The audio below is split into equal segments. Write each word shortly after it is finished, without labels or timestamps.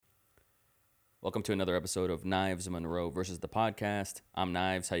Welcome to another episode of Knives Monroe versus the podcast. I'm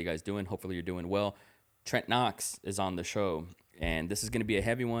Knives. How you guys doing? Hopefully you're doing well. Trent Knox is on the show, and this is going to be a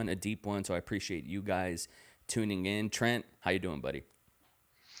heavy one, a deep one, so I appreciate you guys tuning in. Trent, how you doing, buddy?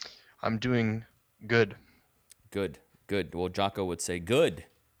 I'm doing good. Good, good. Well, Jocko would say good,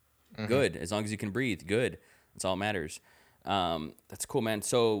 hmm good. As long as you can breathe, good. That's all that matters. That's cool, man.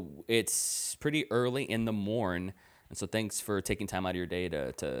 So it's pretty early in the morn, and so thanks for taking time out of your day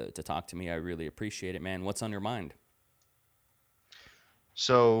to talk to me. I really appreciate it, man. What's on your mind?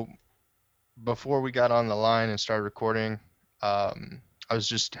 So before we got on the line and started recording, I was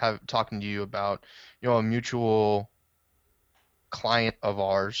just talking to you about, a mutual client of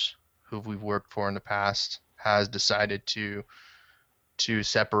ours who we've worked for in the past has decided to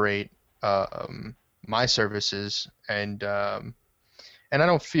separate my services, and I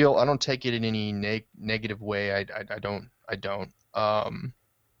don't take it in any negative way. I don't.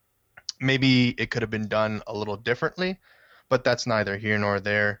 Maybe it could have been done a little differently, but that's neither here nor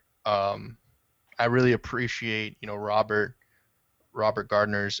there. I really appreciate, Robert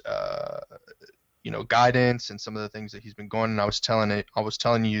Gardner's, guidance and some of the things that he's been going. And I was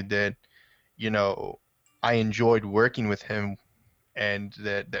telling you that, you know, I enjoyed working with him, and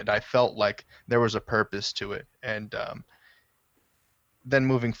that I felt like there was a purpose to it. And then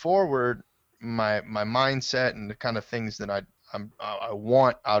moving forward, my mindset and the kind of things that I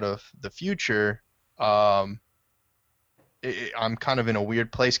want out of the future. Um, I'm kind of in a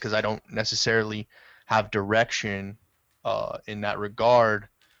weird place because I don't necessarily have direction in that regard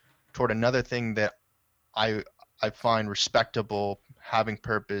toward another thing that I I find respectable, having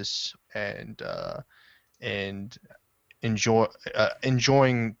purpose, and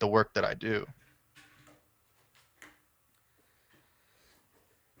enjoying the work that I do.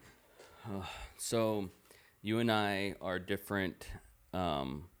 So, you and I are different.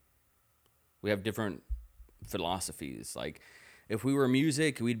 Um, we have different philosophies. Like, if we were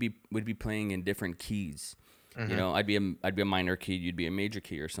music, we'd be playing in different keys. You hmm know, I'd be a minor key, you'd be a major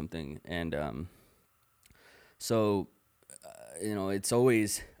key or something. And so, it's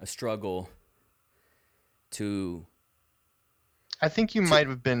always a struggle to I think you to. might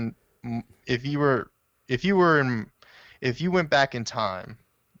have been if you were in if you went back in time.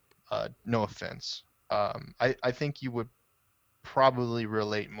 No offense. I think you would probably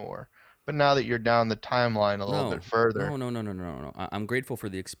relate more. But now that you're down the timeline a little No, bit no, further. no, no, no, no, no. I'm grateful for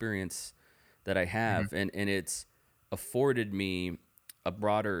the experience that I hmm have, and it's afforded me a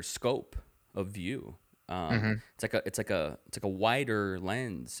broader scope of view. hmm It's like a wider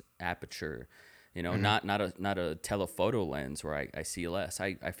lens aperture. You know, hmm not a telephoto lens where I see less.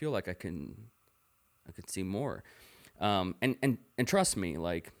 I feel like I could see more. And trust me,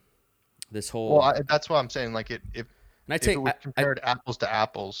 like this Well, whole. that's what I'm saying. Like And I if it take was compared apples to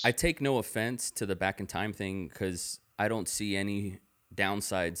I apples. take no offense to the back in time thing because I don't see any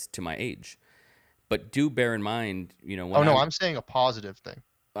downsides to my age. But do bear in mind, when Oh no, I'm saying a positive thing.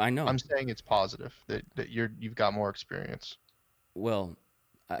 I know, I'm saying it's positive that you've got more experience. well,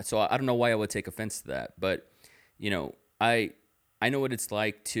 so I don't know why I would take offense to that, but you know, I I know what it's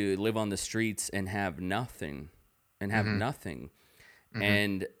like to live on the streets and have nothing, and have hmm nothing, hmm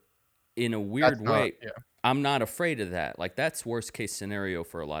and in a That's weird not, way, yeah. I'm not afraid of that. Like that's worst case scenario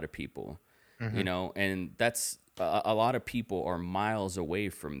for a lot of people, hmm and that's a lot of people are miles away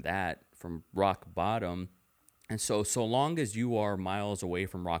from that, from rock bottom. And so long as you are miles away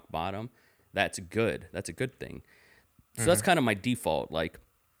from rock bottom, that's good. That's a good thing. So that's hmm kind of my default. Like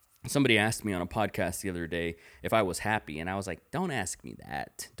somebody asked me on a podcast the other day if I was happy, and I was like, "Don't ask me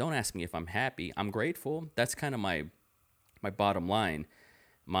that. Don't ask me if I'm happy. I'm grateful. That's kind of my bottom line.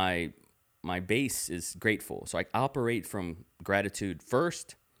 My my base is grateful. So I operate from gratitude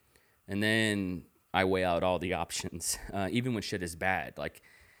first, and then I weigh out all the options, even when shit is bad. Like,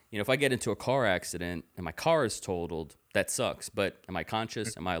 if I get into a car accident and my car is totaled, that sucks. But am I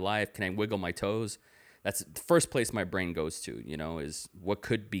conscious? Am I alive? Can I wiggle my toes? That's the first place my brain goes to, is what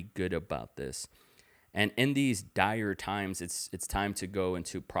could be good about this. And in these dire times, it's time to go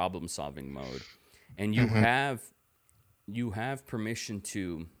into problem solving mode. And you hmm have you have permission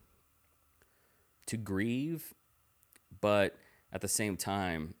to grieve, but at the same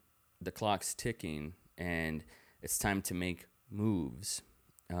time, the clock's ticking and it's time to make moves.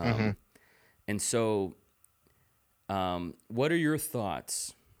 hmm Um, and so, what are your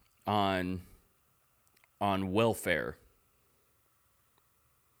thoughts on welfare?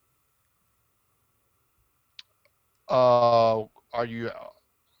 Uh, are you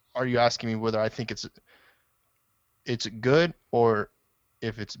are you asking me whether I think it's good, or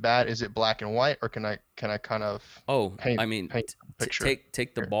if it's bad? Is it black and white, or can I kind of Oh, paint I mean, paint a picture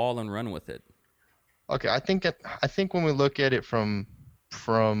take the here? ball and run with it. Okay, I think when we look at it from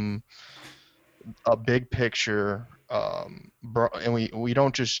a big picture, and we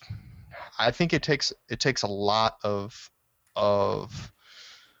don't just. I think it takes a lot of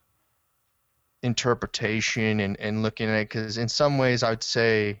interpretation and looking at it, because in some ways I would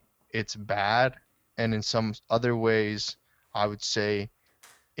say it's bad, and in some other ways I would say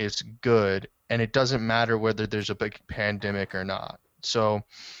it's good, and it doesn't matter whether there's a big pandemic or not. So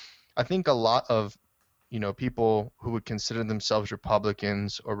I think a lot of people who would consider themselves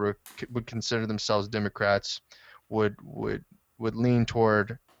Republicans or would consider themselves Democrats would lean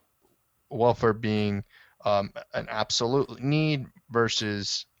toward welfare being an absolute need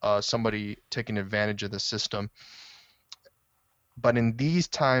versus somebody taking advantage of the system. But in these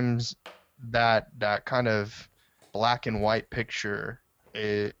times, that kind of black and white picture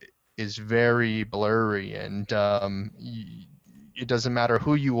is very blurry, and it doesn't matter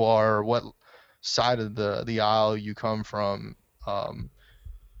who you are or what side of the aisle you come from. Um,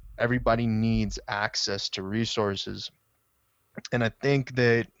 Everybody needs access to resources, and I think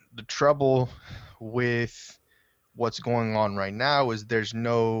that the trouble with what's going on right now is there's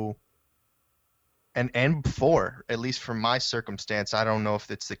no and before, at least for my circumstance, I don't know if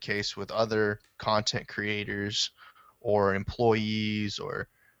it's the case with other content creators or employees or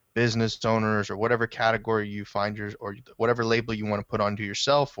business owners or whatever category you find your or whatever label you want to put onto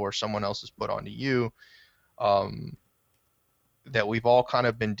yourself or someone else has put onto you, um, that we've all kind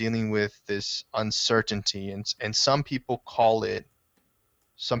of been dealing with this uncertainty, and some people,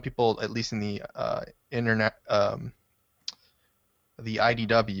 at least in the internet, the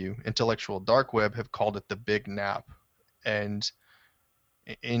IDW, intellectual dark web, have called it the big nap. And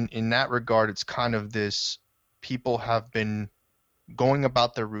in that regard, it's kind of this: people have been going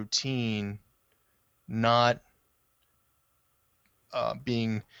about their routine, not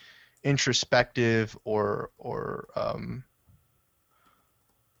being introspective or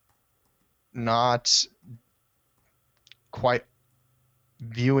not quite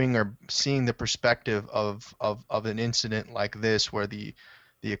viewing or seeing the perspective of an incident like this where the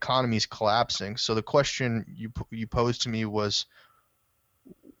economy is collapsing. So the question you posed to me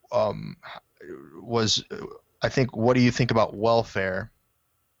um, was I think, what do you think about welfare,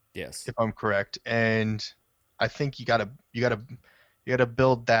 Yes. if I'm correct? And I think you gotta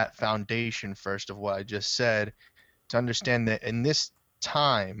build that foundation first of what I just said, to understand that in this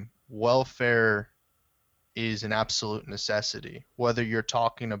time, welfare is an absolute necessity. Whether you're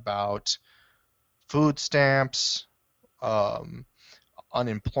talking about food stamps, um,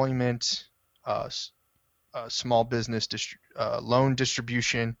 unemployment, uh, small business loan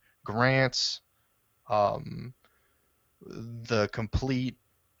distribution, grants, um, the complete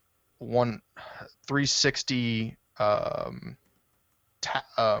one 360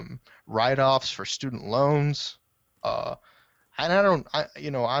 write-offs for student loans. Uh, and I don't, I,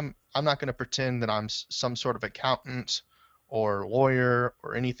 you know, I'm not going to pretend that I'm some sort of accountant or lawyer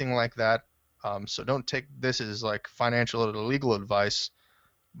or anything like that. So don't take this as like financial or legal advice.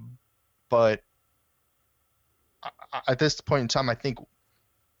 But at this point in time, I think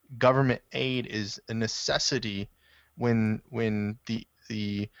government aid is a necessity when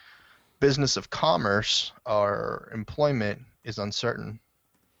the business of commerce or employment is uncertain.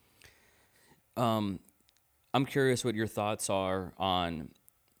 Um, I'm curious what your thoughts are on.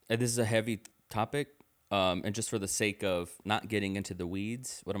 This is a heavy topic, and just for the sake of not getting into the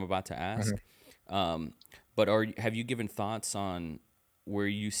weeds, what I'm about to Mhm. ask. Um, but have you given thoughts on where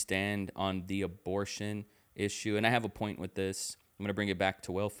you stand on the abortion issue? And I have a point with this. I'm going to bring it back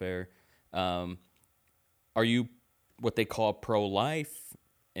to welfare. Um, are you what they call pro-life,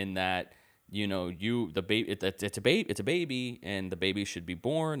 in that the baby, it's a baby, and the baby should be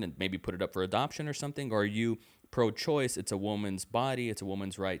born and maybe put it up for adoption or something? Or are you pro-choice? It's a woman's body, it's a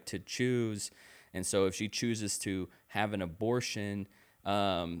woman's right to choose, and so if she chooses to have an abortion,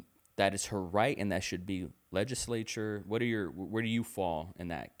 that is her right, and that should be legislature. Where do you fall in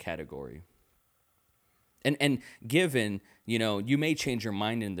that category? And given, you may change your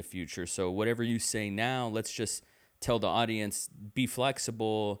mind in the future, so whatever you say now, let's just tell the audience, be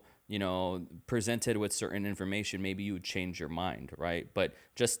flexible. Presented with certain information, maybe you would change your mind, right? But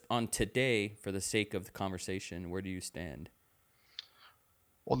just on today, for the sake of the conversation, where do you stand?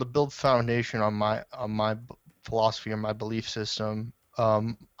 Well, to build foundation on my philosophy and my belief system,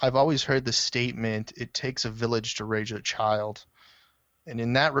 I've always heard the statement, "It takes a village to raise a child." And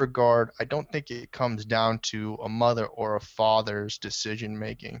in that regard, I don't think it comes down to a mother or a father's decision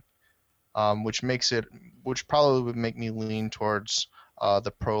making, which makes it, which probably would make me lean towards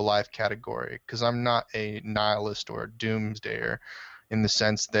the pro-life category, because I'm not a nihilist or a doomsdayer in the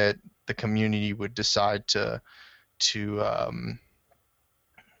sense that the community would decide to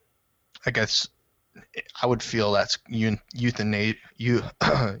I guess I would feel that's euthanization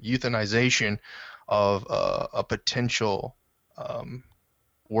of a potential um,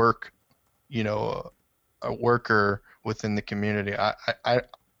 work, a worker within the community. I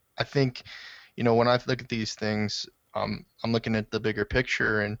think, when I look at these things, I'm looking at the bigger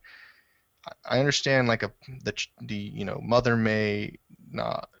picture, and I understand like the mother may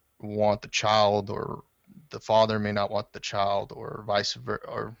not want the child, or the father may not want the child, or vice versa,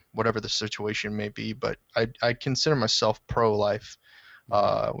 or whatever the situation may be. But I consider myself pro-life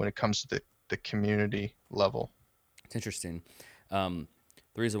Hmm. when it comes to the community level. It's interesting. The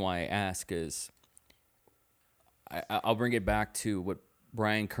reason why I ask is I'll bring it back to what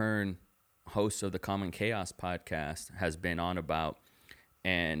Brian Kern, host of the Common Chaos podcast, has been on about.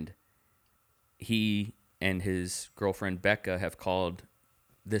 And he and his girlfriend Becca have called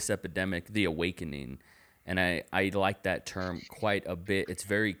this epidemic the awakening. And I like that term quite a bit. It's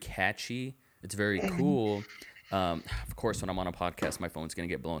very catchy, it's very cool. Of course, when I'm on a podcast, my phone's going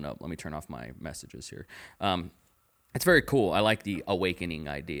to get blown up. Let me turn off my messages here. It's very cool. I like the awakening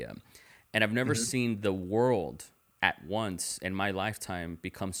idea. And I've never seen the world at once in my lifetime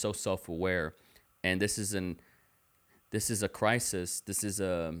become so self-aware. And this is a crisis. This is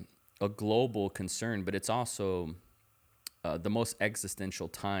a global concern, but it's also the most existential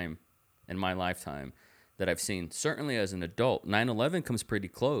time in my lifetime that I've seen. Certainly as an adult, 9/11 comes pretty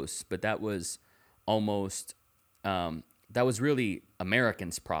close, but that was almost that was really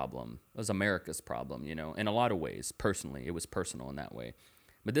Americans' problem. It was America's problem, in a lot of ways. Personally, it was personal in that way.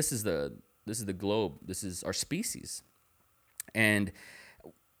 But this is the globe. This is our species, and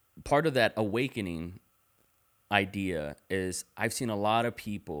part of that awakening idea is I've seen a lot of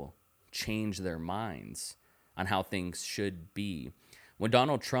people change their minds on how things should be. When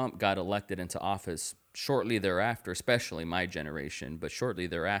Donald Trump got elected into office, shortly thereafter, especially my generation, but shortly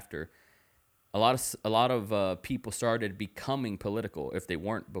thereafter, a lot of people started becoming political if they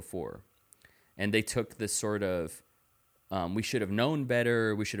weren't before, and they took this sort of we should have known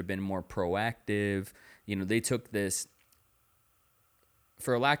better, we should have been more proactive. They took this,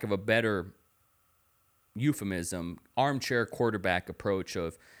 for lack of a better euphemism, armchair quarterback approach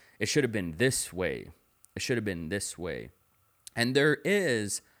of it should have been this way. It should have been this way. And there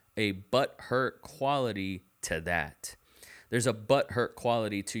is a butthurt quality to that. There's a butthurt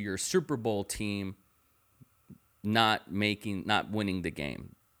quality to your Super Bowl team not winning the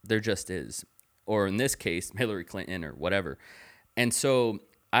game. There just is. Or in this case, Hillary Clinton or whatever. And so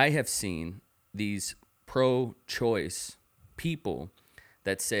I have seen these pro-choice people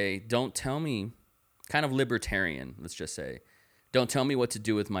that say, don't tell me, kind of libertarian, let's just say, don't tell me what to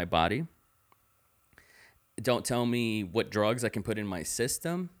do with my body. Don't tell me what drugs I can put in my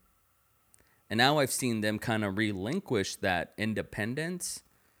system. And now I've seen them kind of relinquish that independence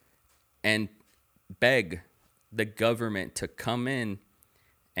and beg the government to come in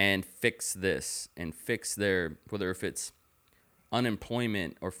and fix this and fix their, whether if it's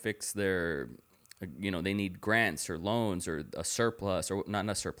unemployment or fix their, they need grants or loans or a surplus, or not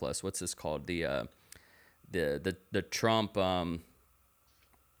a surplus. What's this called? The Trump, the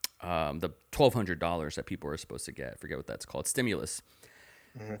 $1,200 that people are supposed to get. I forget what that's called. Stimulus.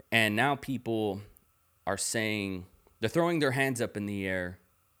 Mm-hmm. And now people are saying, they're throwing their hands up in the air.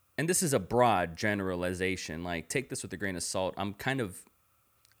 And this is a broad generalization. Like, take this with a grain of salt. I'm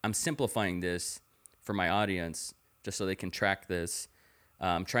simplifying this for my audience just so they can track this.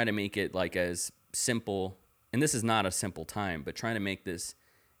 I'm trying to make it like as simple, and this is not a simple time, but trying to make this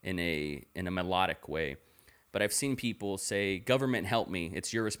in a melodic way. But I've seen people say, government, help me.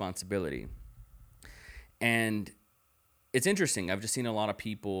 It's your responsibility. And it's interesting. I've just seen a lot of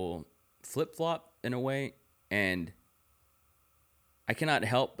people flip-flop in a way, and I cannot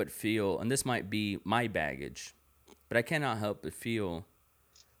help but feel, and this might be my baggage, but I cannot help but feel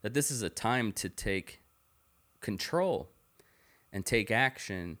that this is a time to take control and take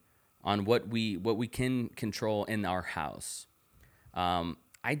action on what we can control in our house.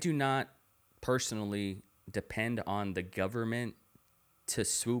 I do not personally depend on the government to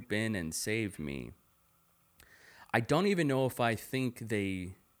swoop in and save me. I don't even know if I think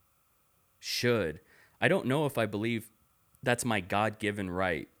they should. I don't know if I believe that's my God-given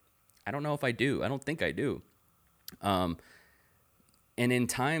right. I don't know if I do. I don't think I do. And in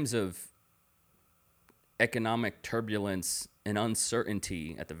times of economic turbulence and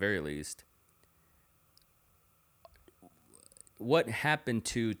uncertainty, at the very least, what happened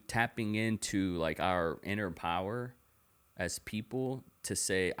to tapping into like our inner power as people to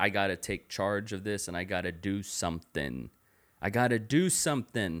say, I got to take charge of this and I got to do something. I got to do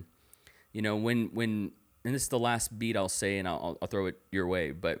something. You know, when and this is the last beat I'll say, and I'll throw it your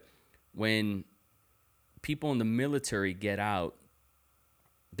way. But when people in the military get out,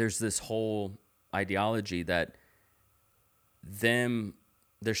 there's this whole ideology that them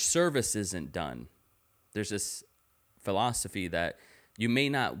their service isn't done. There's this philosophy that you may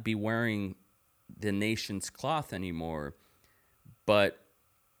not be wearing the nation's cloth anymore, but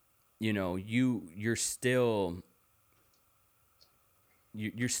you know you're still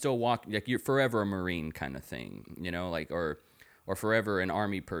you're still walking, like you're forever a Marine kind of thing, you know, like or forever an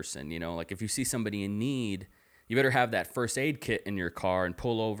Army person, you know, like if you see somebody in need, you better have that first aid kit in your car and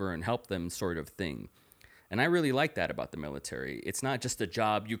pull over and help them, sort of thing. And I really like that about the military. It's not just a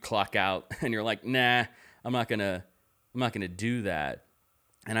job you clock out and you're like, nah, I'm not gonna do that.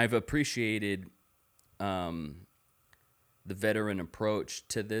 And I've appreciated um, the veteran approach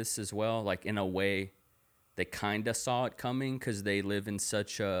to this as well. Like in a way, they kind of saw it coming because they live in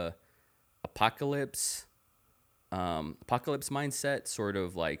such a apocalypse apocalypse mindset, sort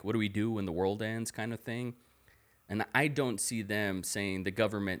of like what do we do when the world ends kind of thing. And I don't see them saying the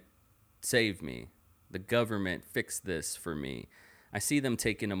government save me, the government fix this for me. I see them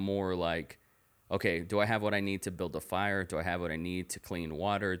taking a more like, okay, do I have what I need to build a fire? Do I have what I need to clean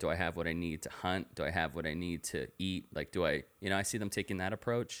water? Do I have what I need to hunt? Do I have what I need to eat? Like, do I, you know, I see them taking that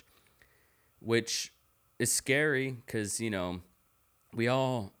approach, which is scary because, you know, we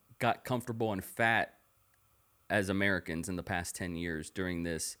all got comfortable and fat as Americans in the past 10 years during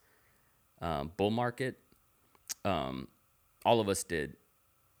this bull market. Um, all of us did.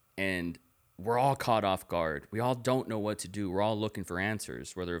 And we're all caught off guard. We all don't know what to do. We're all looking for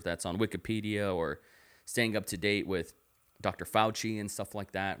answers, whether if that's on Wikipedia or staying up to date with Dr. Fauci and stuff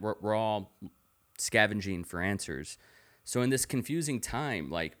like that. We're all scavenging for answers. So in this confusing time,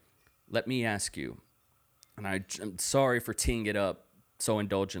 like, let me ask you, and I'm sorry for teeing it up so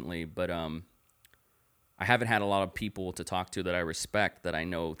indulgently, but I haven't had a lot of people to talk to that I respect, that I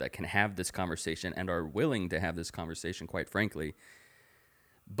know that can have this conversation and are willing to have this conversation, quite frankly.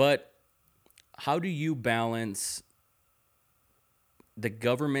 But how do you balance the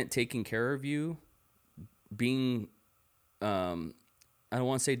government taking care of you, being, I don't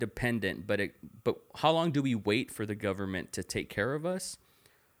want to say dependent, but how long do we wait for the government to take care of us?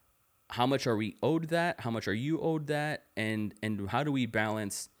 How much are we owed that? How much are you owed that? And how do we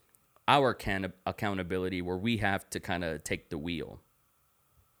balance our accountability where we have to kind of take the wheel?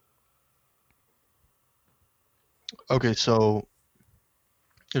 Okay, so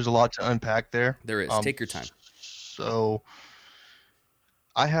there's a lot to unpack there. There is. Take your time. So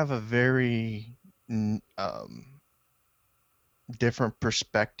I have a very different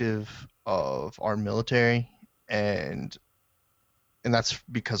perspective of our military, and that's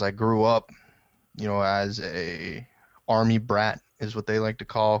because I grew up, you know, as a army brat is what they like to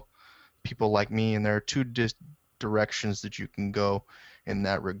call people like me, and there are two directions that you can go in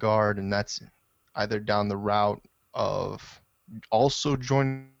that regard, and that's either down the route of also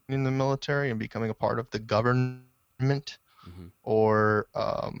joining the military and becoming a part of the government, Mm-hmm. or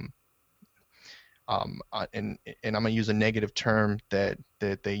and I'm gonna use a negative term that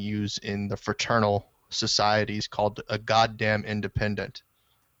they use in the fraternal societies called a goddamn independent.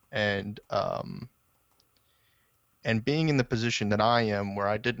 And and being in the position that I am, where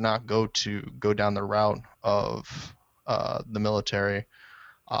I did not go down the route of the military,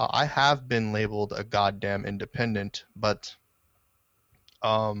 I have been labeled a goddamn independent,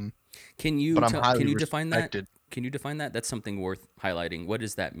 um, Can but you I'm highly can you define that? respected. Can you define that? That's something worth highlighting. What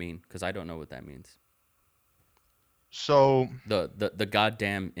does that mean? Because I don't know what that means. So, The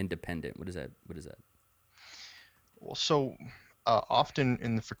goddamn independent. What is that? What is that? well, so often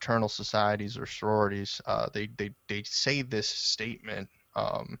in the fraternal societies or sororities, they say this statement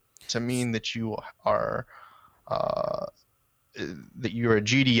to mean that you are uh, that you're a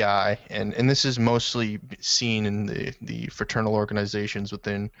GDI, and this is mostly seen in the fraternal organizations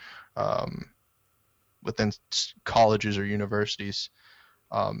um, within colleges or universities,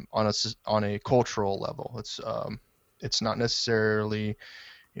 on a cultural level. It's not necessarily,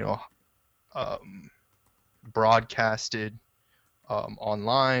 you know, um, broadcasted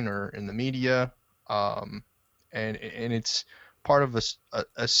online or in the media, um, and it's part of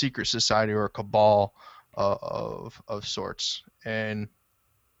a secret society or a cabal of sorts. And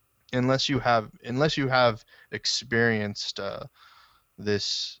unless you have experienced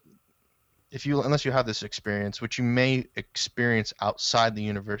this if you unless you have this experience, which you may experience outside the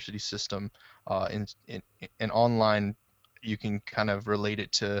university system, in online, you can kind of relate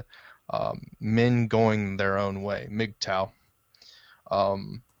it to men going their own way, MGTOW.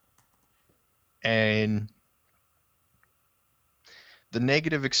 Um, and the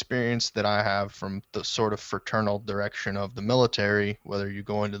negative experience that I have from the sort of fraternal direction of the military, whether you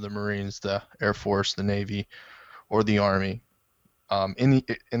go into the Marines, the Air Force, the Navy, or the Army, and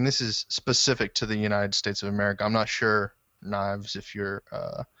this is specific to the United States of America. I'm not sure, Knives, if your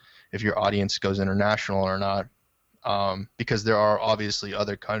audience goes international or not, because there are obviously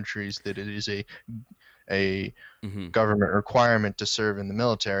other countries that it is a Mm-hmm. government requirement to serve in the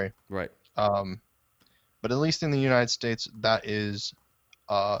military. Right. Um, but at least in the United States, that is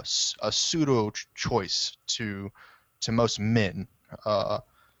a pseudo choice to most men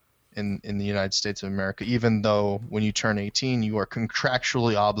in the United States of America. Even though when you turn 18, you are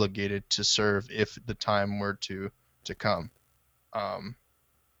contractually obligated to serve if the time were to come. Um,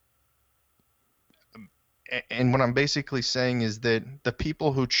 and what I'm basically saying is that the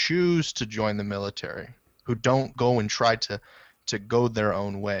people who choose to join the military, who don't go and try to go their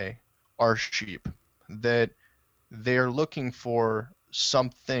own way, are sheep. That they're looking for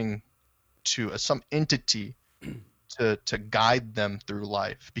something to some entity to guide them through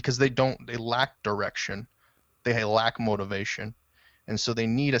life because they lack direction, they lack motivation, and so they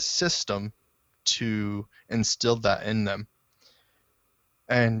need a system to instill that in them.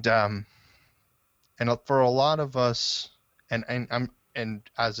 And for a lot of us, and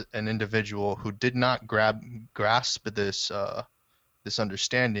as an individual who did not grasp this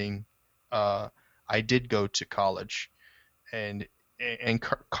understanding, uh, I did go to college, and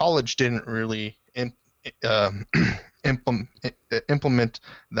college didn't really um, implement implement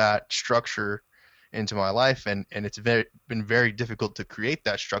that structure into my life, and it's been very difficult to create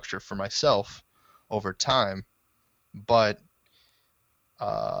that structure for myself over time. But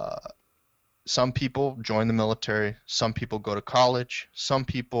uh, some people join the military, some people go to college, some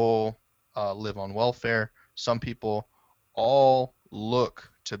people live on welfare, some people all look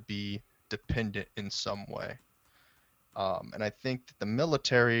to be dependent in some way. And I think that the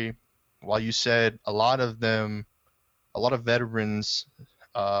military, while you said a lot of them, a lot of veterans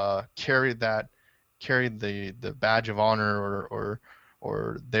carry the badge of honor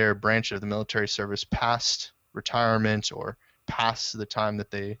or their branch of the military service past retirement or past the time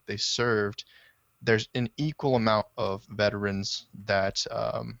that they served. There's an equal amount of veterans that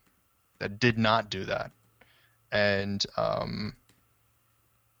did not do that and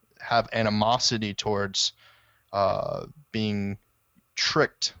have animosity towards being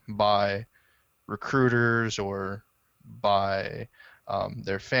tricked by recruiters or by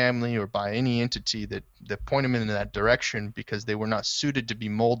their family or by any entity that point them in that direction because they were not suited to be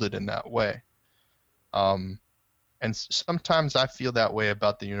molded in that way. Um, and sometimes I feel that way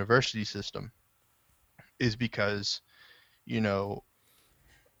about the university system is because, you know,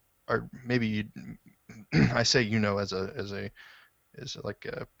 or maybe you, I say, as like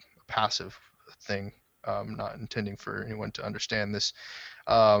a passive thing, not intending for anyone to understand this.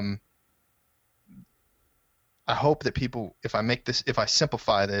 Um, I hope that people, if I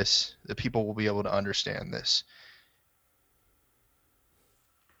simplify this, that people will be able to understand this.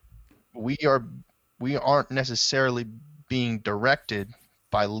 We are, we aren't necessarily being directed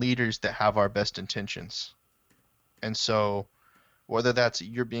by leaders that have our best intentions. And so, whether that's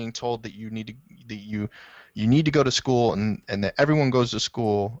you're being told that you need to go to school and that everyone goes to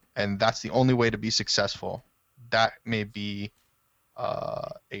school and that's the only way to be successful, that may be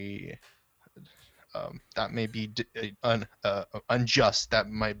a that may be unjust. That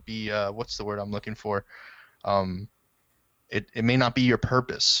might be what's the word I'm looking for? Um, it may not be your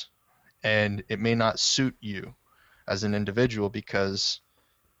purpose, and it may not suit you as an individual because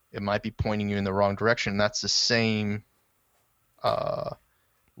it might be pointing you in the wrong direction. That's the same uh,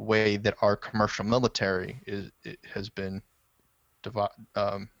 way that our commercial military it has been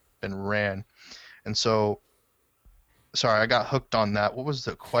ran. And so, sorry, I got hooked on that. What was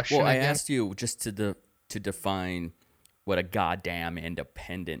the Well, question I again? asked you just to define what a goddamn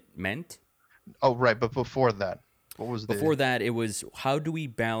independent meant. Oh, right, but before that, what was the Before that, it was how do we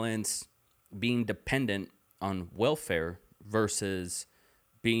balance being dependent on welfare versus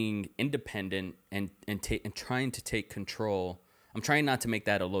being independent and trying to take control. I'm trying not to make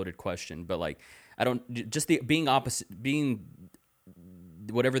that a loaded question, but like I don't just the being opposite being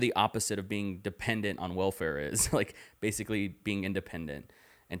whatever the opposite of being dependent on welfare is, like basically being independent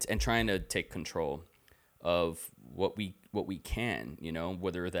and trying to take control of what we can,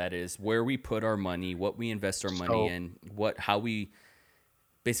 whether that is where we put our money, what we invest our money so in, how we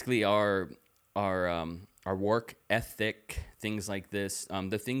basically our work ethic, things like this,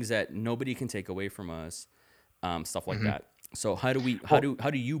 the things that nobody can take away from us, stuff like mhm. that. So how do we Well, how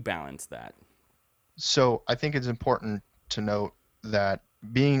do you balance that? so I think it's important to note that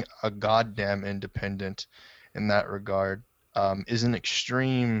being a goddamn independent in that regard, is an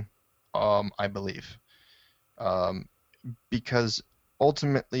extreme, I believe, um, because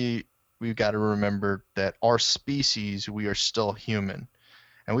ultimately we've got to remember that our species, we are still human,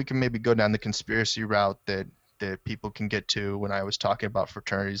 and we can maybe go down the conspiracy route that people can get to when I was talking about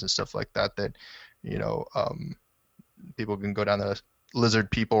fraternities and stuff like that. That you know, people can go down the lizard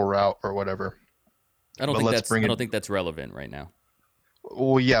people route or whatever. But let's bring I it. don't think that's relevant right now.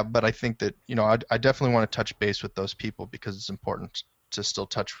 Well, yeah, but I think that I definitely want to touch base with those people because it's important to still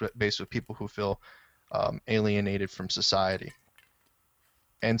touch base with people who feel alienated from society.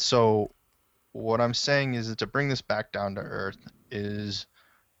 And so what I'm saying is that to bring this back down to earth is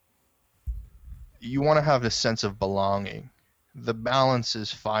you want to have a sense of belonging. The balance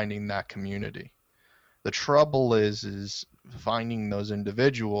is finding that community. The trouble is finding those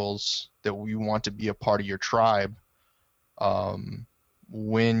individuals that you want to be a part of your tribe, um,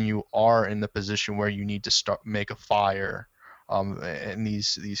 when you are in the position where you need to start make a fire, and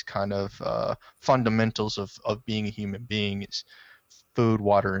these kind of fundamentals of being a human being is food,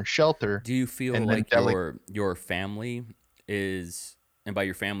 water, and shelter, Do you feel and then like your family is, and by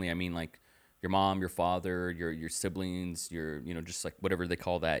your family I mean like your mom, your father, your siblings, your, you know, just like whatever they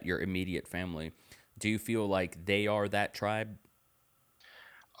call that, your immediate family. Do you feel like they are that tribe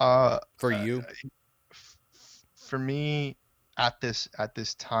uh, for you? for me at this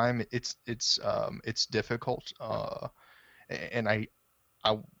time it's difficult, and I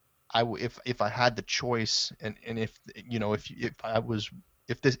if I had the choice, and if if I was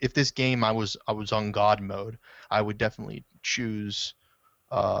if this game I was on God mode, I would definitely choose.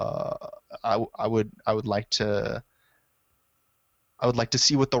 Uh, I would like to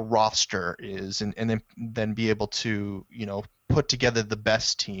see what the roster is, and then be able to put together the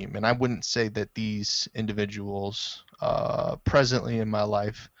best team. And I wouldn't say that these individuals presently in my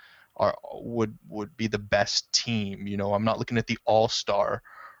life would be the best team. I'm not looking at the all-star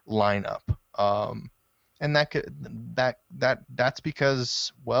lineup. And that's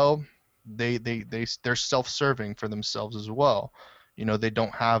because, well, they're self-serving for themselves as well. They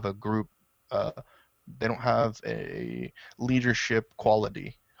don't have a group. They don't have a leadership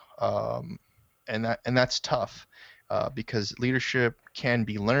quality, um, and that's tough, because leadership can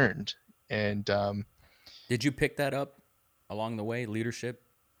be learned. And Did you pick that up along the way, leadership?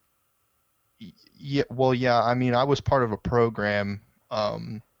 yeah, well, yeah. I mean, I was part of a program,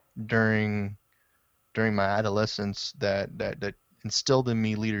 um, during my adolescence that instilled in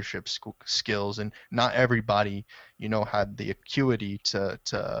me leadership skills, and not everybody had the acuity to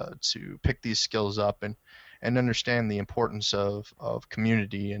pick these skills up, and understand the importance of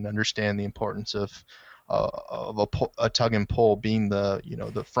community, and understand the importance of a tug and pull, being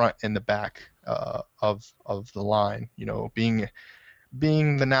the front and the back, of the line, being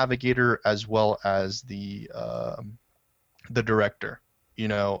the navigator as well as the director. you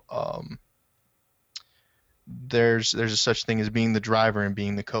know um, there's a such thing as being the driver and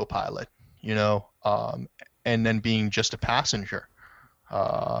being the co-pilot, and then being just a passenger.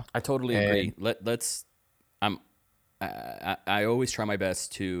 Uh, I totally and agree. Let's I'm I always try my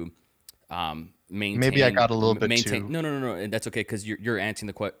best to maybe I got a little bit maintain. too. No, no, no, no, and that's okay because you're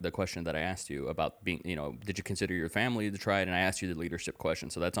answering the question that I asked you about being, you know, did you consider your family to try it, and I asked you the leadership question,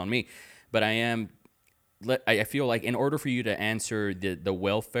 so that's on me. But I feel like in order for you to answer the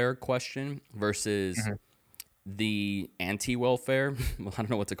welfare question versus Mhm. the anti-welfare, well, I don't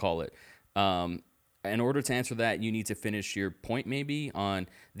know what to call it. Um, in order to answer that, you need to finish your point maybe on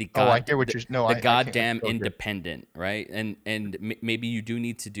Oh, I hear what you're. No, the I can't. I goddamn still hear. independent, right? And maybe you do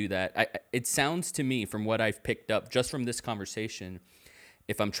need to do that. It sounds to me from what I've picked up just from this conversation,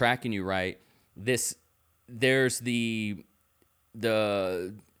 if I'm tracking you right, this there's the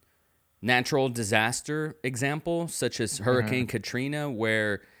natural disaster example, such as Hmm. Hurricane Katrina,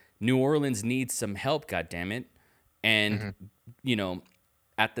 where New Orleans needs some help, goddammit. And, Hmm. you know,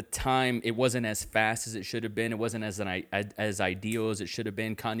 at the time, it wasn't as fast as it should have been. It wasn't as ideal as it should have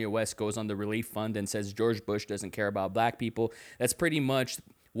been. Kanye West goes on the relief fund and says George Bush doesn't care about black people. That's pretty much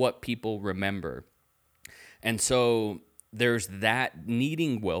what people remember. And so there's that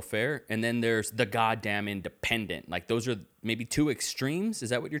needing welfare, and then there's the goddamn independent. Like those are maybe two extremes.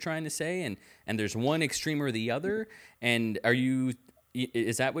 Is that what you're trying to say? And there's one extreme or the other. And are you?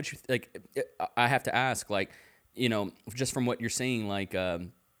 Is that what you like? I have to ask, like, you know, just from what you're saying, like,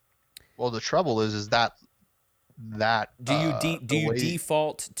 Well, the trouble is that do the you way.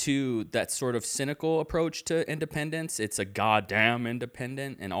 default to that sort of cynical approach to independence? It's a goddamn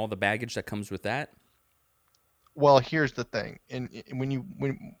independent, and all the baggage that comes with that. Well, here's the thing, and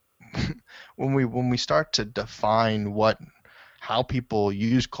when we start to define how people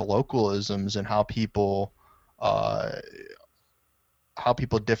use colloquialisms, and how people uh, how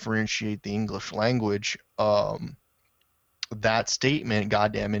people differentiate the English language, that statement,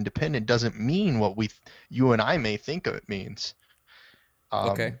 goddamn independent, doesn't mean what you and I may think it means.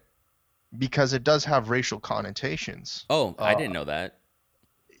 Okay. Um, because it does have racial connotations. Oh, I didn't know that.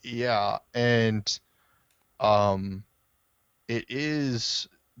 Yeah, and um, it is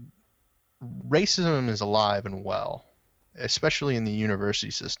racism is alive and well, especially in the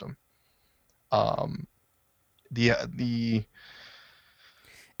university system. Um, the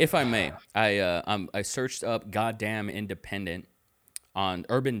If I may, I searched up "goddamn independent" on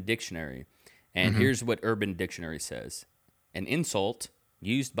Urban Dictionary, and mhm. here's what Urban Dictionary says: an insult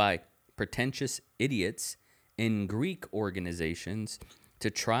used by pretentious idiots in Greek organizations to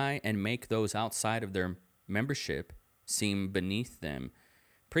try and make those outside of their membership seem beneath them,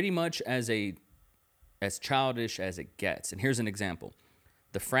 pretty much as childish as it gets. And here's an example: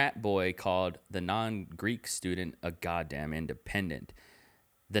 the frat boy called the non-Greek student a goddamn independent.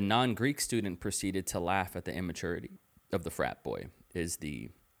 The non-Greek student proceeded to laugh at the immaturity of the frat boy. Is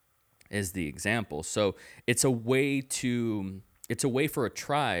the example. So it's a way for a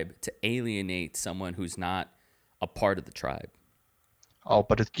tribe to alienate someone who's not a part of the tribe. Oh,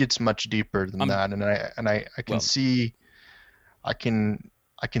 but it gets much deeper than I'm that, and I can well, see I can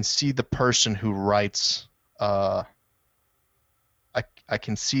I can see the person who writes. I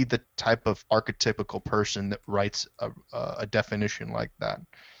can see the type of archetypical person that writes a definition like that.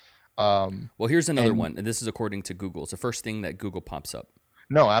 Um, well, here's another and one, and this is according to Google. It's the first thing that Google pops up.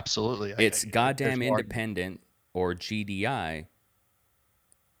 no, absolutely. It's There's goddamn no argument. independent, or GDI.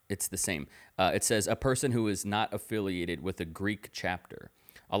 It's the same. It says a person who is not affiliated with a Greek chapter.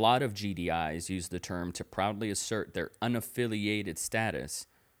 A lot of GDIs use the term to proudly assert their unaffiliated status.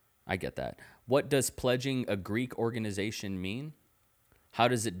 I get that. What does pledging a Greek organization mean? How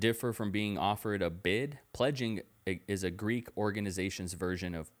does it differ from being offered a bid? Pledging is a Greek organization's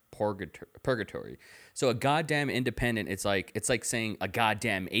version of purgatory. So a goddamn independent, it's like saying a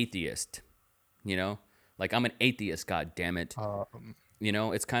goddamn atheist, you know? Like I'm an atheist, god damn it. Um,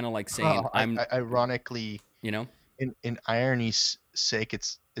 It's kind of like saying I'm, Ironically, you know? in irony's sake,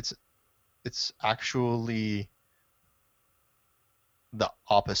 it's actually the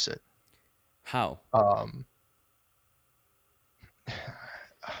opposite. How? Um,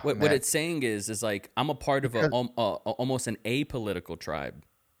 What man, it's saying is like I'm a part of because almost an apolitical tribe.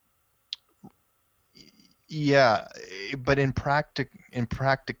 yeah, but in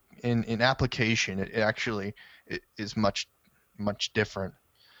application, it actually is much different.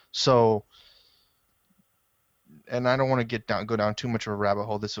 So, and I don't want to go down too much of a rabbit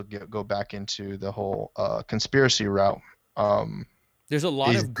hole. This will go back into the whole conspiracy route. Um, There's a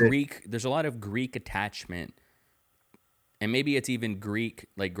lot is of that Greek attachment, and maybe it's even Greek,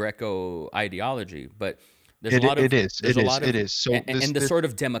 like Greco ideology, but there's a lot it of is. So and the this sort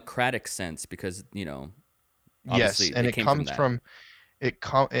of democratic sense, because yes, obviously and it it came from comes that. from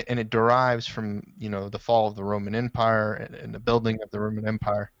and it derives from the fall of the Roman Empire and the building of the Roman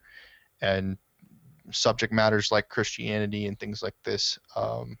Empire and subject matters like Christianity and things like this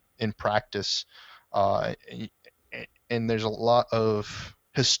in practice. Uh, and there's a lot of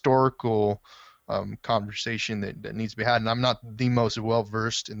historical conversation that needs to be had. And I'm not the most well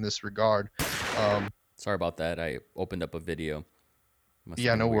versed in this regard. Um, Sorry about that. I opened up a video. Must have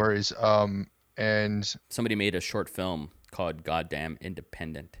yeah, been no weird. worries. And Somebody made a short film called "Goddamn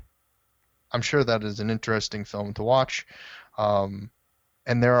Independent." I'm sure that is an interesting film to watch. Um,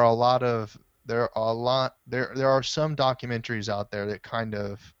 and there are a lot of there are some documentaries out there that kind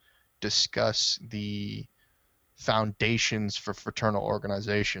of discuss the foundations for fraternal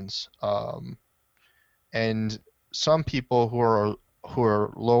organizations. And some people who are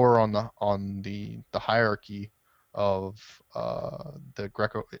lower on the hierarchy of the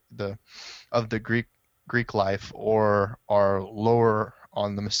Greco the of the Greek life or are lower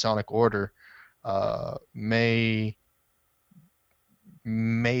on the Masonic order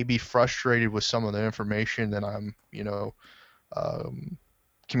may be frustrated with some of the information that I'm um,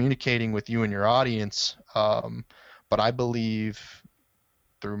 communicating with you and your audience. But I believe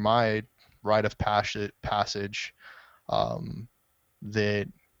through my rite of passage um, that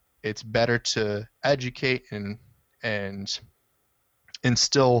it's better to educate and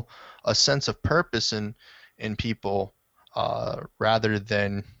instill a sense of purpose in people rather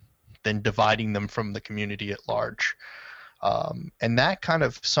than dividing them from the community at large. And that kind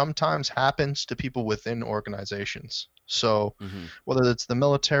of sometimes happens to people within organizations. So Hmm. whether it's the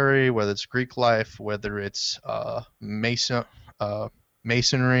military, whether it's Greek life, whether it's uh,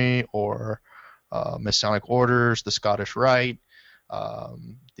 masonry or Masonic orders, the Scottish Rite,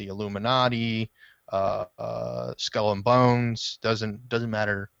 the Illuminati, Skull and Bones. Doesn't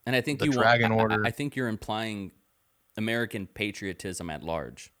matter. And I think The you want. Dragon I Order. think you're implying American patriotism at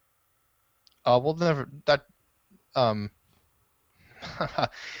large. Well, never that. Um,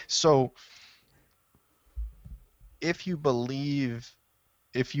 so if you believe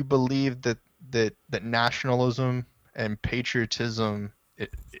that nationalism and patriotism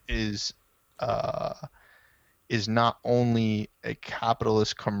is uh, is not only a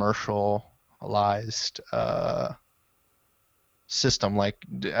capitalist commercialized system, like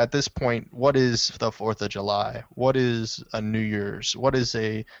at this point, what is the 4th of July, what is a New Year's, what is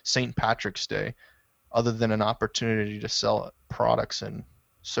a St. Patrick's Day, other than an opportunity to sell products and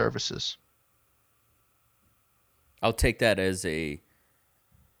services? I'll take that as a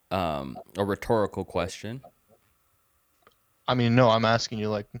rhetorical question. I mean, no, I'm asking you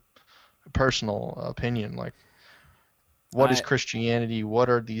like personal opinion, like what is I Christianity, what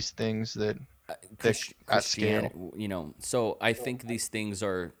are these things that at Christianity, scale? so I think these things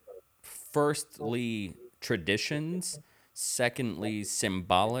are firstly traditions, secondly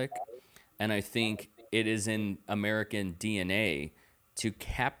symbolic, and I think it is in American DNA to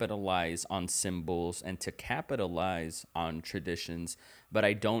capitalize on symbols and to capitalize on traditions, but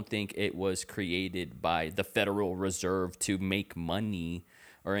I don't think it was created by the Federal Reserve to make money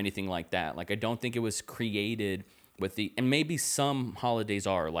or anything like that. Like I don't think it was created with the, and maybe some holidays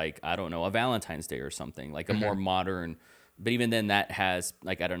are like, I don't know, a Valentine's Day or something, like a more Hmm. modern, but even then that has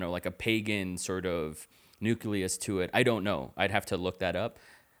like, I don't know, like a pagan sort of nucleus to it. I don't know. I'd have to look that up.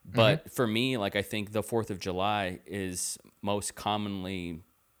 Hmm. But for me, like I think the 4th of July is most commonly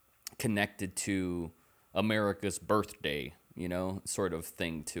connected to America's birthday, sort of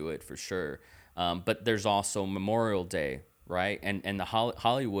thing to it for sure. But there's also Memorial Day, right? And the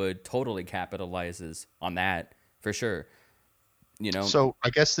Hollywood totally capitalizes on that for sure. You know, So I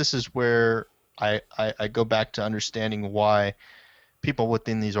guess this is where I go back to understanding why people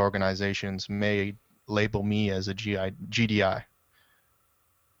within these organizations may label me as a GDI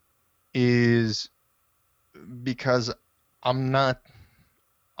is because I'm not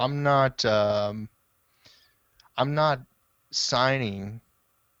I'm not I'm not signing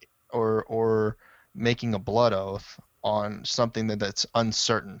or making a blood oath on something that's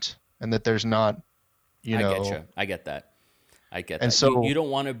uncertain and that there's not, you I get know, you. I get that. I get and that. You so don't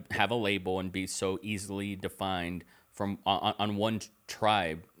want to have a label and be so easily defined from on one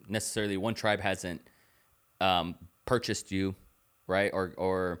tribe. Necessarily, one tribe hasn't purchased you, right?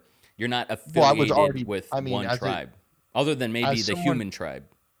 Or you're not well I was affiliated already with I mean one tribe, other than maybe as the someone human tribe.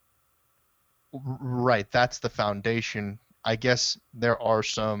 right, that's the foundation. I guess there are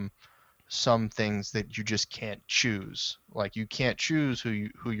some things that you just can't choose. Like you can't choose who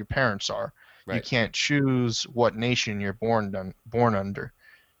your parents are. You Right. can't choose what nation you're born under.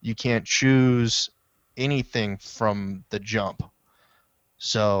 You can't choose anything from the jump.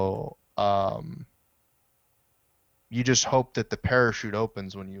 So you just hope that the parachute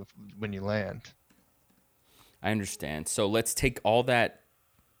opens when you land. I understand. So let's take all that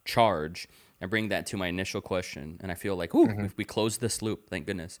charge and bring that to my initial question. And I feel like, ooh, Hmm. we closed this loop, thank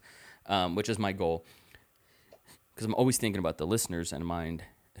goodness, which is my goal. Because I'm always thinking about the listeners in mind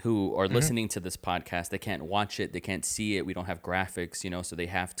who are Hmm. listening to this podcast. They can't watch it, they can't see it. We don't have graphics, so they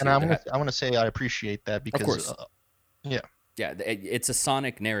have And to. I want to say I appreciate that Of because course, yeah. yeah, it's a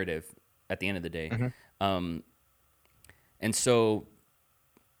sonic narrative at the end of the day. Hmm. Um, and so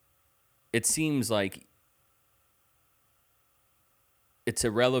it seems like it's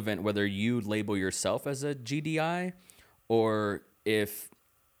irrelevant whether you label yourself as a GDI or if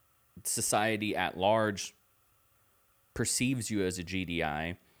society at large perceives you as a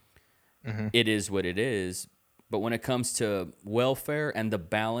GDI. Hmm. It is what it is. But when it comes to welfare and the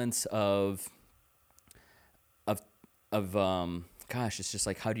balance of gosh, it's just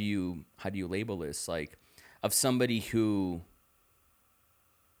like how do you label this? Like of somebody who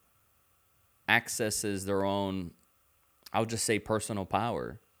accesses their own, I'll just say personal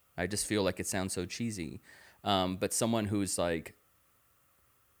power. I just feel like it sounds so cheesy. But someone who's like,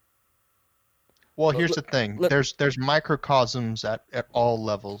 Well, let, here's let, the thing. let- There's microcosms at all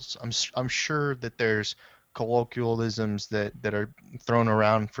levels. I'm sure that there's colloquialisms that are thrown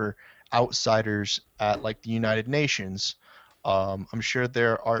around for outsiders at like the United Nations. I'm sure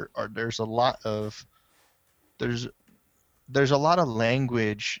there's a lot of there's there's a lot of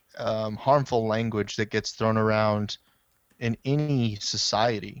language, harmful language that gets thrown around in any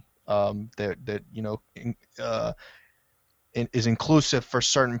society, that is inclusive for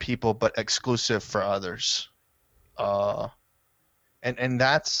certain people but exclusive for others. Uh, and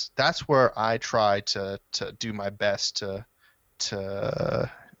that's where I try to do my best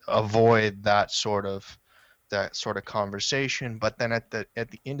to avoid that sort of conversation. But then at the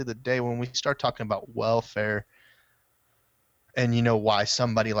end of the day, when we start talking about welfare, and why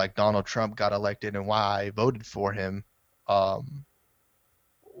somebody like Donald Trump got elected and why I voted for him, um,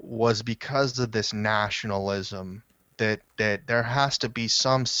 was because of this nationalism, that there has to be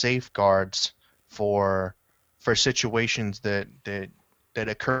some safeguards for situations that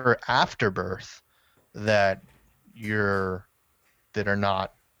occur after birth, that you're that are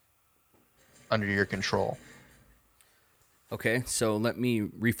not under your control. Okay, so let me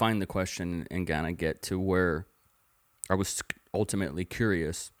refine the question and kind of get to where I was ultimately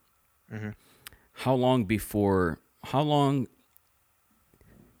curious. Hmm. How long before how long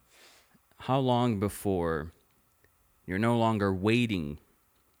before you're no longer waiting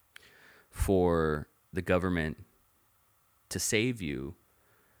for the government to save you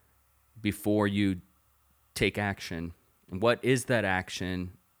before you take action? What is that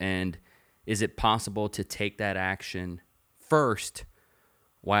action, and is it possible to take that action first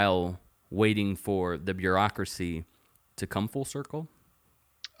while waiting for the bureaucracy to come full circle?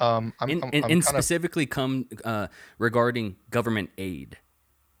 I'm And kind of specifically come regarding government aid.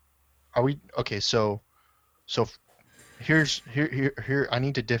 Are we okay? So here I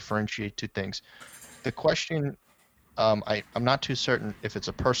need to differentiate two things. The question, I'm not too certain if it's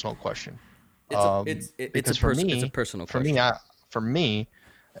a personal question, because It's a personal for me, question. for me,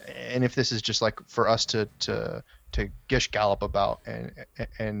 and if this is just like for us to gish gallop about and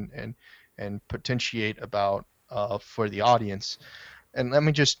and and potentiate about, for the audience. And let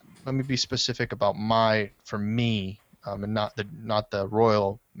me be specific about for me, and not the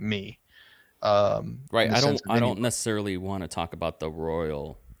royal me, Right. in the sense of I any. don't necessarily want to talk about the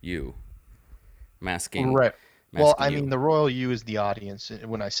royal you. I'm asking Right. I'm Well, asking I you. mean, the royal you is the audience,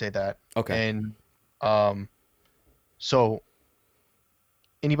 when I say that. Okay. And um, so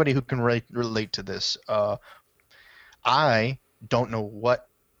anybody who can relate to this, I don't know what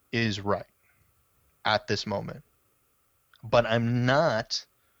is right at this moment, but I'm not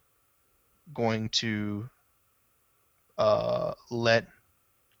going to let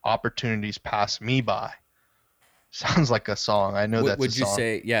opportunities pass me by. Sounds like a song. I know that's a Would you song.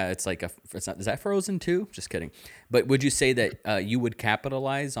 say, yeah, it's like it's not, is that Frozen too? Just kidding. But would you say that you would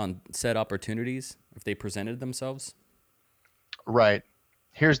capitalize on said opportunities if they presented themselves? Right.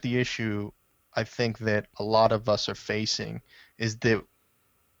 Here's the issue I think that a lot of us are facing, is that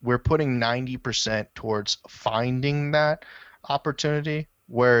we're putting 90% towards finding that opportunity,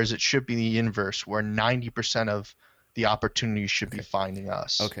 whereas it should be the inverse, where 90% of the opportunity should be Okay. finding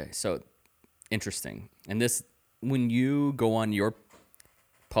us. Okay. So interesting. And this, when you go on your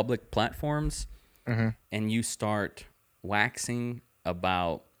public platforms Hmm. and you start waxing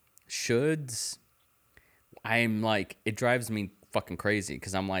about shoulds, I'm like, it drives me fucking crazy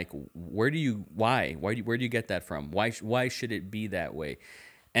because I'm like, where do you get that from? Why should it be that way?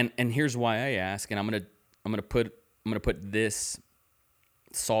 And here's why I ask, and I'm gonna put this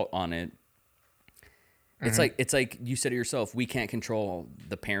salt on it. Hmm. It's like you said it yourself. We can't control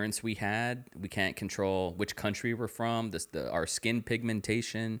the parents we had. We can't control which country we're from. Our skin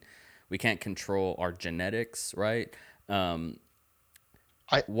pigmentation. We can't control our genetics, right? Um,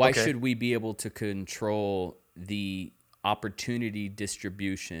 why Okay. should we be able to control the opportunity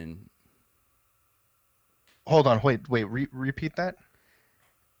distribution? Hold on. Wait. Repeat that.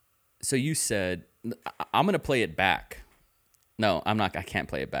 So you said, I'm going to play it back. No, I'm not. I can't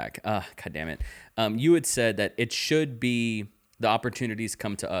play it back. God damn it. You had said that it should be the opportunities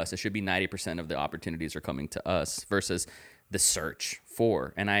come to us. It should be 90% of the opportunities are coming to us versus the search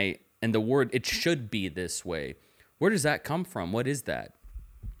for. And the word, it should be this way. Where does that come from? What is that?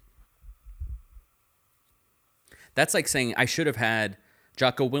 That's like saying I should have had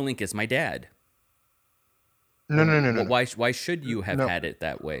Jocko Willink as my dad. No, no, no, no, no. Why should you have No. had it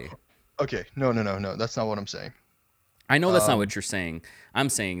that way? Okay. No, no, no, no. That's not what I'm saying. I know that's not Um, what you're saying. I'm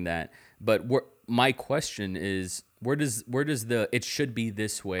saying that, but my question is, where does the it should be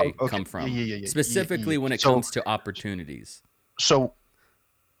this way okay. come Yeah, from? yeah, yeah, yeah, yeah, yeah. Specifically when it So, comes to opportunities. so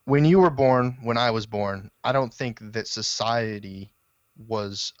when you were born, when I was born, I don't think that society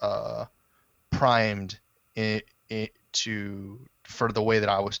was primed for the way that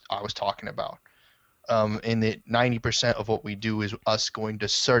I was talking about. And that 90% of what we do is us going to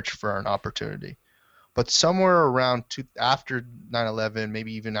search for an opportunity. But somewhere around after 9/11,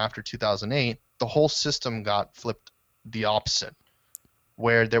 maybe even after 2008, the whole system got flipped the opposite,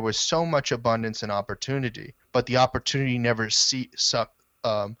 where there was so much abundance and opportunity, but the opportunity never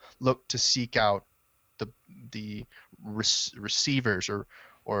looked to seek out the receivers,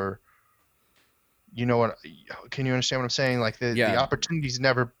 or you know what? Can you understand what I'm saying? Like the Yeah, opportunities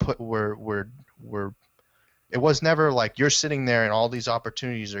never put were it was never like you're sitting there and all these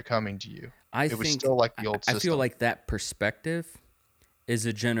opportunities are coming to you. I It was think still like I the old I feel system. like that perspective is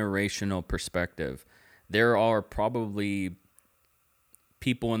a generational perspective. There are probably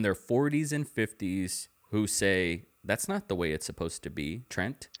people in their 40s and 50s who say that's not the way it's supposed to be,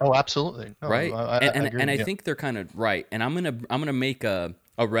 Trent, Oh, absolutely. No, right? I And agree. I Yeah. think they're kind of right. And I'm gonna make a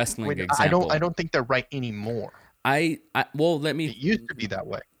wrestling Wait, I example. don't think they're right anymore. I well It used to be that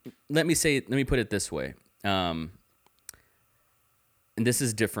way. let me put it this way. Um, and this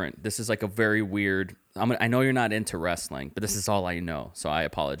is different. This is like a very weird. I know you're not into wrestling, but this is all I know. So I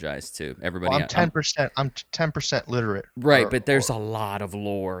apologize to Well, everybody. I'm 10%. I'm 10% literate. Right, but there's a lot of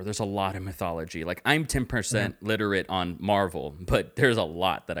lore. There's a lot of mythology. Like I'm Mhm, 10% literate on Marvel, but there's a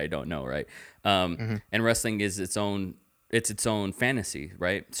lot that I don't know, right? mhm, And wrestling is its own fantasy,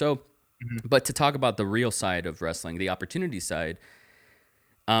 right? So, mhm, but to talk about the real side of wrestling, the opportunity side,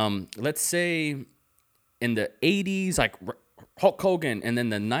 let's say in the 80s, like Hulk Hogan, and then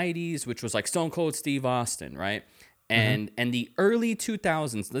the 90s, which was like Stone Cold Steve Austin, right? mhm, And the early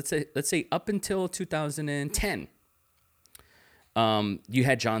 2000s, let's say up until 2010, you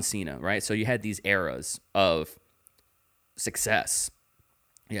had John Cena, right? So you had these eras of success.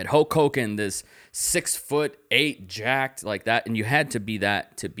 You had Hulk Hogan, this 6'8" jacked like that, and you had to be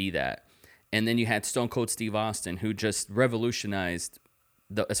that to be that. And then you had Stone Cold Steve Austin, who just revolutionized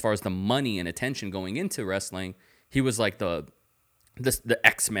as far as the money and attention going into wrestling. He was like the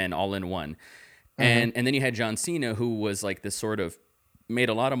X-Men all in one. mhm. And then you had John Cena, who was like this sort of made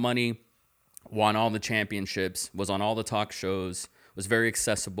a lot of money, won all the championships, was on all the talk shows, was very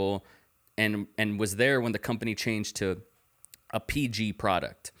accessible, and was there when the company changed to a PG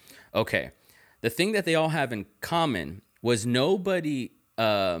product. Okay, the thing that they all have in common was nobody,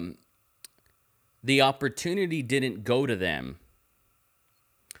 the opportunity didn't go to them.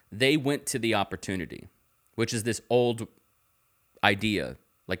 They went to the opportunity, which is this old idea,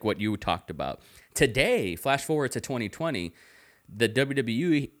 like what you talked about. Today, flash forward to 2020, the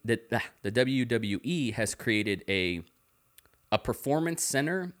WWE the WWE has created a performance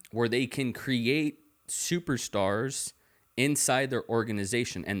center where they can create superstars inside their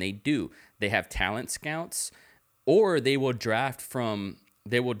organization, and they do. They have talent scouts, or they will draft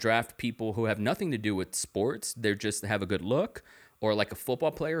people who have nothing to do with sports. They're just have a good look, or like a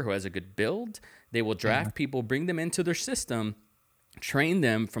football player who has a good build. They will Mhm. draft people, bring them into their system, train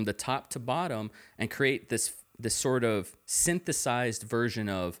them from the top to bottom, and create this sort of synthesized version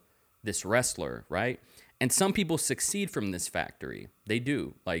of this wrestler, right? And some people succeed from this factory. They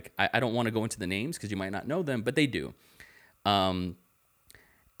do. Like I don't want to go into the names because you might not know them, but they do. Um,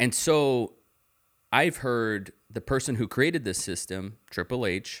 and so I've heard the person who created this system, Triple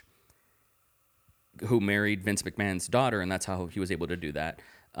H, who married Vince McMahon's daughter, and that's how he was able to do that.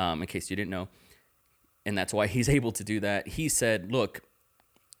 In case you didn't know, and that's why he's able to do that. He said, "Look,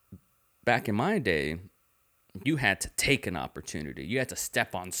 back in my day, you had to take an opportunity. You had to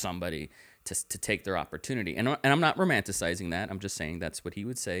step on somebody to take their opportunity." And I'm not romanticizing that. I'm just saying that's what he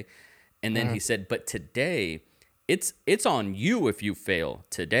would say. And then he Mhm. said, "But today, it's on you if you fail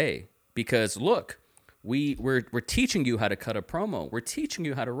today, because look, we're teaching you how to cut a promo. We're teaching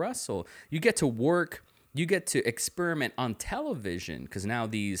you how to wrestle. You get to work. You get to experiment on television because now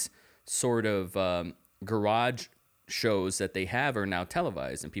these sort of garage shows that they have are now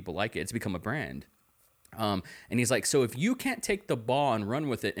televised and people like it. It's become a brand." And he's like, so if you can't take the ball and run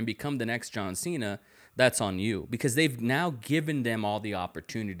with it and become the next John Cena, that's on you because they've now given them all the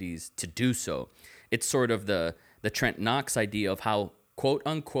opportunities to do so. It's sort of the Trent Knox idea of how quote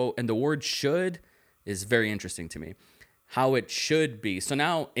unquote, and the word should is very interesting to me, how it should be. So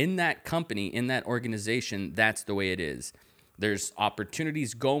now in that company, in that organization, that's the way it is. There's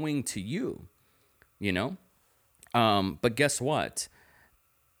opportunities going to you, you know? But guess what?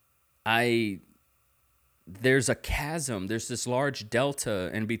 I there's a chasm. There's this large delta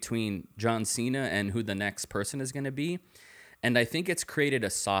in between John Cena and who the next person is going to be. And I think it's created a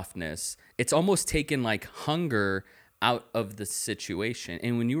softness. It's almost taken like hunger out of the situation.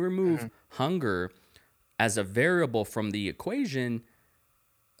 And when you remove Mhm. hunger as a variable from the equation,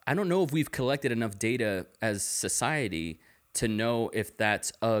 I don't know if we've collected enough data as society to know if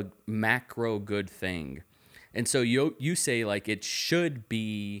that's a macro good thing. And so you say like it should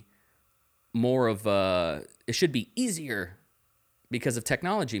be more of a it should be easier because of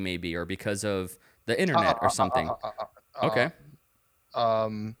technology maybe or because of the Uh, internet or uh, uh, something. uh, uh, Okay.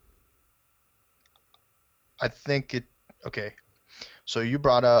 um, I think it. Okay, so you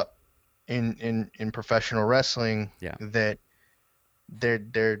brought up in professional wrestling Yeah. that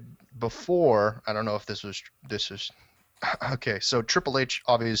they're before. I don't know if this is okay. So Triple H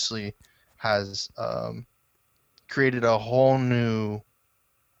obviously has created a whole new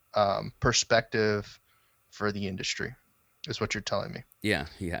perspective for the industry, is what you're telling me. Yeah,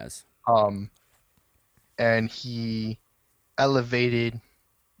 he has. Um, and he elevated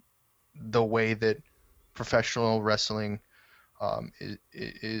the way that professional wrestling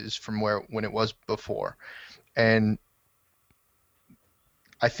is from where when it was before. And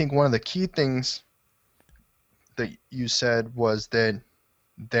I think one of the key things that you said was that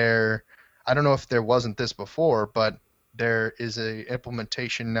there, I don't know if there wasn't this before, but there is a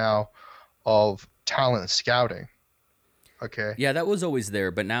implementation now of talent scouting. Okay. Yeah, that was always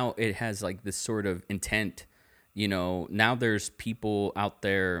there, but now it has like this sort of intent. Now there's people out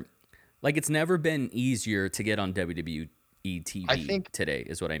there. Like it's never been easier to get on WWE I TV think today,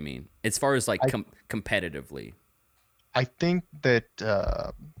 is what I mean. As far as like I competitively. I think that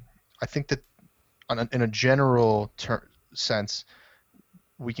I think that in a general sense,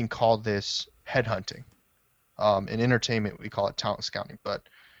 we can call this headhunting. In entertainment, we call it talent scouting, but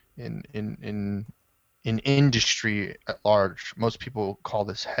in in in in industry at large, most people call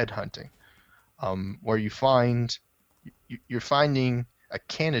this headhunting, where you're finding a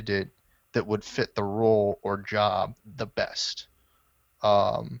candidate that would fit the role or job the best.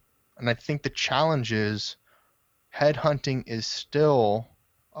 And I think the challenge is headhunting is still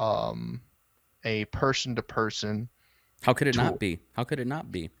um, a person-to-person How could it not tool. be? How could it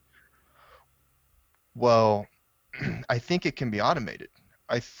not be? Well, I think it can be automated.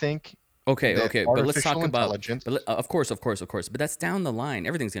 I think Okay, that okay, but let's artificial talk about. intelligence, But of course, of course, of course. But that's down the line.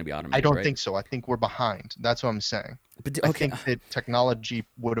 Everything's gonna be I automated, don't right? think so. I think we're behind. That's what I'm saying. But I okay, think that technology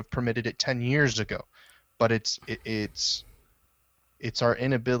would have permitted it 10 years ago, but it's our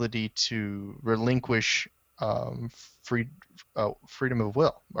inability to relinquish free freedom of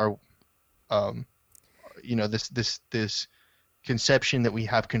will, or um, this conception that we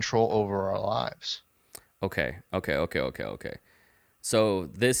have control over our lives. okay, okay, okay, okay, okay. So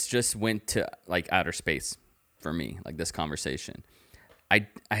this just went to like outer space for me, like this conversation. I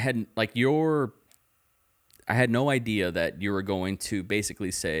had like your I had no idea that you were going to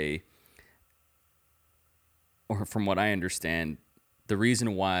basically say, or from what I understand, the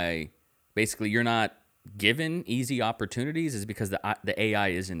reason why basically you're not given easy opportunities is because the AI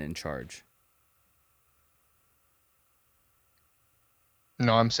isn't in charge,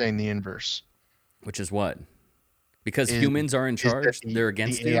 No, I'm saying the inverse. which is what? Because Is humans are in is that charge, the they're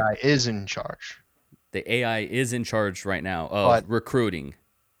against the you. AI is in charge? The AI is in charge right now of But recruiting.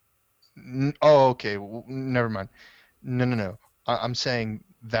 oh, okay. Never mind. No, no, no. I'm saying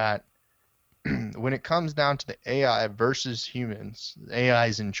that when it comes down to the AI versus humans, the AI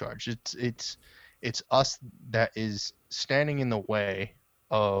is in charge. It's us that is standing in the way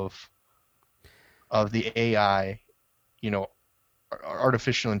of the AI, you know,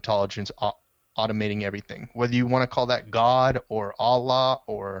 artificial intelligence automating everything. Whether you want to call that God or Allah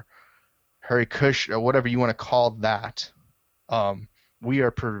or Hare Kush or whatever you want to call that, um, we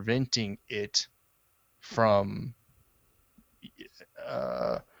are preventing it from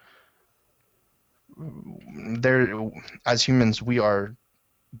uh, there. As humans, we are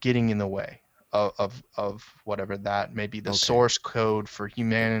getting in the way of whatever that may be the Okay. source code for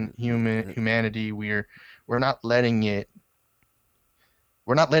humanity. We're not letting it.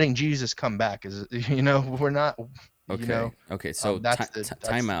 We're not letting Jesus come back. Is we're not. You Okay. know, Okay. So time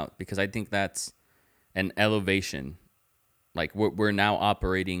that's out because I think that's an elevation. Like we're now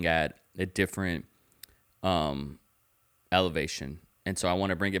operating at a different um, elevation, and so I want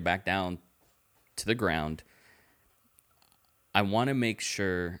to bring it back down to the ground. I want to make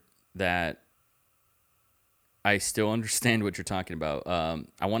sure that I still understand what you're talking about.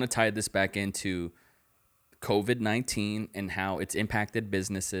 I want to tie this back into COVID-19 and how it's impacted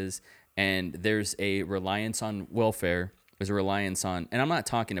businesses. And there's a reliance on welfare. There's a reliance on, and I'm not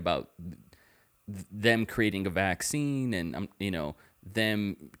talking about them creating a vaccine and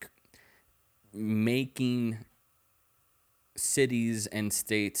them making cities and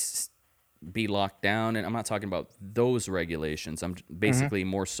states be locked down. And I'm not talking about those regulations. I'm hmm basically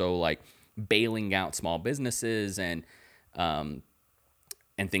more so like bailing out small businesses um,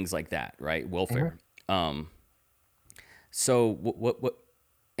 and things like that, right? hmm Welfare. Um, so what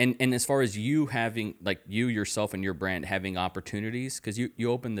and as far as you having like you yourself and your brand having opportunities, because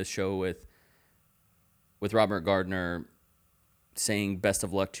you opened the show with Robert Gardner saying best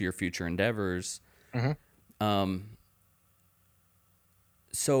of luck to your future endeavors. hmm Um,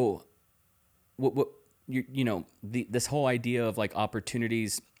 so what this whole idea of like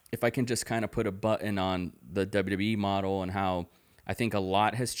opportunities, if I can just kind of put a button on the WWE model and how I think a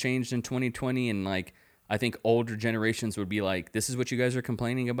lot has changed in 2020, and like I think older generations would be like, "This is what you guys are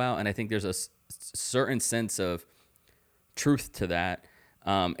complaining about," and I think there's a certain sense of truth to that.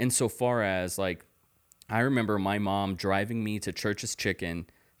 Insofar as like, I remember my mom driving me to Church's Chicken,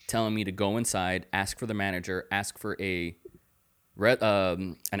 telling me to go inside, ask for the manager, ask for a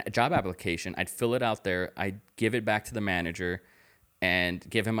job application. I'd fill it out there. I'd give it back to the manager and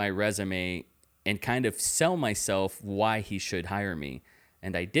give him my resume and kind of sell myself why he should hire me.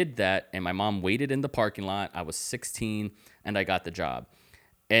 And I did that, and my mom waited in the parking lot. I was 16, and I got the job.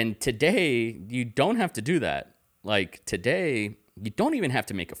 And today, you don't have to do that. Like today, you don't even have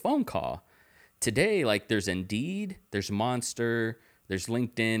to make a phone call. Today, like there's Indeed, there's Monster, there's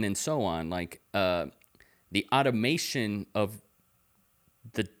LinkedIn, and so on. Like the automation of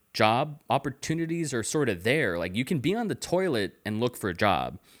the job opportunities are sort of there. Like you can be on the toilet and look for a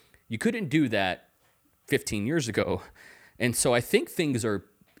job. You couldn't do that 15 years ago. And so I think things are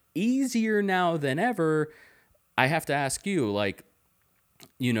easier now than ever. I have to ask you, like,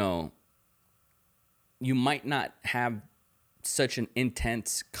 you know, you might not have such an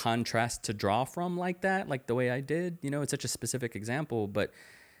intense contrast to draw from like that, like the way I did. You know, it's such a specific example, but,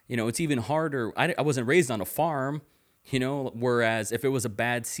 you know, it's even harder. I wasn't raised on a farm, you know, whereas if it was a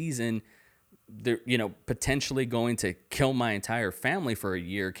bad season, they're, you know, potentially going to kill my entire family for a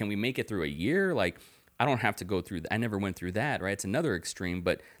year. Can we make it through a year? Like, I don't have to go through, I never went through that, right? It's another extreme,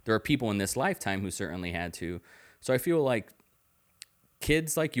 but there are people in this lifetime who certainly had to. So I feel like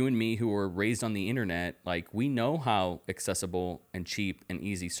kids like you and me who were raised on the internet, like we know how accessible and cheap and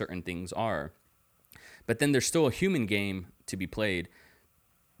easy certain things are. But then there's still a human game to be played.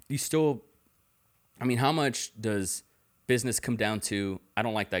 You still, I mean, how much does business come down to, I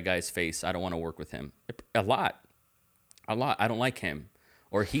don't like that guy's face, I don't want to work with him? A lot. I don't like him.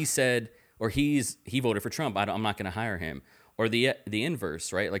 Or he said, or he voted for Trump, I'm not going to hire him. Or the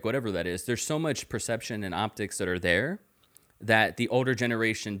inverse, right? Like whatever that is. There's so much perception and optics that are there that the older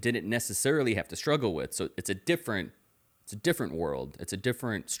generation didn't necessarily have to struggle with. So it's a different world. It's a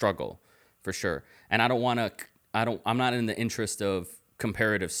different struggle for sure. And I'm not in the interest of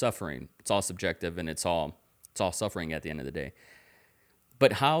comparative suffering. It's all subjective, and it's all suffering at the end of the day.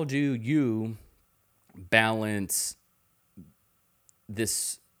 But how do you balance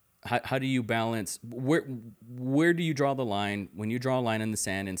this? How do you balance, where do you draw the line when you draw a line in the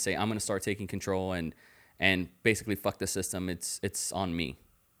sand and say, I'm going to start taking control and basically fuck the system, it's on me?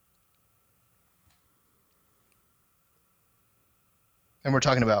 And we're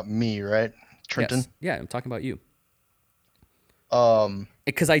talking about me, right, Trenton? Yes. Yeah, I'm talking about you.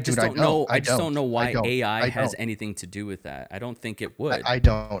 Because I just don't know why AI has anything to do with that. I don't think it would. I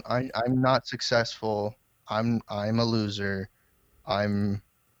don't. I'm not successful. I'm a loser. I'm,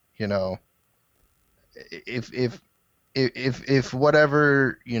 you know, if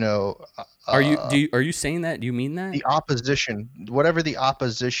whatever, you know, are you saying that? Do you mean that? The opposition, whatever the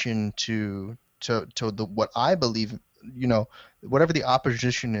opposition to what I believe, you know, whatever the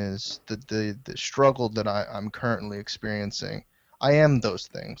opposition is, the struggle that I'm currently experiencing, I am those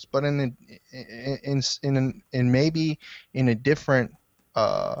things, but in maybe in a different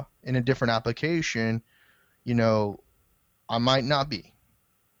application, you know, I might not be,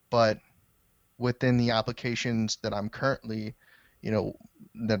 but within the applications that I'm currently, you know,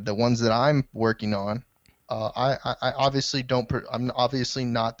 the ones that I'm working on, I obviously don't. I'm obviously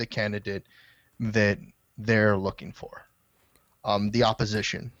not the candidate that they're looking for. The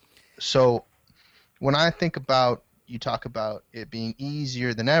opposition. So when I think about, you talk about it being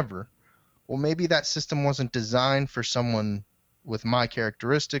easier than ever, well, maybe that system wasn't designed for someone with my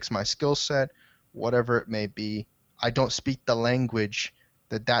characteristics, my skill set, whatever it may be. I don't speak the language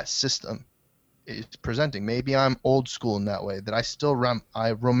that system is presenting. Maybe I'm old school in that way, that I still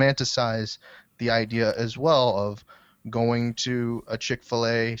I romanticize the idea as well of going to a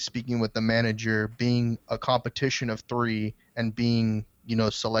Chick-fil-A, speaking with the manager, being a competition of 3, and being, you know,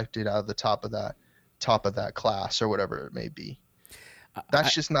 selected out of the top of that class or whatever it may be.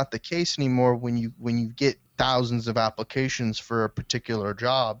 That's just not the case anymore when you get thousands of applications for a particular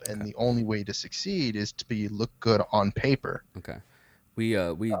job, and the only way to succeed is to look good on paper. Okay.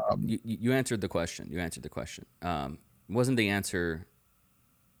 You answered the question. Wasn't the answer?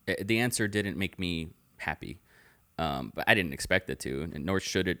 The answer didn't make me happy, but I didn't expect it to, and nor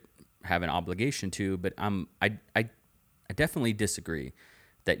should it have an obligation to. But I definitely disagree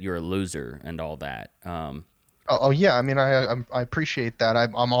that you're a loser and all that. Yeah, I mean, I appreciate that.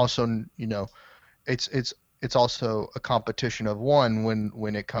 I'm also, you know, it's also a competition of one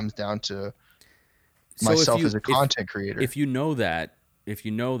when it comes down to myself as a content creator. If you know that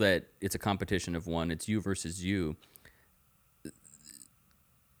it's a competition of one, it's you versus you.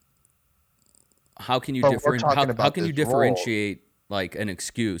 how can you But we're talking how about can you this role. differentiate like an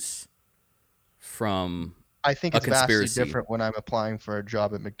excuse from I think a it's vastly conspiracy? different when I'm applying for a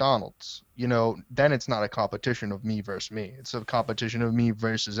job at McDonald's. You know, then it's not a competition of me versus me. It's a competition of me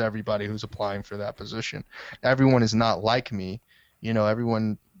versus everybody who's applying for that position. Everyone is not like me. You know,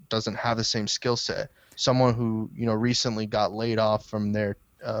 everyone doesn't have the same skill set. Someone who, you know, recently got laid off from their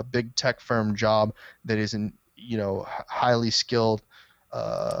big tech firm job that isn't, you know, highly skilled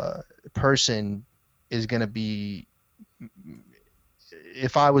uh, person is going to be,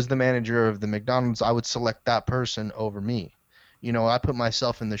 if I was the manager of the McDonald's, I would select that person over me. You know, I put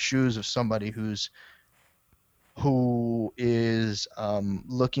myself in the shoes of somebody who is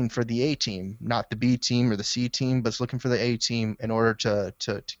looking for the A team, not the B team or the C team, but is looking for the A team in order to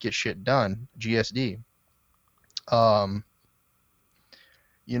get shit done. GSD. Um,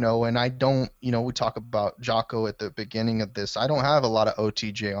 you know, and I don't, you know, we talk about Jocko at the beginning of this. I don't have a lot of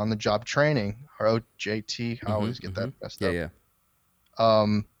OTJ, on the job training, or OJT. I Mm-hmm. always get Mm-hmm. that messed Yeah, up. yeah.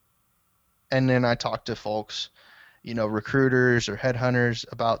 Um, and then I talk to folks, you know, recruiters or headhunters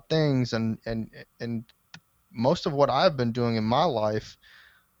about things, and most of what I've been doing in my life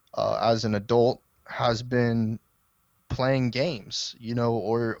as an adult has been playing games, you know,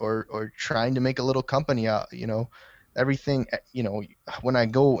 or trying to make a little company out, you know, everything, you know, when I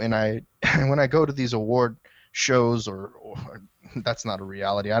go and I when I go to these award shows, or that's not a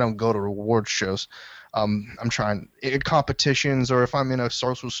reality. I don't go to award shows. I'm trying competitions, or if I'm in a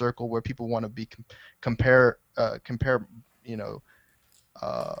social circle where people want to be compare, you know,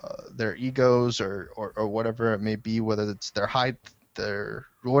 their egos, or whatever it may be, whether it's their height, their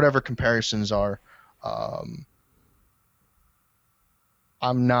whatever comparisons are. Um,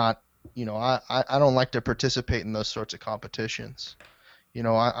 I'm not, you know, I don't like to participate in those sorts of competitions. You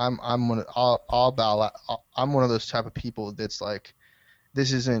know, I'm one of, all about, I'm one of those type of people that's like,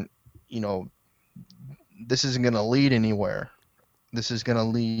 this isn't, you know, this isn't going to lead anywhere. This is going to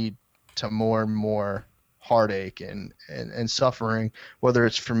lead to more and more heartache and suffering, whether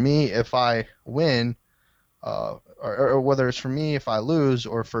it's for me if I win, or whether it's for me if I lose,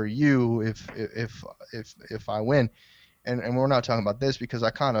 or for you if I win. And we're not talking about this because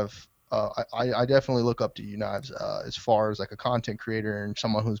I kind of I definitely look up to you, Knives, as far as like a content creator and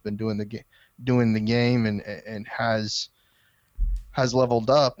someone who's been doing the game, and has leveled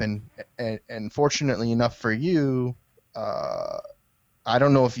up, and fortunately enough for you, uh, I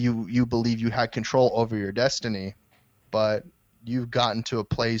don't know if you believe you had control over your destiny, but you've gotten to a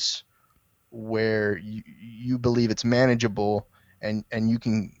place where you believe it's manageable, and you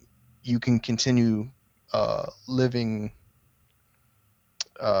can continue living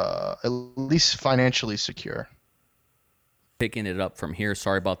at least financially secure. Picking it up from here.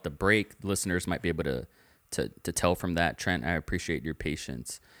 Sorry about the break. Listeners might be able to tell from that. Trent, I appreciate your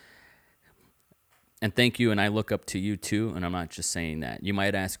patience. And thank you. And I look up to you too. And I'm not just saying that. You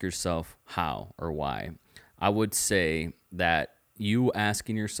might ask yourself how or why. I would say that you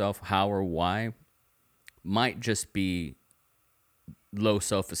asking yourself how or why might just be low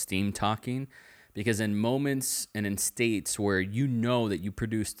self esteem talking, because in moments and in states where you know that you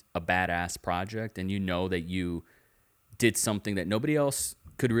produced a badass project and you know that you did something that nobody else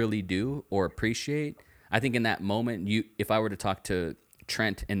could really do or appreciate, I think in that moment, if I were to talk to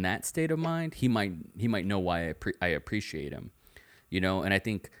Trent in that state of mind, he might know why I appreciate him, you know. And I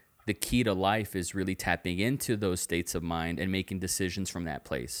think the key to life is really tapping into those states of mind and making decisions from that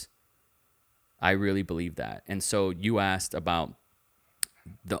place. I really believe that. And so you asked about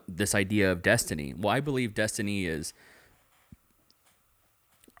this idea of destiny. Well, I believe destiny is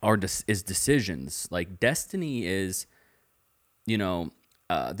decisions. Like destiny is, you know,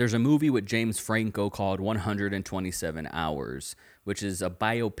 there's a movie with James Franco called 127 Hours, which is a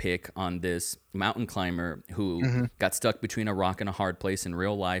biopic on this mountain climber who Hmm. got stuck between a rock and a hard place in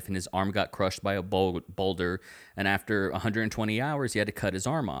real life, and his arm got crushed by a boulder. And after 120 hours, he had to cut his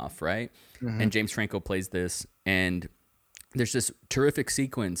arm off, right? Hmm. And James Franco plays this, and there's this terrific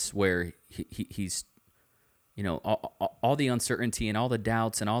sequence where he's, you know, all the uncertainty and all the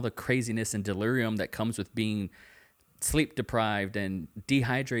doubts and all the craziness and delirium that comes with being sleep deprived and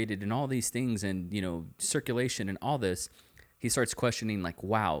dehydrated and all these things, and, you know, circulation and all this. He starts questioning, like,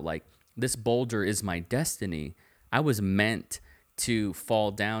 wow, like this boulder is my destiny. I was meant to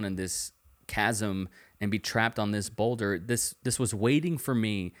fall down in this chasm and be trapped on this boulder. This was waiting for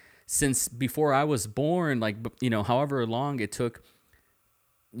me since before I was born, like, you know, however long it took,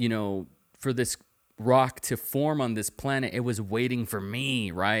 you know, for this rock to form on this planet. It was waiting for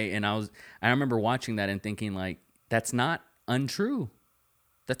me, right? And I remember watching that and thinking, like, that's not untrue.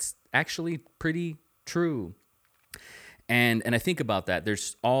 That's actually pretty true. And I think about that.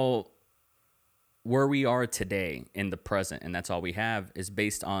 There's all where we are today in the present, and that's all we have, is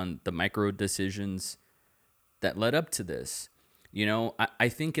based on the micro decisions that led up to this. You know, I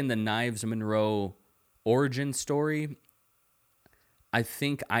think in the Knives Monroe origin story, I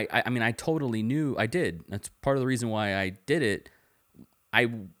think I mean, I totally knew I did. That's part of the reason why I did it. I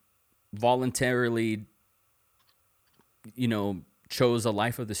voluntarily, you know, chose a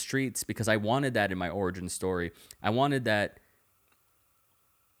life of the streets because I wanted that in my origin story. I wanted that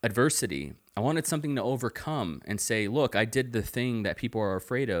adversity. I wanted something to overcome and say, look, I did the thing that people are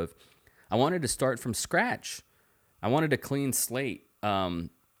afraid of. I wanted to start from scratch. I wanted a clean slate.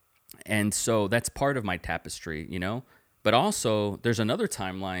 And so that's part of my tapestry, you know? But also, there's another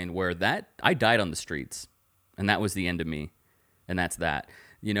timeline where that I died on the streets, and that was the end of me, and that's that,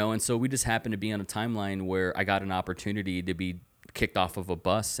 you know. And so we just happened to be on a timeline where I got an opportunity to be kicked off of a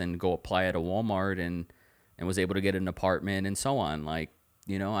bus and go apply at a Walmart, and was able to get an apartment and so on. Like,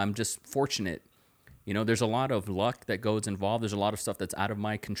 you know, I'm just fortunate. You know, there's a lot of luck that goes involved. There's a lot of stuff that's out of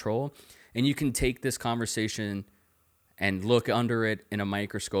my control, and you can take this conversation and look under it in a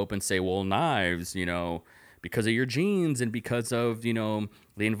microscope and say, well, Knives, you know, because of your genes and because of, you know,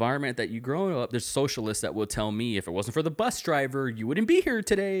 the environment that you grow up, there's socialists that will tell me if it wasn't for the bus driver, you wouldn't be here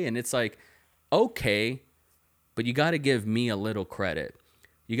today. And it's like, okay, but you got to give me a little credit.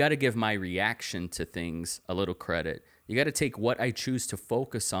 You got to give my reaction to things a little credit. You got to take what I choose to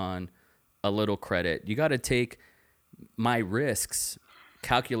focus on a little credit. You got to take my risks,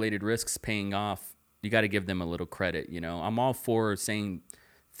 calculated risks paying off. You got to give them a little credit. You know, I'm all for saying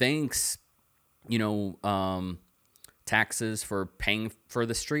thanks, you know, taxes for paying for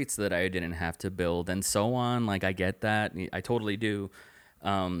the streets that I didn't have to build and so on. Like, I get that. I totally do.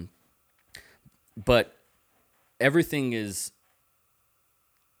 But everything is,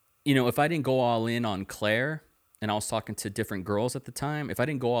 you know, if I didn't go all in on Claire, and I was talking to different girls at the time, if I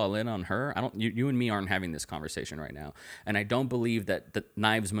didn't go all in on her, you and me aren't having this conversation right now. And I don't believe that the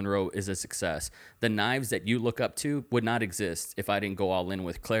Knives Monroe is a success. The Knives that you look up to would not exist if I didn't go all in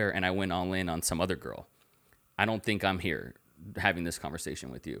with Claire and I went all in on some other girl. I don't think I'm here having this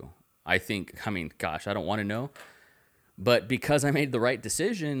conversation with you. I mean, gosh, I don't want to know. But because I made the right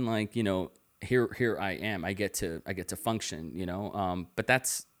decision, like, you know, here I am. I get to function, you know. But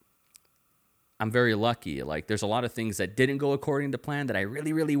I'm very lucky. Like, there's a lot of things that didn't go according to plan that I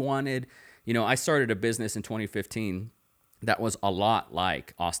really, really wanted. You know, I started a business in 2015 that was a lot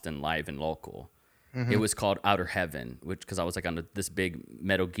like Austin Live and Local. Mm-hmm. It was called Outer Heaven, because I was like on this big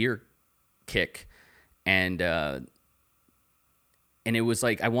Metal Gear kick. And it was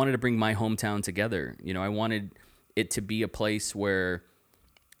like I wanted to bring my hometown together. You know, I wanted it to be a place where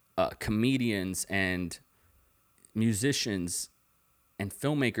comedians and musicians and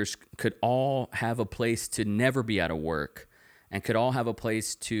filmmakers could all have a place to never be out of work, and could all have a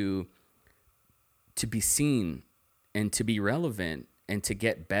place to be seen and to be relevant and to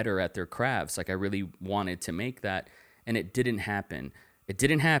get better at their crafts. Like, I really wanted to make that, and it didn't happen.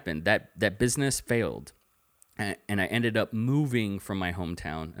 That business failed, and I ended up moving from my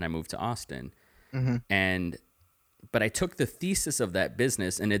hometown, and I moved to Austin. Mm-hmm. But I took the thesis of that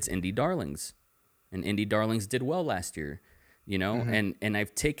business, and it's Indie Darlings, and Indie Darlings did well last year. You know, mm-hmm. and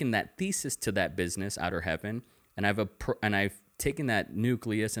I've taken that thesis to that business, Outer Heaven, and I've taken that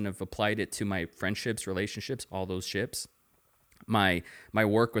nucleus and have applied it to my friendships, relationships, all those ships. My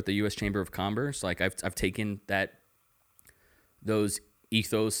work with the U.S. Chamber of Commerce, like I've taken those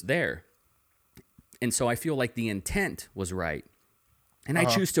ethos there, and so I feel like the intent was right, and I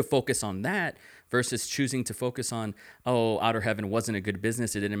choose to focus on that versus choosing to focus on, oh, Outer Heaven wasn't a good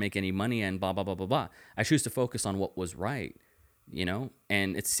business, it didn't make any money, and blah blah blah blah blah. I choose to focus on what was right. You know,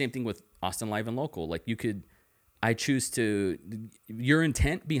 and it's the same thing with Austin Live and Local. Like, I choose to, your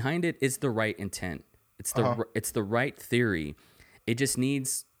intent behind it is the right intent. It's the right theory. It just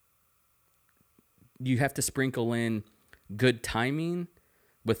needs, you have to sprinkle in good timing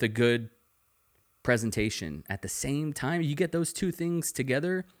with a good presentation at the same time. You get those two things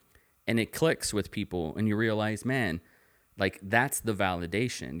together and it clicks with people, and you realize, man, like, that's the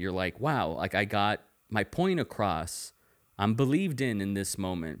validation. You're like, wow, like, I got my point across. I'm believed in this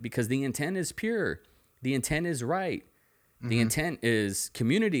moment because the intent is pure. The intent is right. Mm-hmm. The intent is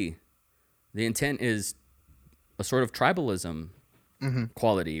community. The intent is a sort of tribalism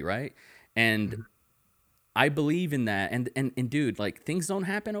quality, right? And I believe in that. And dude, like, things don't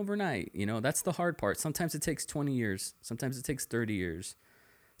happen overnight. You know, that's the hard part. Sometimes it takes 20 years. Sometimes it takes 30 years.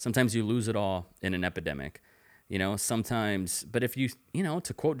 Sometimes you lose it all in an epidemic. You know, sometimes, but if you know,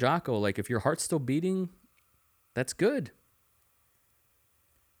 to quote Jocko, like, if your heart's still beating, that's good.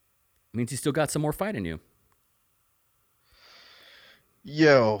 Means you still got some more fight in you.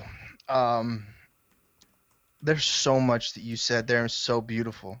 Yo, There's so much that you said there and so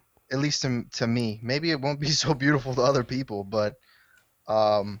beautiful. At least to me. Maybe it won't be so beautiful to other people, but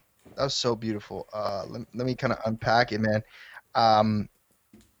that was so beautiful. Let me kind of unpack it, man. Um,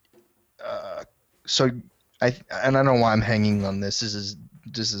 uh, so and I don't know why I'm hanging on this.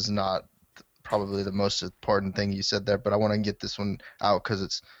 This is not probably the most important thing you said there, but I want to get this one out because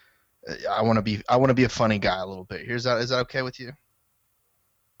it's I want to be a funny guy a little bit. Here's that. Is that okay with you?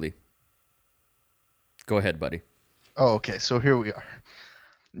 Lee, go ahead, buddy. Oh, okay. So here we are.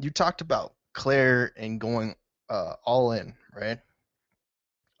 You talked about Claire and going all in, right?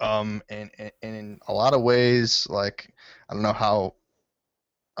 And in a lot of ways, like I don't know how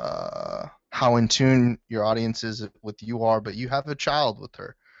in tune your audience is with you are, but you have a child with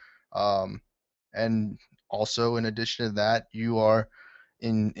her. Um, and also in addition to that, you are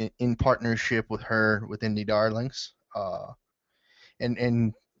in partnership with her with Indie Darlings.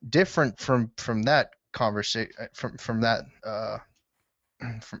 And different from that conversation from that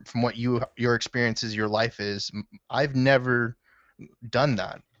from what your experiences your life is. I've never done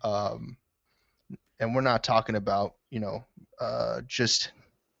that. And we're not talking about just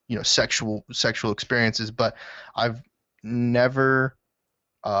sexual experiences, but I've never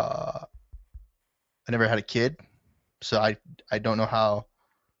uh I never had a kid, so I don't know how.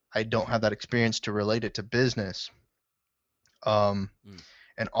 I don't have that experience to relate it to business. um Mm.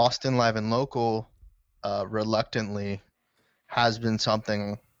 and Austin Live and Local reluctantly has been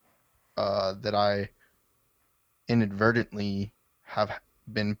something that I inadvertently have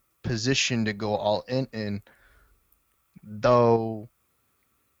been positioned to go all in, though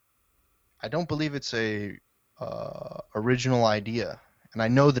I don't believe it's a original idea. And I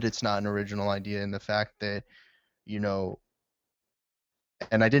know that it's not an original idea in the fact that, you know,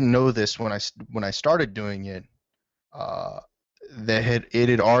 and I didn't know this when I started doing it, uh, that it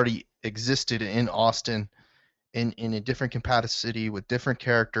had already existed in Austin in a different capacity with different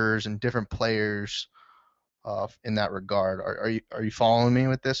characters and different players in that regard. Are you following me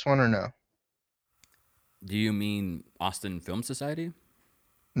with this one or no? Do you mean Austin Film Society?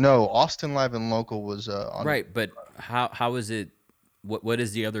 No, Austin Live and Local was on. Right, but how is it? What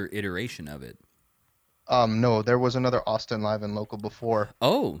is the other iteration of it? No, there was another Austin Live and Local before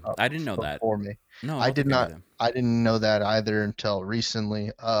Oh, I didn't know that. before me. No, I I don't did think I knew not. that. I didn't know that either until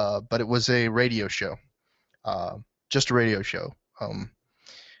recently. But it was a radio show. Uh, just a radio show.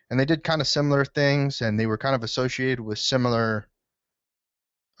 And they did kind of similar things, and they were kind of associated with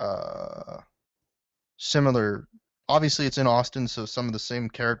uh, similar. Obviously, it's in Austin, so some of the same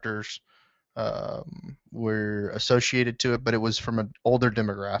characters were associated to it, but it was from an older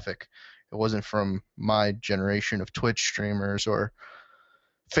demographic. It wasn't from my generation of Twitch streamers or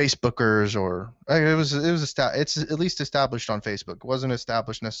Facebookers, or it's at least established on Facebook. It wasn't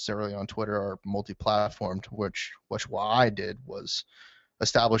established necessarily on Twitter or multi-platformed, which what I did was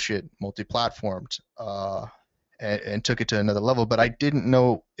establish it multi-platformed, and took it to another level. But I didn't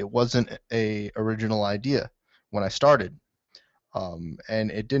know it wasn't a original idea when I started,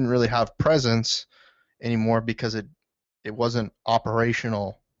 and it didn't really have presence anymore because it wasn't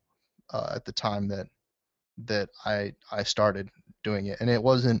operational at the time that I started doing it, and it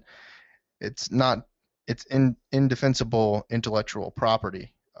wasn't. It's not. It's indefensible intellectual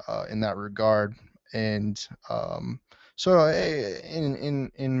property in that regard, and so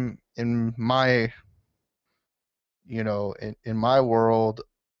in my in my world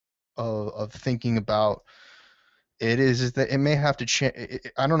of thinking about it is that it may have to change.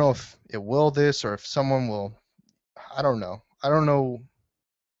 I don't know if it will this or if someone will. I don't know. I don't know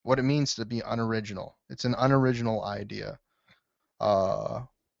what it means to be unoriginal. It's an unoriginal idea. Uh,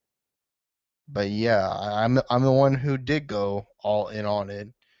 but yeah, I'm the one who did go all in on it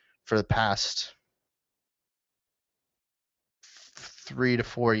for the past 3 to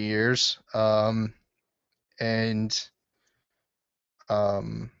 4 years. And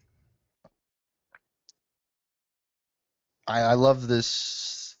um, I love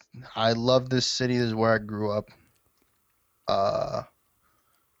this. I love this city. This is where I grew up. Uh,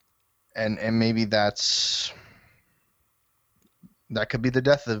 and maybe that could be the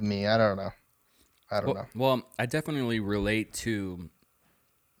death of me. I don't know. I don't Well, know. well, I definitely relate to.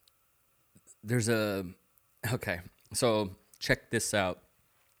 There's a. Okay, so check this out.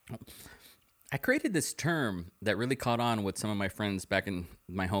 I created this term that really caught on with some of my friends back in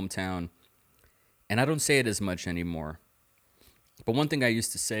my hometown, and I don't say it as much anymore. But one thing I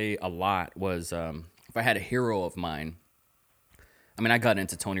used to say a lot was if I had a hero of mine. I mean, I got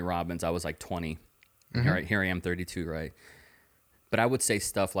into Tony Robbins. I was like 20. Hmm. Here I am, 32, right? But I would say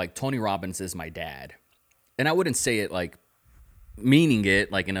stuff like Tony Robbins is my dad, and I wouldn't say it like meaning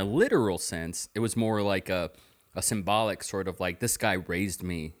it like in a literal sense. It was more like a a symbolic sort of like, this guy raised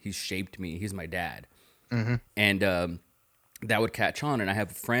me, he shaped me, he's my dad. And that would catch on. And I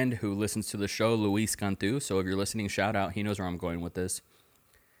have a friend who listens to the show, Luis Cantu. So if you're listening, shout out. He knows where I'm going with this.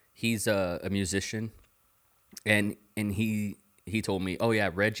 He's a musician, and he told me, oh yeah,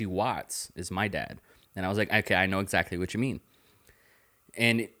 Reggie Watts is my dad. And I was like, okay, I know exactly what you mean.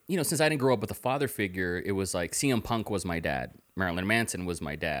 And, you know, since I didn't grow up with a father figure, it was like CM Punk was my dad. Marilyn Manson was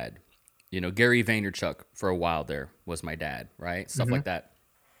my dad. You know, Gary Vaynerchuk for a while there was my dad, right? Stuff like that.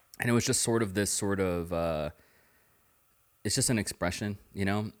 And it was just sort of this sort of, it's just an expression, you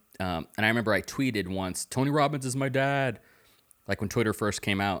know? And I remember I tweeted once, Tony Robbins is my dad. Like when Twitter first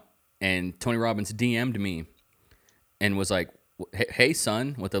came out. And Tony Robbins DM'd me and was like, hey,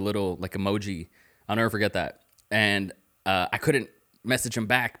 son, with a little like emoji. I'll never forget that. And I couldn't message him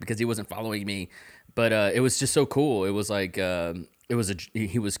back because he wasn't following me. But it was just so cool. It was like,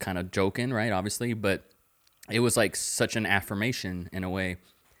 he was kind of joking, right? Obviously. But it was like such an affirmation in a way.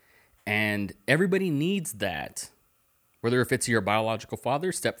 And everybody needs that. Whether if it's your biological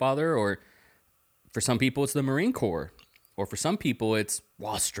father, stepfather, or for some people it's the Marine Corps. Or for some people it's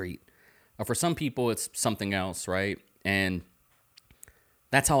Wall Street. Or for some people it's something else, right? And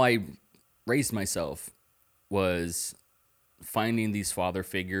that's how I raised myself, was finding these father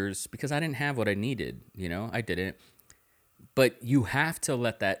figures because I didn't have what I needed, you know? I didn't. But you have to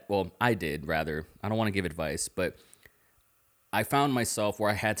let that, well, I did rather. I don't want to give advice, but I found myself where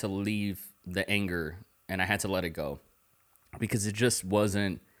I had to leave the anger and I had to let it go because it just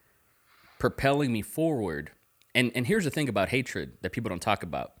wasn't propelling me forward. And here's the thing about hatred that people don't talk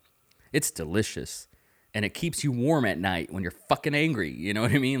about. It's delicious. And it keeps you warm at night when you're fucking angry. You know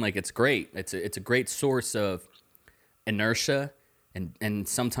what I mean? Like, it's great. It's a great source of inertia. And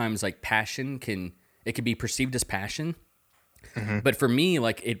sometimes, like, passion can be perceived as passion. But for me,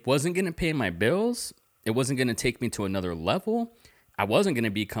 like, it wasn't going to pay my bills. It wasn't going to take me to another level. I wasn't going to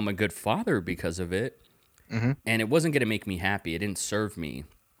become a good father because of it. And it wasn't going to make me happy. It didn't serve me.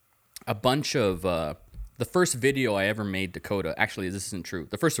 A bunch of... the first video I ever made Dakota, actually, this isn't true.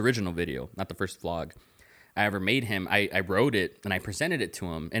 The first original video, not the first vlog I ever made him, I wrote it and I presented it to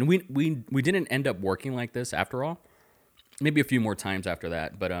him. And we didn't end up working like this after all. Maybe a few more times after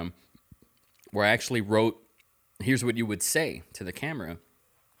that. But where I actually wrote, here's what you would say to the camera.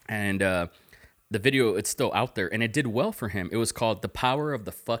 And the video, it's still out there. And it did well for him. It was called The Power of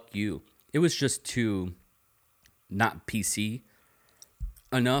the Fuck You. It was just too not PC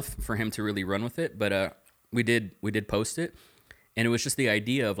enough for him to really run with it. But we did post it, and it was just the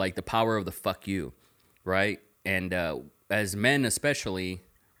idea of like the power of the fuck you, right? And as men especially,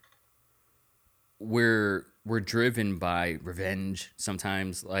 we're driven by revenge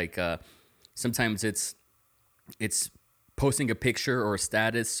sometimes. Like sometimes it's posting a picture or a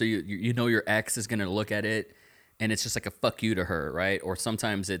status so you know your ex is gonna look at it and it's just like a fuck you to her, right? Or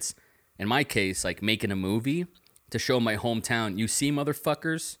sometimes it's, in my case, like making a movie to show my hometown, you see,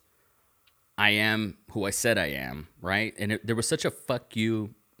 motherfuckers, I am who I said I am, right? And there was such a fuck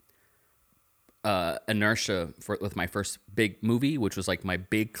you inertia with my first big movie, which was like my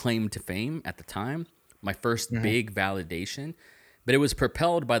big claim to fame at the time, my first big validation. But it was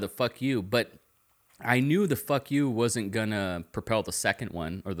propelled by the fuck you. But I knew the fuck you wasn't gonna propel the second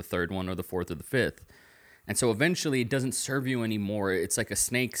one or the third one or the fourth or the fifth. And so eventually it doesn't serve you anymore. It's like a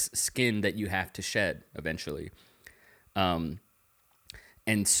snake's skin that you have to shed eventually. And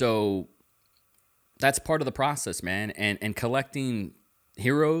so that's part of the process, man. And collecting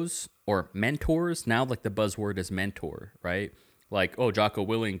heroes or mentors, now like the buzzword is mentor, right? Like, oh, Jocko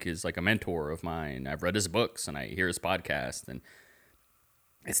Willink is like a mentor of mine. I've read his books and I hear his podcast. And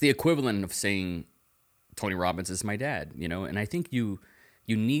it's the equivalent of saying Tony Robbins is my dad, you know? And I think you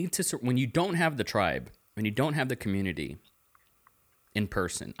need to, when you don't have the tribe, when you don't have the community in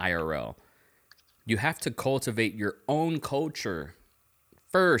person, IRL, you have to cultivate your own culture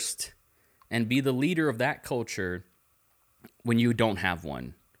first and be the leader of that culture when you don't have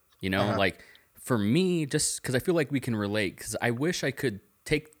one. You know, like for me, just because I feel like we can relate, because I wish I could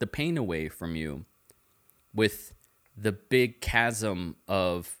take the pain away from you with the big chasm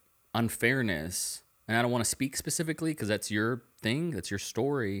of unfairness. And I don't want to speak specifically because that's your thing, that's your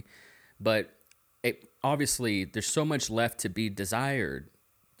story. But obviously, there's so much left to be desired.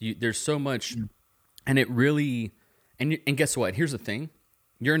 There's so much, and it really, and guess what? Here's the thing.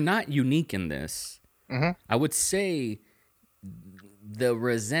 You're not unique in this. I would say the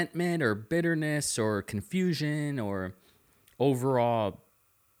resentment or bitterness or confusion or overall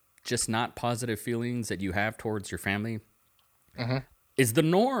just not positive feelings that you have towards your family is the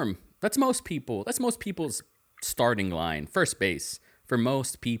norm. That's most people. That's most people's starting line, first base for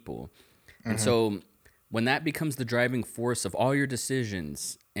most people. And so when that becomes the driving force of all your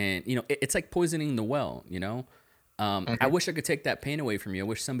decisions, and it's like poisoning the well. I Hmm. wish I could take that pain away from you. I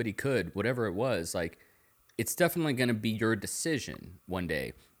wish somebody could, whatever it was. Like, it's definitely going to be your decision one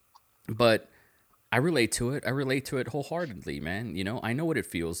day. But I relate to it. I relate to it wholeheartedly, man. I know what it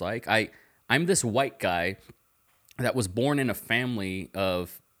feels like. I'm this white guy that was born in a family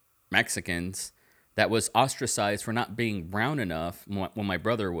of Mexicans that was ostracized for not being brown enough when my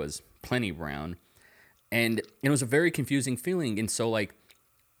brother was plenty brown. And it was a very confusing feeling. And so, like,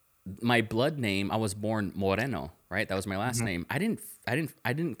 my blood name, I was born Moreno, right? That was my last Hmm. name. I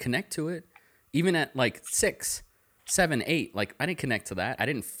didn't connect to it. Even at like 6, 7, 8, like I didn't connect to that. I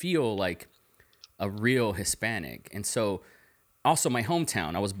didn't feel like a real Hispanic. And so, also my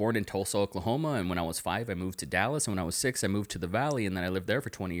hometown, I was born in Tulsa, Oklahoma, and when I was 5, I moved to Dallas, and when I was 6, I moved to the Valley, and then I lived there for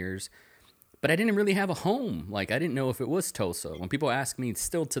 20 years. But I didn't really have a home. Like, I didn't know if it was Tulsa. When people ask me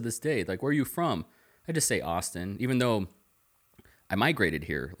still to this day, like, where are you from? I just say Austin, even though I migrated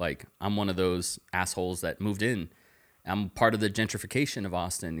here. Like, I'm one of those assholes that moved in. I'm part of the gentrification of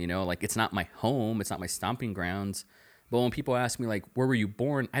Austin, like, it's not my home, it's not my stomping grounds. But when people ask me, like, where were you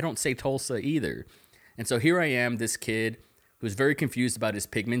born? I don't say Tulsa either. And so here I am, this kid who's very confused about his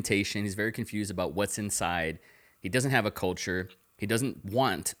pigmentation. He's very confused about what's inside. He doesn't have a culture. He doesn't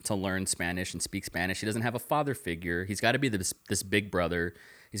want to learn Spanish and speak Spanish. He doesn't have a father figure. He's got to be this big brother.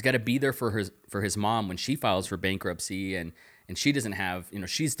 He's got to be there for his mom when she files for bankruptcy, and she doesn't have,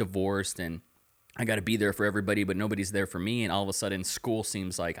 she's divorced, and I got to be there for everybody, but nobody's there for me. And all of a sudden, school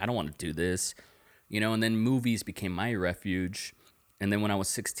seems like I don't want to do this, and then movies became my refuge. And then when I was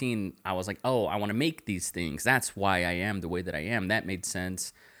 16, I was like, oh, I want to make these things. That's why I am the way that I am. That made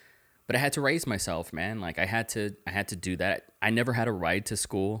sense. But I had to raise myself, man. Like, I had to do that. I never had a ride to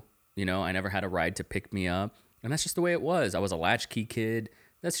school. I never had a ride to pick me up. And that's just the way it was. I was a latchkey kid.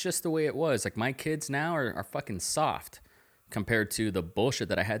 That's just the way it was. Like, my kids now are fucking soft compared to the bullshit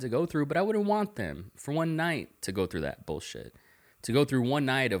that I had to go through, but I wouldn't want them for one night to go through that bullshit. To go through one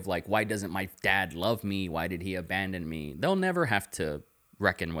night of like, why doesn't my dad love me? Why did he abandon me? They'll never have to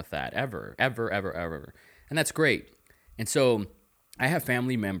reckon with that ever, ever, ever, ever. And that's great. And so I have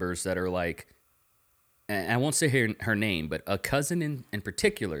family members that are like, and I won't say her name, but a cousin in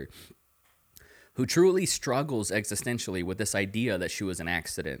particular who truly struggles existentially with this idea that she was an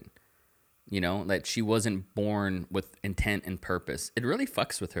accident, that she wasn't born with intent and purpose. It really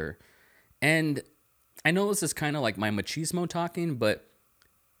fucks with her. And I know this is kind of like my machismo talking, but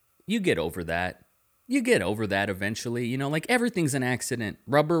you get over that. You get over that eventually. Like, everything's an accident.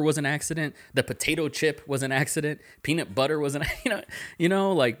 Rubber was an accident. The potato chip was an accident. Peanut butter was an,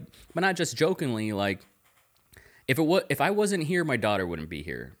 like, but not just jokingly. Like, if I wasn't here, my daughter wouldn't be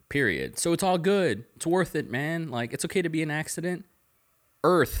here. Period. So it's all good. It's worth it, man. Like, it's okay to be an accident.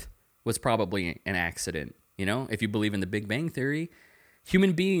 Earth was probably an accident. If you believe in the Big Bang Theory,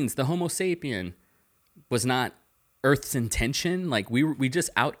 human beings, the Homo sapien, was not Earth's intention. Like, we just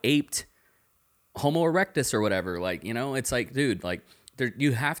out-aped Homo erectus or whatever. Like, it's like, dude, like,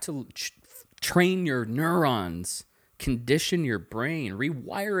 you have to train your neurons, condition your brain,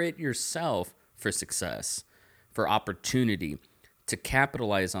 rewire it yourself for success, for opportunity, to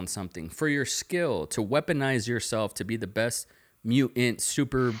capitalize on something, for your skill, to weaponize yourself to be the best mutant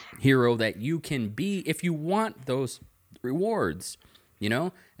superhero that you can be if you want those rewards,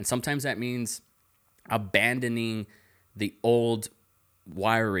 And sometimes that means abandoning the old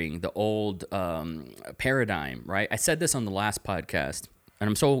wiring, the old paradigm, right? I said this on the last podcast, and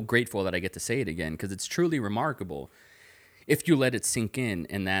I'm so grateful that I get to say it again because it's truly remarkable if you let it sink in.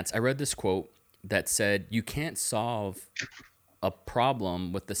 And I read this quote that said, you can't solve a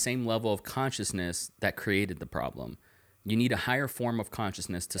problem with the same level of consciousness that created the problem. You need a higher form of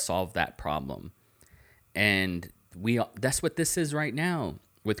consciousness to solve that problem. And that's what this is right now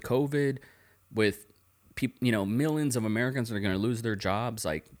with COVID, with people, millions of Americans that are going to lose their jobs.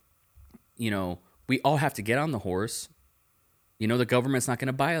 Like, we all have to get on the horse. The government's not going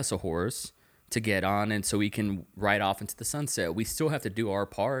to buy us a horse to get on and so we can ride off into the sunset. We still have to do our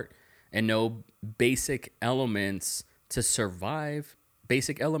part and know basic elements to survive,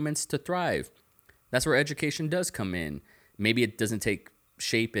 basic elements to thrive. That's where education does come in. Maybe it doesn't take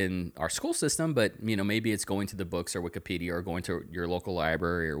shape in our school system, but maybe it's going to the books or Wikipedia or going to your local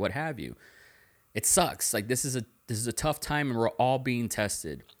library or what have you. It sucks. Like, this is a tough time, and we're all being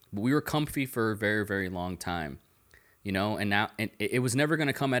tested. But we were comfy for a very, very long time, and now it was never going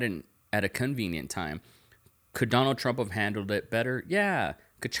to come at a convenient time. Could Donald Trump have handled it better? Yeah.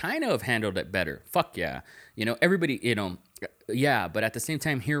 Could China have handled it better? Fuck yeah. Everybody, yeah. But at the same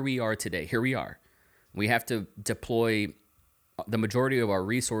time, here we are today. Here we are. We have to deploy the majority of our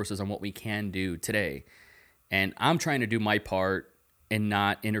resources on what we can do today. And I'm trying to do my part and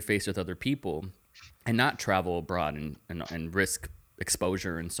not interface with other people and not travel abroad and risk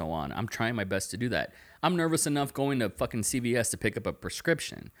exposure and so on. I'm trying my best to do that. I'm nervous enough going to fucking CVS to pick up a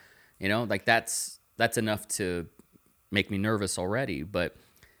prescription. You know, like that's enough to make me nervous already. But,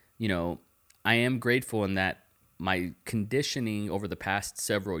 you know, I am grateful in that my conditioning over the past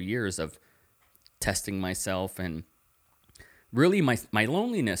several years of testing myself and really my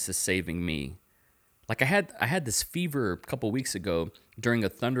loneliness is saving me. Like I had this fever a couple weeks ago during a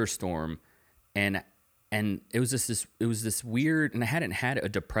thunderstorm, and it was this weird, and I hadn't had a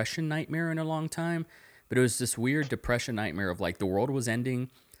depression nightmare in a long time, but it was this weird depression nightmare of like the world was ending,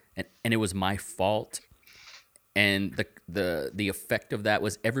 and it was my fault, and the effect of that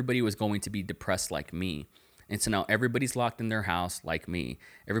was everybody was going to be depressed like me, and so now everybody's locked in their house like me,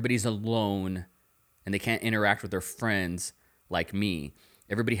 everybody's alone, and they can't interact with their friends like me.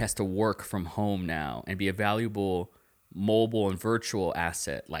 Everybody has to work from home now and be a valuable mobile and virtual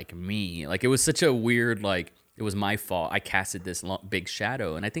asset like me. Like it was such a weird, like it was my fault. I casted this big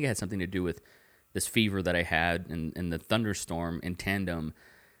shadow, and I think it had something to do with this fever that I had and the thunderstorm in tandem.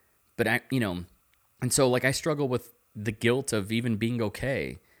 But and so like I struggle with the guilt of even being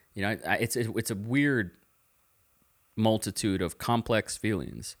okay. You know, it's a weird multitude of complex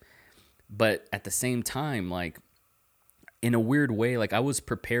feelings, but at the same time, like in a weird way, like I was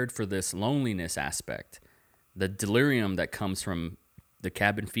prepared for this loneliness aspect, the delirium that comes from the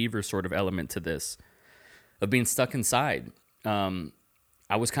cabin fever sort of element to this of being stuck inside.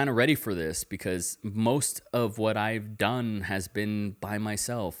 I was kind of ready for this because most of what I've done has been by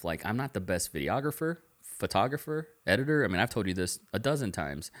myself. Like I'm not the best videographer, photographer, editor. I mean, I've told you this a dozen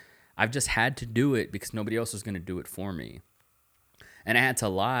times. I've just had to do it because nobody else was going to do it for me. And I had to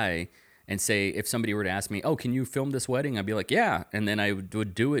lie and say, if somebody were to ask me, "Oh, can you film this wedding?" I'd be like, "Yeah," and then I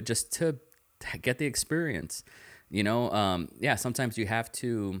would do it just to get the experience. Yeah. Sometimes you have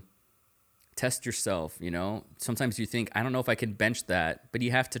to test yourself. Sometimes you think, "I don't know if I can bench that," but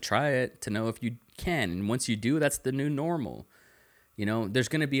you have to try it to know if you can. And once you do, that's the new normal. There's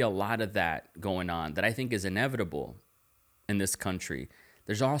going to be a lot of that going on that I think is inevitable in this country.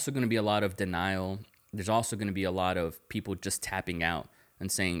 There's also going to be a lot of denial. There's also going to be a lot of people just tapping out and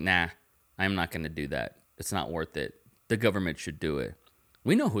saying, "Nah, I'm not going to do that. It's not worth it. The government should do it."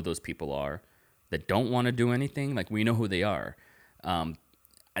 We know who those people are that don't want to do anything. Like, we know who they are.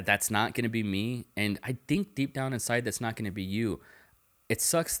 That's not going to be me. And I think deep down inside, that's not going to be you. It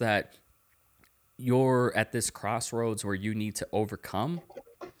sucks that you're at this crossroads where you need to overcome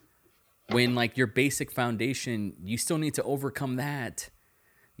when, like, your basic foundation, you still need to overcome that.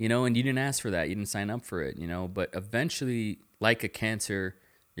 And you didn't ask for that. You didn't sign up for it, but eventually, like a cancer,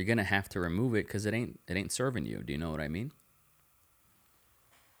 you're going to have to remove it because it ain't serving you. Do you know what I mean?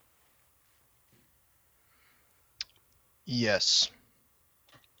 Yes,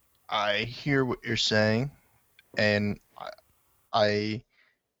 I hear what you're saying, and I,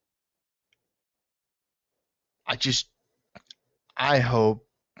 I just, I hope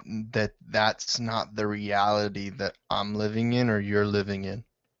that that's not the reality that I'm living in or you're living in.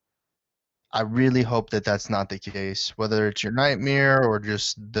 I really hope that that's not the case, whether it's your nightmare or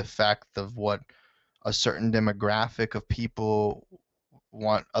just the fact of what a certain demographic of people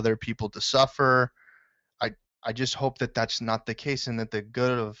want other people to suffer. I I just hope that that's not the case, and that the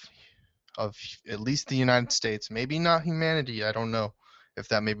good of at least the United States, maybe not humanity, I don't know if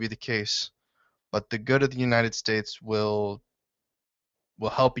that may be the case, but the good of the United States will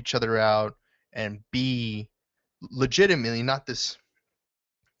help each other out and be legitimately not this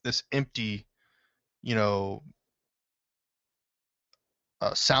empty, you know,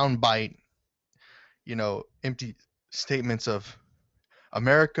 soundbite, empty statements of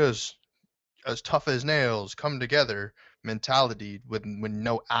America's as tough as nails, come together mentality when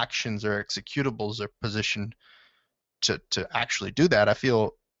no actions or executables are positioned to actually do that. I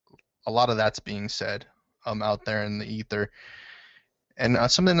feel a lot of that's being said out there in the ether. And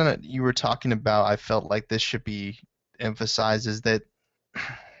something that you were talking about, I felt like this should be emphasized, is that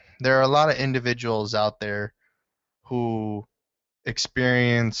there are a lot of individuals out there who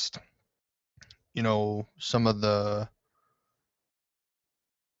experienced, some of the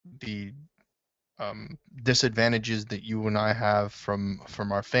disadvantages that you and I have from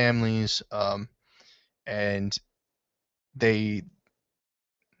our families, and they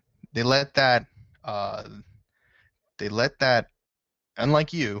they let that uh, they let that,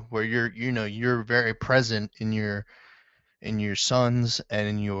 unlike you, where you're very present in your son's and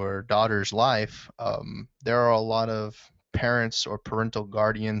in your daughter's life. There are a lot of parents or parental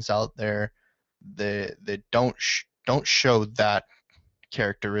guardians out there that don't show that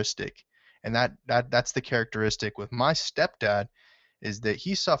characteristic, And that's the characteristic with my stepdad, is that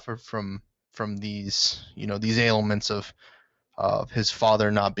he suffered from these, these ailments of his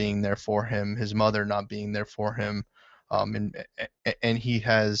father not being there for him, his mother not being there for him, and he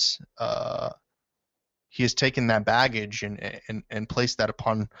has taken that baggage and placed that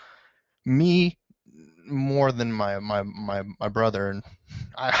upon me more than my brother. And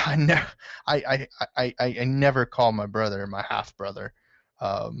I never I never call my brother my half brother.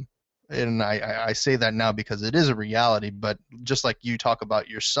 um and I say that now because it is a reality. But just like you talk about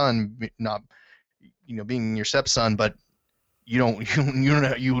your son not, being your stepson, but you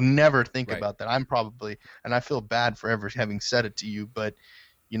don't you never think Right. about that. I'm probably, and I feel bad for ever having said it to you, but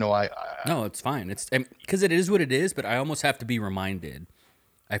I No, it's fine. It's because it is what it is, but I almost have to be reminded.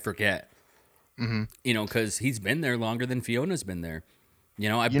 I forget, mhm. because he's been there longer than Fiona's been there.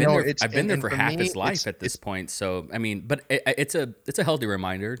 I've been there. It's I've been there and for for half me his life at this it's point. So I mean, but it's a healthy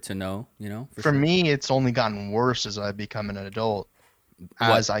reminder to know. For for sure. me it's only gotten worse as I become an adult,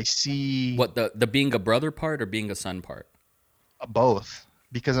 What as I see what the being a brother part or being a son part? both,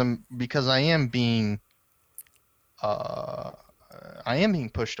 because uh I am being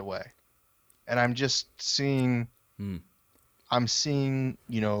pushed away, and I'm just seeing Hmm. I'm seeing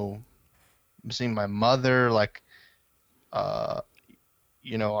I'm seeing my mother, like, uh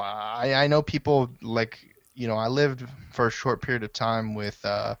I know people, like, I lived for a short period of time with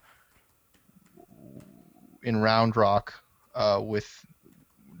in Round Rock, with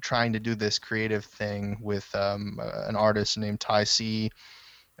trying to do this creative thing with an artist named Ty C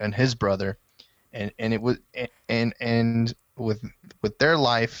and his brother, and it was and with their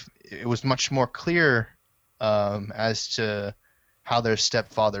life, it was much more clear as to how their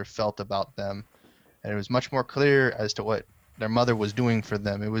stepfather felt about them, and it was much more clear as to what their mother was doing for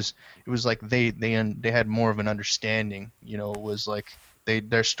them. It was like they had more of an understanding. It was like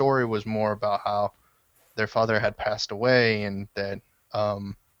their story was more about how their father had passed away, and that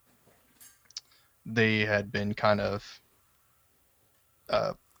um, they had been kind of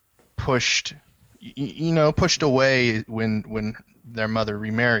uh, pushed, pushed away when their mother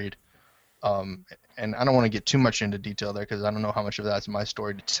remarried. Um, and I don't want to get too much into detail there because I don't know how much of that's my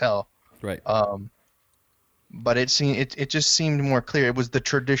story to tell. Right. Um, but it just seemed more clear. It was the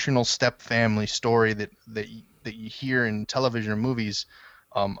traditional step family story that you hear in television or movies,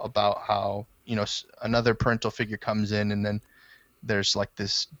 about how another parental figure comes in, and then there's like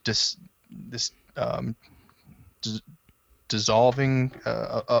this dis- dissolving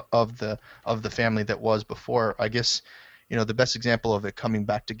of the family that was before. I guess the best example of it coming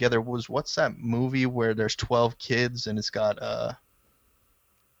back together was, what's that movie where there's 12 kids and it's got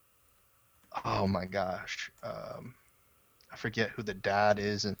oh my gosh, I forget who the dad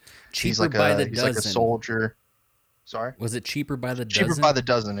is, and he's Cheaper like by the a dozen. soldier. Sorry, Was it cheaper by the Cheaper by dozen? the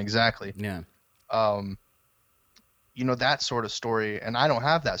Dozen, exactly. Yeah. Um, that sort of story, and I don't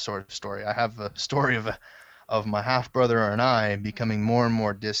have that sort of story. I have a story of my half brother and I becoming more and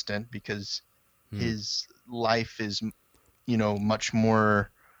more distant because Hmm. his life is much more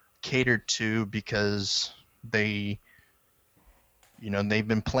catered to, because they've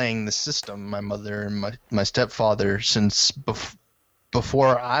been playing the system, my mother and my stepfather, since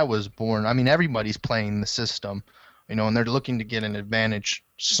before I was born. I mean, everybody's playing the system, and they're looking to get an advantage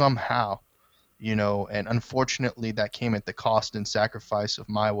somehow, and unfortunately that came at the cost and sacrifice of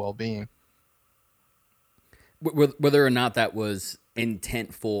my well-being. Whether or not that was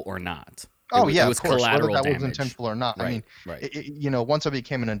intentful or not, Oh it yeah, of was course, whether collateral that was damage. intentional or not. I Right. mean, Right. once I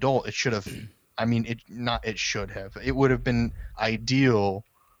became an adult, it should have. I mean, it should have. It would have been ideal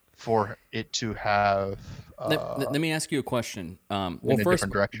for it to have Let me ask you a question. Well, in a first,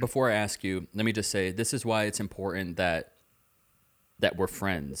 different direction. before I ask you, let me just say this is why it's important that we're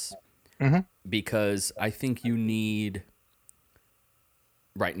friends, Hmm. because I think you need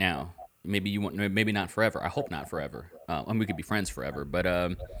right now. Maybe you want, maybe not forever. I hope not forever. And we could be friends forever. But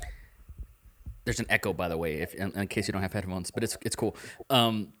there's an echo, by the way, if in case you don't have headphones. But it's cool.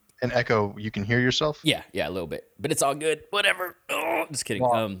 An echo, you can hear yourself. Yeah, yeah, a little bit, but it's all good. Whatever. Oh, just kidding.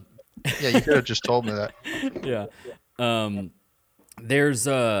 Well, yeah, you could have just told me that. Yeah. Um, there's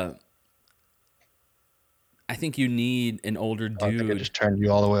I think you need an older I think I dude. just turned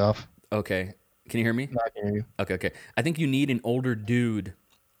you all the way off. Okay. Can you hear me? No, I can hear you. Okay, okay. I think you need an older dude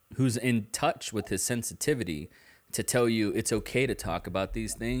who's in touch with his sensitivity to tell you it's okay to talk about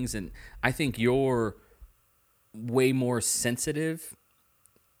these things. And I think you're way more sensitive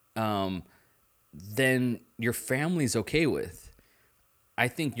than your family's okay with. I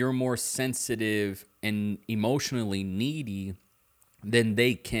think you're more sensitive and emotionally needy than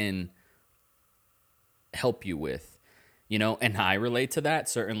they can help you with. and I relate to that.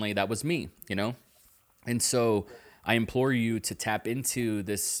 Certainly that was me, And so I implore you to tap into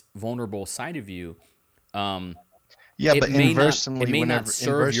this vulnerable side of you. Yeah, It but may not it inversely, may not whenever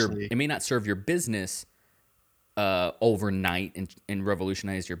serve your inversely, it may not serve your business overnight and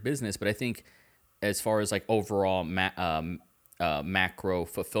revolutionize your business, but I think as far as like overall macro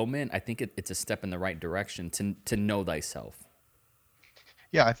fulfillment, I think it's a step in the right direction to know thyself.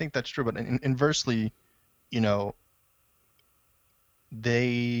 yeah, I think that's true. But inversely, you know,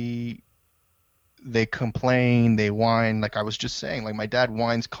 they they complain, they whine. Like I was just saying, like my dad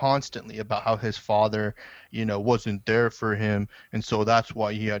whines constantly about how his father, wasn't there for him, and so that's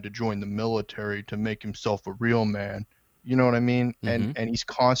why he had to join the military to make himself a real man. You know what I mean? And Mm-hmm. and he's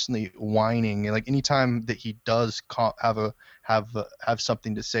constantly whining. And like anytime that he does have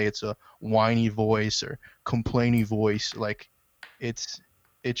something to say, it's a whiny voice or complainy voice. Like it's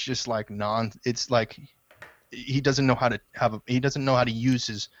it's just like non. It's like he doesn't know how to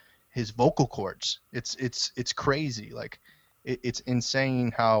use his vocal cords. It's crazy. Like it's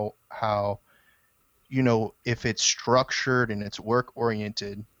insane how if it's structured and it's work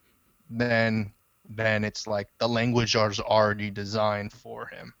oriented, then it's like the language is already designed for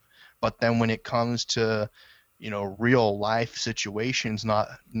him. But then when it comes to real life situations, not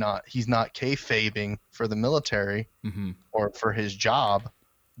he's not kayfabing for the military Mm-hmm. or for his job,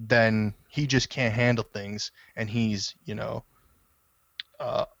 then he just can't handle things, and he's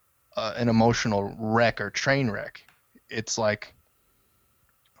uh, an emotional wreck or train wreck. It's like,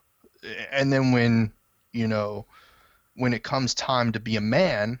 and then you know when it comes time to be a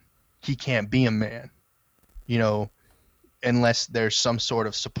man, he can't be a man, you know, unless there's some sort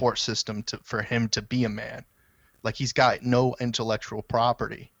of support system for him to be a man. Like he's got no intellectual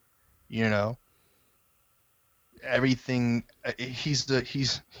property, you know. Everything he's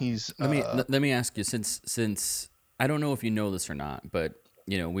Let me ask you, since I don't know if you know this or not, but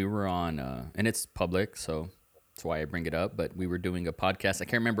we were on and it's public, so that's why I bring it up. But we were doing a podcast. I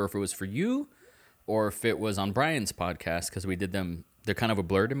can't remember if it was for you or if it was on Brian's podcast because we did them. They're kind of a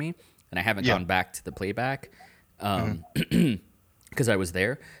blur to me, and I haven't yeah. gone back to the playback Hmm. because I was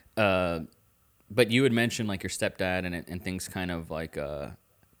there. But you had mentioned like your stepdad and things kind of like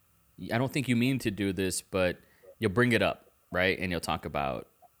I don't think you mean to do this, but you'll bring it up, right? And you'll talk about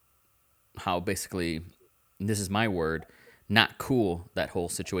how basically, and this is my word, not cool that whole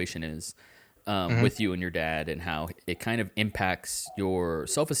situation is Hmm. with you and your dad, and how it kind of impacts your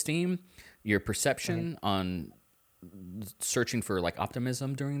self esteem, your Hmm. perception on searching for like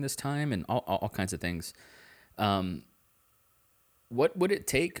optimism during this time, and all kinds of things. What would it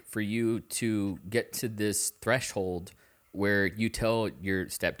take for you to get to this threshold where you tell your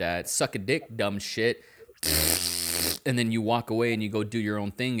stepdad, suck a dick, dumb shit, and then you walk away and you go do your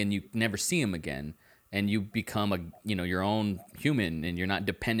own thing and you never see him again, and you become your own human and you're not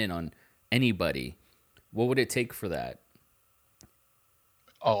dependent on anybody? What would it take for that?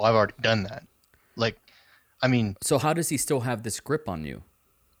 Oh, I've already done that. Like, I mean, So how does he still have this grip on you?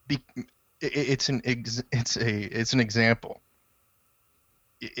 be, it's an example.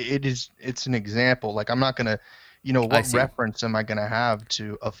 It's an example. Like I'm not gonna, I what see. reference am I gonna have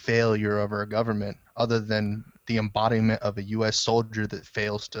to a failure of our government other than the embodiment of a U.S. soldier that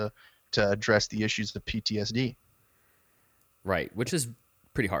fails to address the issues of PTSD? Right, which is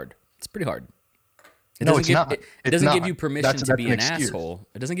pretty hard. It's pretty hard. It No, doesn't it's give not. it It's doesn't give not. you permission That's to that's be an an excuse. asshole.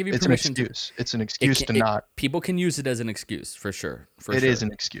 It doesn't give you It's an permission to. excuse. It's an It excuse can. to It not. people can use it as an excuse for sure. For It is sure.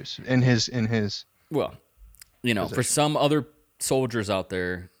 an excuse in his Well, for position. some other soldiers out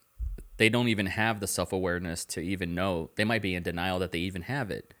there, they don't even have the self awareness to even know. They might be in denial that they even have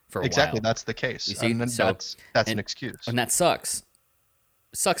it for a Exactly, while. that's the You case, see, and then so that's an and excuse. and that sucks.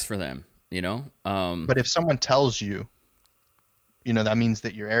 Sucks for them. But if someone tells you, that means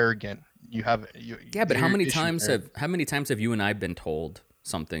that you're arrogant. You have Yeah, but you're issued arrogant. how many times have you and I been told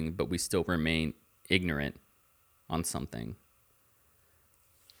something, but we still remain ignorant on something?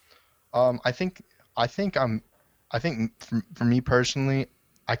 I think I think I'm I think for me personally,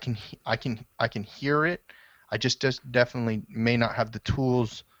 I can hear it. I just definitely may not have the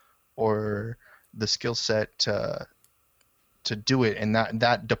tools or the skill set to do it, and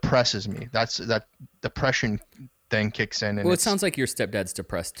that depresses me. That depression then kicks in, and Well, it it's sounds like your stepdad's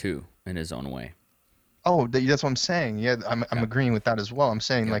depressed too in his own way. that's what I'm saying. Yeah, I'm Yeah, agreeing with that as well. I'm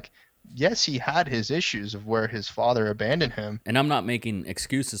saying yeah. like yes, he had his issues of where his father abandoned him. And I'm not making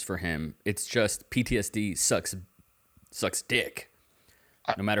excuses for him. It's just PTSD sucks dick,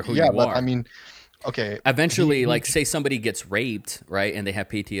 no matter who Yeah, you but I are. mean, okay, Eventually, he like say somebody gets raped, right, and they have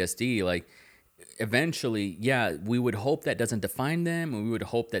PTSD, like eventually, yeah, we would hope that doesn't define them, and we would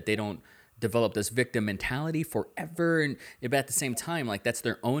hope that they don't develop this victim mentality forever, and but at the same time, like that's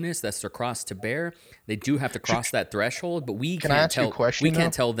their onus, that's their cross to bear. They do have to cross that threshold, but Can I ask you a question, though?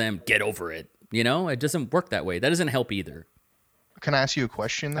 tell them get over it. You know, it doesn't work that way. That doesn't help either. Can I ask you a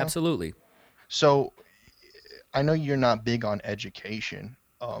question, though? Absolutely. So I know you're not big on education,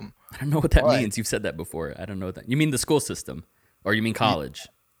 I don't know what that but means. You've said that before. I don't know what that. You mean the school system, or you mean college?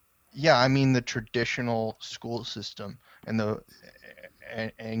 yeah, I mean the traditional school system and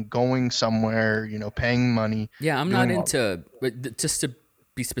and going somewhere, paying money, Yeah, I'm not doing all. into. But just to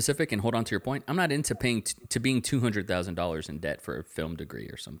be specific and hold on to your point, I'm not into paying to being $200,000 in debt for a film degree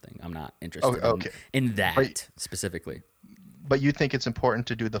or something. I'm not Oh, interested okay, in but that specifically. you think it's important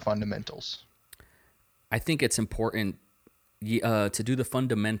to do the fundamentals? I think it's important to do the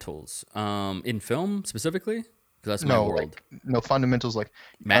fundamentals in film specifically because that's my No, world. no fundamentals like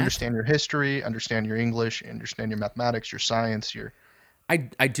Math. understand your history, understand your English, understand your mathematics, your science, your.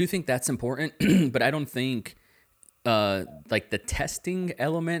 I do think that's important, but I don't think like the testing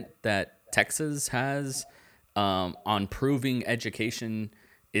element that Texas has on proving education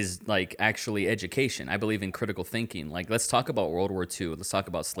is like actually education. I believe in critical thinking. Like, let's talk about World War II. Let's talk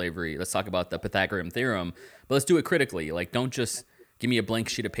about slavery. Let's talk about the Pythagorean theorem, but let's do it critically. Like, don't just give me a blank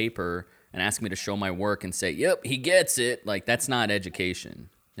sheet of paper and ask me to show my work and say, yep, he gets it. Like, that's not education,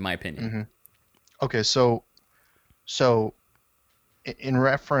 in my opinion. Mhm. Okay, so in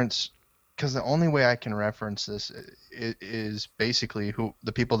reference, because the only way I can reference this is basically who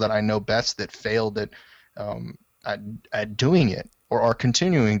the people that I know best that failed um, at doing it or are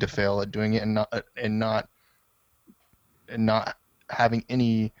continuing to fail at doing it and not having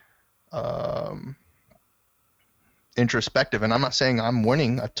any um, introspective. And I'm not saying I'm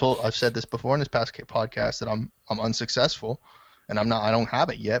winning. I've said this before in this past podcast that I'm unsuccessful, and I don't have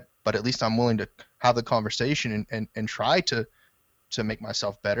it yet. But at least I'm willing to have the conversation and try to make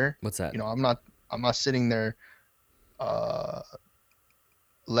myself better. What's that? I'm not sitting there uh,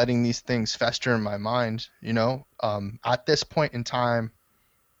 letting these things fester in my mind. At this point in time,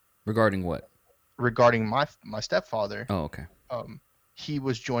 Regarding what? regarding my stepfather, Oh, okay. um, he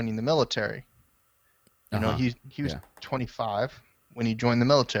was joining the military. Uh huh. He was Yeah. 25 when he joined the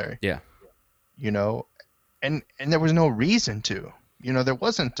military. Yeah. You know, and there was no reason to. There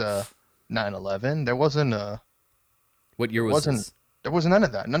wasn't a 9/11. What year There was wasn't this? there was none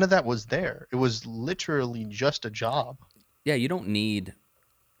of that. None of that was there. It was literally just a job. Yeah, you don't need.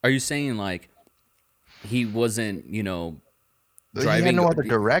 Are you saying like he wasn't, He had driving no other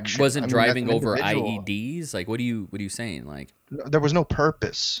direction. I wasn't mean, as driving an over individual, IEDs? Like, what are you saying? Like, there was no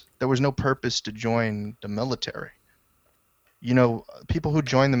purpose. There was no purpose to join the military. People who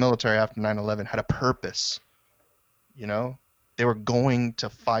joined the military after 9/11 had a purpose. They were going to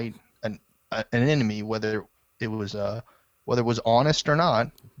fight an enemy, whether it was honest or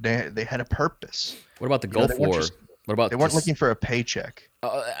not. They had a purpose. what about the You know, they Gulf weren't War? just What they about weren't just? looking for a paycheck.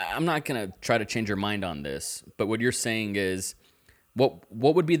 I'm not gonna try to change your mind on this, but what you're saying is, what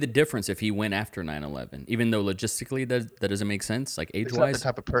would be the difference if he went after 9/11? Even though logistically that doesn't make sense, like age He's not the wise.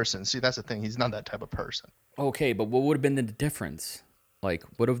 type of person. See, that's the thing. He's not that type of person. Okay, but what would have been the difference? Like,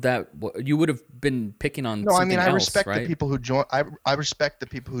 you would have been picking on No, I mean, something I else, respect the right? people who joined. I respect the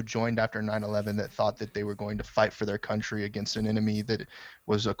people who joined after 9/11 that thought that they were going to fight for their country against an enemy that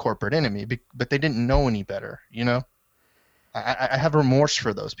was a corporate enemy, but they didn't know any better. I have remorse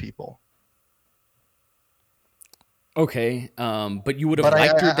for those people. Okay, but you would have But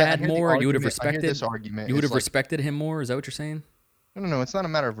liked your I dad hear the more. You would have argument. I hear this respected. argument. You would It's have like, respected him more. Is that what you're saying? no, no, no. It's not a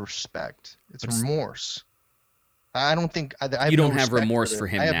matter of respect. It's What's remorse. I don't think I You have no don't have respect for remorse for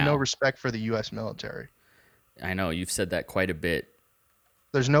I him have no now. respect for the U.S. military. I know you've said that quite a bit.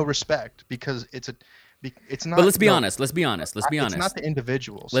 There's no respect because it's But not let's be no. honest. Let's be honest. Let's be It's not honest. the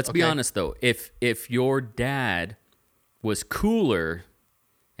individuals. Let's be Okay. honest though. If your dad was cooler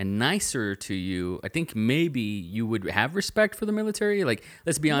and nicer to you, I think maybe you would have respect for the military. Like,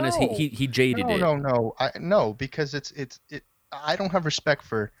 let's be honest. He No, he, he jaded no, it. no, no. No, because I don't have respect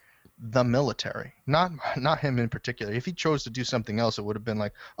for the military. Not him in particular. If he chose to do something else, it would have been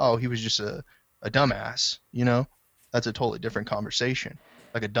like, oh, he was just a dumbass. That's a totally different conversation.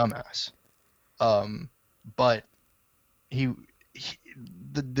 Like a dumbass. Um, but he, he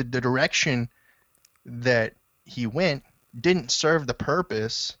the direction that he went didn't serve the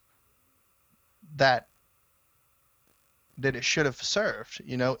purpose that it should have served.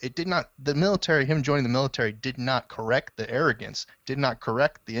 It did not. The military, him joining the military, did not correct the arrogance, did not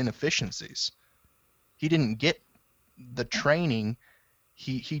correct the inefficiencies. He didn't get the training.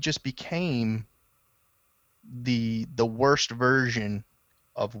 He just became the worst version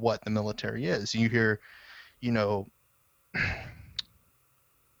of what the military is. You hear, you know,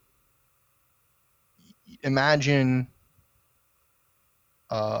 imagine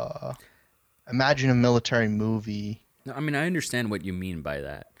uh imagine a military movie. No, I mean, I understand what you mean by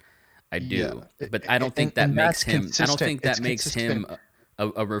that. I Yeah, do, but I don't think that and makes that's him. I don't consistent. think It's that makes consistent. him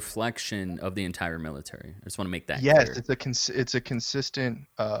a reflection of the entire military. I just want to make that Yes, clear. it's a consistent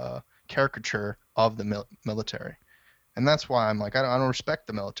caricature of the military, and that's why I'm like I don't respect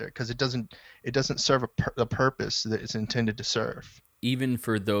the military because it doesn't serve the purpose that it's intended to serve. Even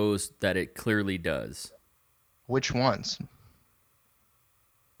for those that it clearly does. Which ones?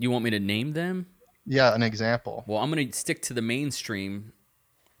 You want me to name them? Yeah, an example. Well, I'm going to stick to the mainstream,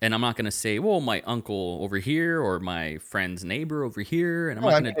 and I'm not going to say, well, my uncle over here or my friend's neighbor over here, and I'm No,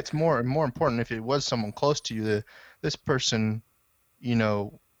 not I going mean to. it's more important if it was someone close to you. This person, you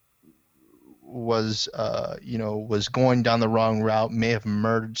know, was going down the wrong route, may have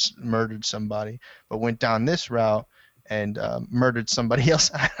murdered somebody, but went down this route and murdered somebody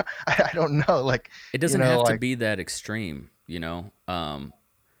else. I don't know, It doesn't have to like be that extreme.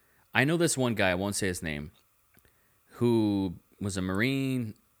 I know this one guy, I won't say his name, who was a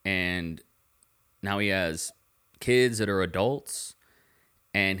Marine, and now he has kids that are adults,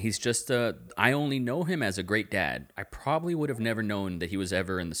 and he's just a. I only know him as a great dad. I probably would have never known that he was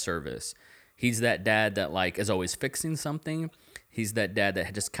ever in the service. He's that dad that like is always fixing something. He's that dad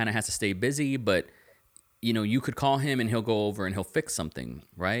that just kind of has to stay busy, but you could call him and he'll go over and he'll fix something,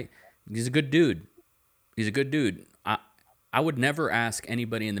 right? He's a good dude. He's a good dude. I would never ask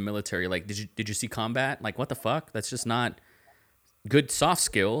anybody in the military like, did you see combat? Like, what the fuck? That's just not good soft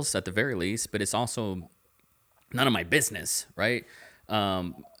skills at the very least, but it's also none of my business, right?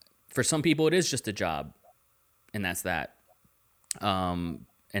 Um, for some people, it is just a job, and that's that.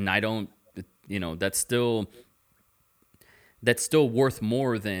 And I don't, that's still worth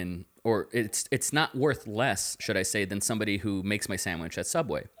more than, or it's not worth less, should I say, than somebody who makes my sandwich at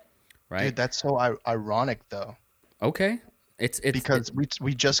Subway, right? dude, that's so ironic though, Okay, it's because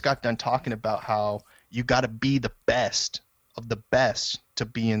we just got done talking about how you got to be the best of the best to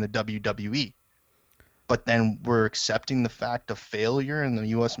be in the WWE, but then we're accepting the fact of failure in the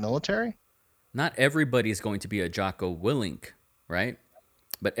U.S. military. not everybody is going to be a Jocko Willink, right?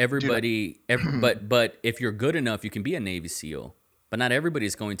 But Dude, but if you're good enough, you can be a Navy SEAL. But not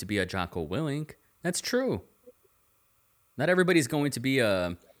everybody's going to be a Jocko Willink. That's true. Not everybody's going to be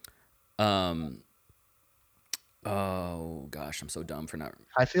a um. Oh gosh, I'm so dumb for not.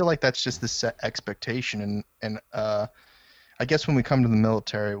 I feel like that's just the set expectation, and I guess when we come to the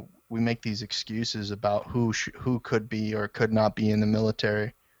military, we make these excuses about who could be or could not be in the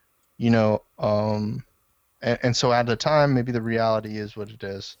military, you know. And so at the time, maybe the reality is what it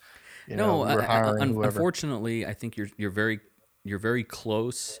is. No, We're hiring whoever. unfortunately, I think you're very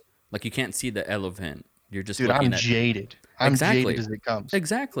close. Like you can't see the elephant. You're just Dude, looking I'm at jaded. I'm jaded exactly, as it comes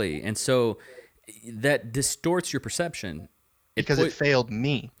exactly, and so that distorts your perception. It because it put. failed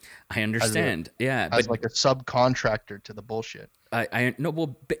me I as a understand. Yeah, but as like a subcontractor to the bullshit. I no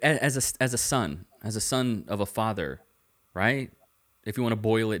well as a son of a father, right? If you want to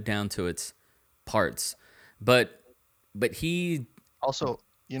boil it down to its parts, but but Also,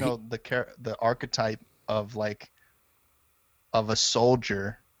 he the archetype of like of a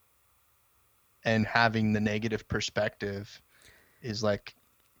soldier and having the negative perspective is like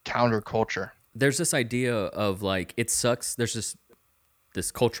counterculture. there's this idea of like it sucks. There's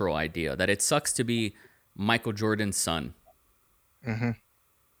this cultural idea that it sucks to be Michael Jordan's son. Hmm.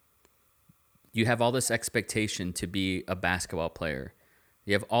 You have all this expectation to be a basketball player.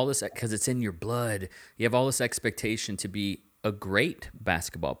 You have all this because it's in your blood. You have all this expectation to be a great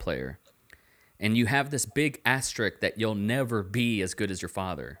basketball player. And you have this big asterisk that you'll never be as good as your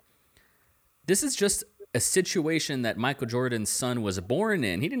father. This is just a situation that Michael Jordan's son was born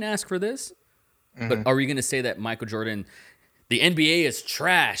in. He didn't ask for this. But Hmm. are you going to say that Michael Jordan, the NBA is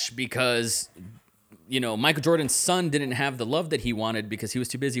trash because Michael Jordan's son didn't have the love that he wanted because he was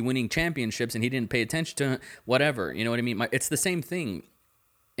too busy winning championships and he didn't pay attention to whatever. You know what I mean? It's the same thing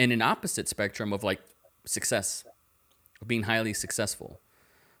in an opposite spectrum of like success, of being highly successful,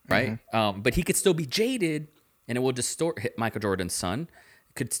 right? Hmm. But he could still be jaded, and it will distort Michael Jordan's son.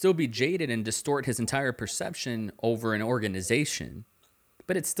 Could still be jaded and distort his entire perception over an organization,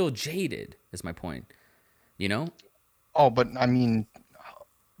 but it's still jaded. Is my point? You know? Oh, but I mean,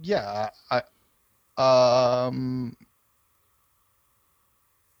 yeah, um,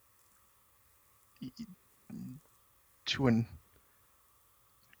 to an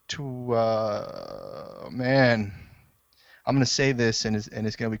to man, I'm gonna say this and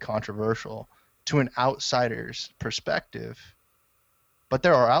it's gonna be controversial to an outsider's perspective, but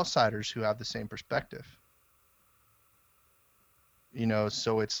there are outsiders who have the same perspective.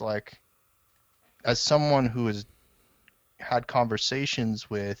 So it's like as someone who has had conversations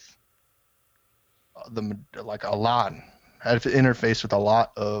with the like a lot, had interface with a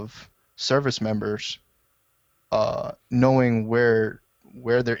lot of service members, knowing where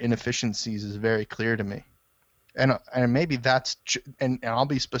their inefficiencies is very clear to me. And maybe that's and I'll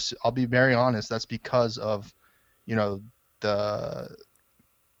be very honest, that's because of, you know, the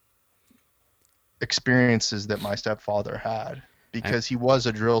experiences that my stepfather had, I, because he was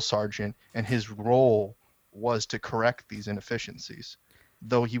a drill sergeant and his role was to correct these inefficiencies,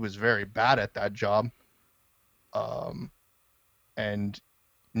 though he was very bad at that job, um, and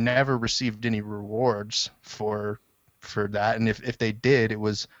never received any rewards for that. And if they did, it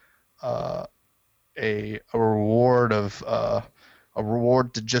was uh, a reward of a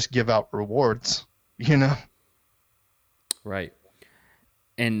reward to just give out rewards, you know. right.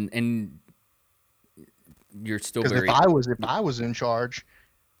 And you're still Because very if I was in charge,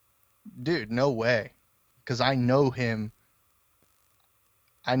 dude, no way. Because I know him.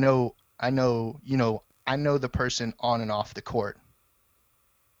 I know the person on and off the court,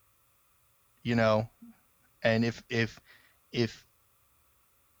 you know. And if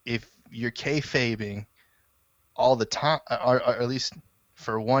if you're kayfabing all the time, or at least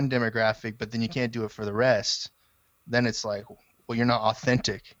for one demographic, but then you can't do it for the rest, then it's like, well, you're not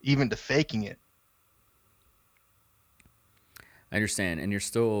authentic, even to faking it. I understand, and you're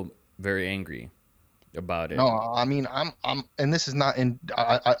still very angry about No, it. I mean, and this is not in.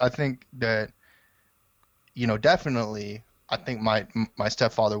 I think that, you know, definitely, I think my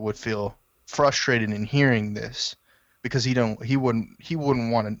stepfather would feel frustrated in hearing this, because he wouldn't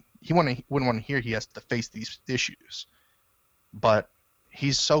want to wouldn't want to hear he has to face these issues. But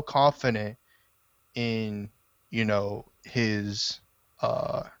he's so confident in, you know, his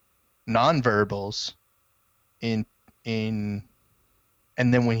uh nonverbals, in in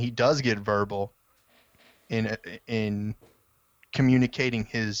and then when he does get verbal, in in communicating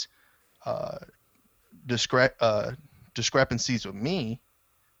his uh, discre- uh, discrepancies with me,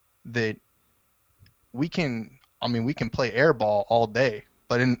 that we can, I mean, we can play airball all day,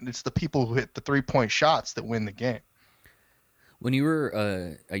 but it's the people who hit the 3-point shots that win the game. When you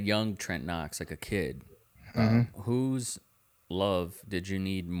were a young Trent Knox, like a kid, Hmm. whose love did you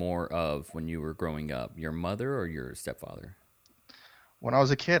need more of when you were growing up? Your mother or your stepfather? When I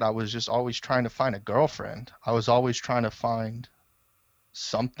was a kid, I was just always trying to find a girlfriend. I was always trying to find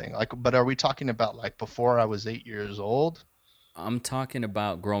something. Like, but are we talking about like before I was 8 years old? I'm talking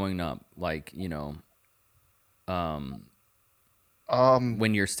about growing up, like, um, Um,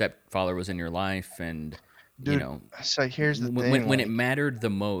 when your stepfather was in your life and, you dude, know, so here's the when, thing, when it like, mattered the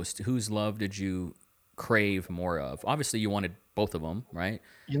most, whose love did you crave more of? Obviously, you wanted both of them, right?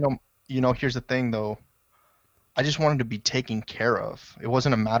 you know, here's the thing though. I just wanted to be taken care of. It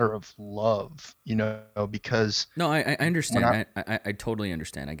wasn't a matter of love, you know, because No, I when understand. I totally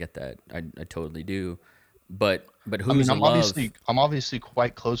understand. I get that. I totally do. But I mean, whose love? I'm obviously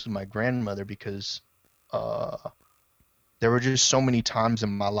quite close with my grandmother, because uh, there were just so many times in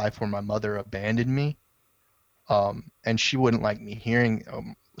my life where my mother abandoned me, and she wouldn't like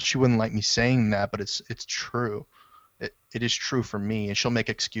me saying that, but it's true. It is true for me, and she'll make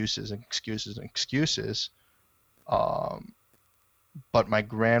excuses and excuses and excuses. Um, but my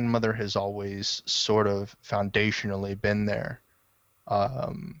grandmother has always sort of foundationally been there,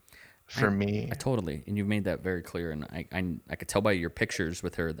 um, I for me. I totally, and you've made that very clear, and I could tell by your pictures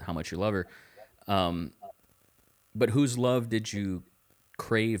with her how much you love her. Um, but whose love did you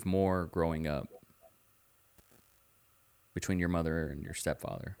crave more growing up between your mother and your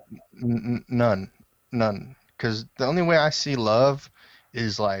stepfather? None, none. Because the only way I see love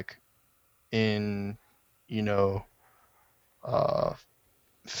is like in, you know, uh,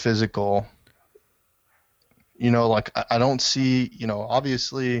 physical. You know, like I don't see, you know,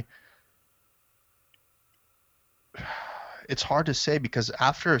 obviously it's hard to say, because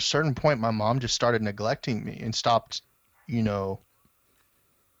after a certain point, my mom just started neglecting me and stopped, you know,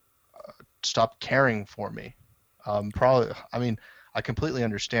 stopped caring for me. Probably, I mean, I completely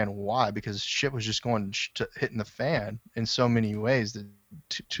understand why, because shit was just going to hitting the fan in so many ways. The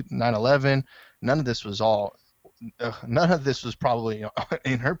 9/11, none of this was all, none of this was probably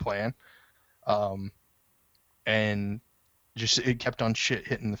in her plan. Um, and just it kept on shit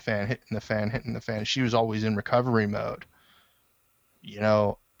hitting the fan, hitting the fan, hitting the fan. She was always in recovery mode, you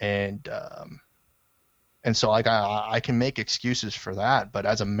know, and so like I can make excuses for that, but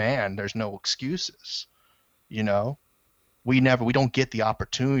as a man, there's no excuses, you know. We don't get the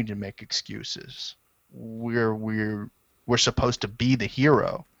opportunity to make excuses. We're supposed to be the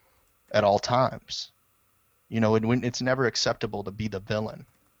hero at all times, you know, and when it's never acceptable to be the villain.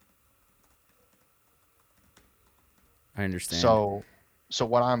 I understand. So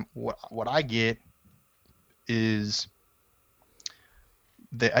what I get is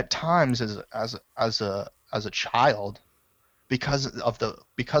that at times as a child, because of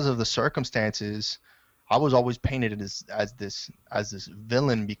the circumstances, I was always painted as this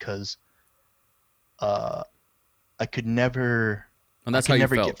villain because uh I could never And I that's could how you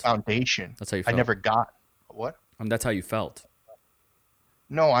never get felt. foundation. That's how you I felt. never got what? And that's how you felt.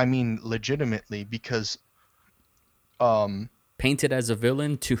 No, I mean legitimately because um Painted as a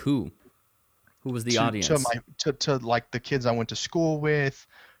villain to who? Who was the to audience? my to like the kids I went to school with,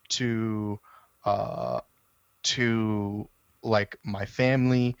 to uh to like my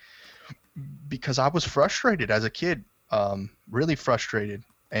family, because I was frustrated as a kid, really frustrated.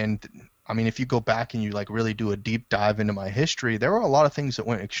 And I mean, if you go back and you like really do a deep dive into my history, there were a lot of things that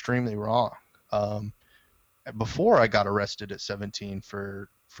went extremely wrong. Um, Before I got arrested at 17 for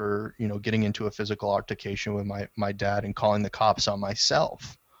getting into a physical altercation with my dad and calling the cops on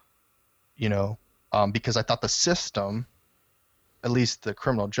myself, you know, because I thought the system, at least the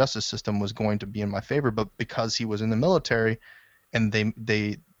criminal justice system, was going to be in my favor, but because he was in the military and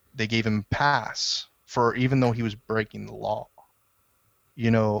they gave him a pass for even though he was breaking the law,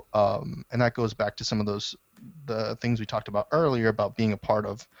 and that goes back to some of the things we talked about earlier about being a part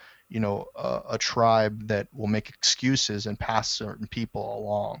of, a tribe that will make excuses and pass certain people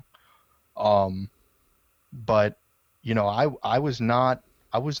along. Um, but I was not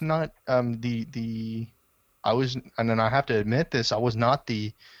the I was, and then I have to admit this, I was not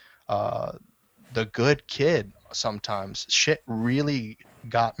uh the good kid. Sometimes shit really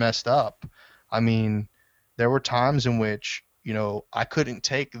got messed up. I mean, there were times in which, I couldn't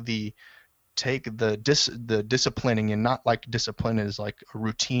take the disciplining, and not like discipline is like a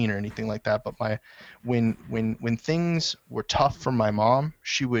routine or anything like that, but when things were tough for my mom,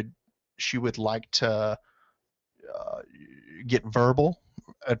 she would like to uh, get verbal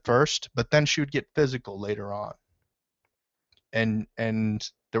at first, but then she would get physical later on. And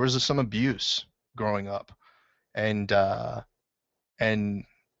there was some abuse growing up, and and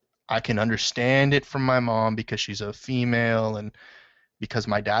I can understand it from my mom because she's a female, and because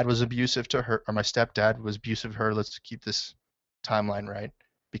my dad was abusive to her, or my stepdad was abusive to her. Let's keep this timeline right.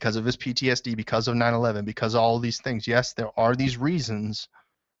 Because of his PTSD, because of 9/11, because of all these things. Yes, there are these reasons,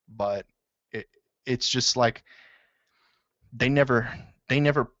 but it, it's just like they never they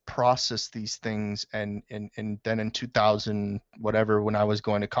never process these things. And then in 2000 whatever, when I was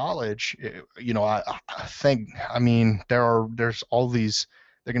going to college, I think, I mean, there's all these,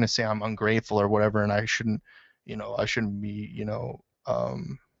 they're going to say I'm ungrateful or whatever, and I shouldn't be,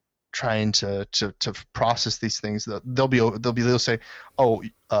 trying to process these things. They'll say, oh,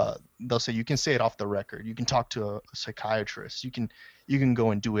 they'll say you can say it off the record, you can talk to a psychiatrist, you can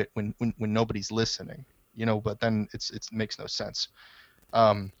go and do it when nobody's listening, but then it makes no sense.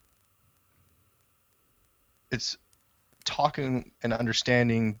 um it's talking and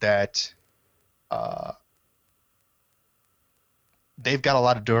understanding that uh they've got a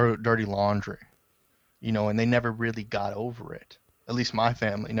lot of dirty laundry, and they never really got over it. At least my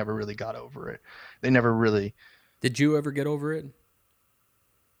family never really got over it. They never really. Did you ever get over it?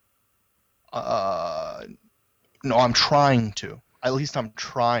 uh no, I'm trying to. At least I'm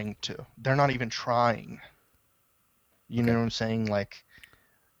trying to. They're not even trying. You know Okay. what I'm saying? Like,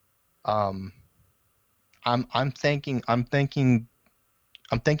 um I'm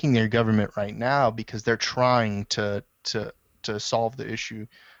thanking their government right now because they're trying to solve the issue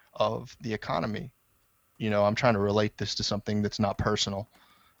of the economy. I'm trying to relate this to something that's not personal,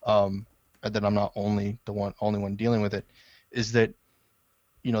 and that I'm not only one dealing with it. Is that,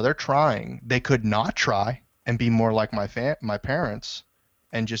 they're trying. They could not try and be more like my parents,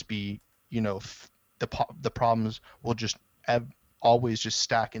 and just be, the problems will just have, always just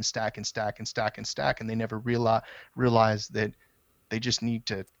stack and stack and stack and stack and stack, and they never realize that they just need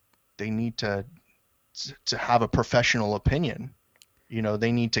to have a professional opinion.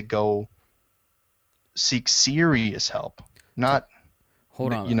 They need to go seek serious help, So not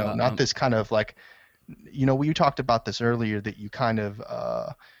hold on. not this kind of like, we talked about this earlier, that you kind of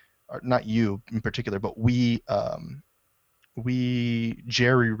or not you in particular, but we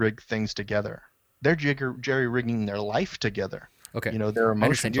jerry rig things together. They're jerry rigging their life together. Okay, Their I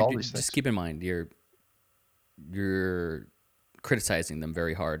understand. emotions, all these Just things. keep in mind you're criticizing them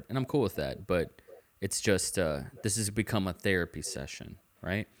very hard, and I'm cool with that. But it's just this has become a therapy session,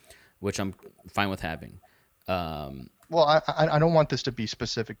 right? Which I'm fine with having. Um, Well, I don't want this to be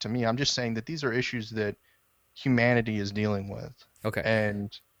specific to me. I'm just saying that these are issues that humanity is dealing with, okay,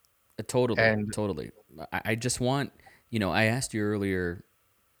 and totally, and totally. I just want, I asked you earlier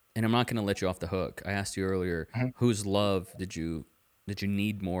and I'm not going to let you off the hook. I asked you earlier, Mhm. whose love did you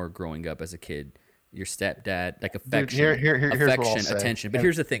need more growing up as a kid? Your stepdad, like Dude, here's what I'll affection, say. attention. But And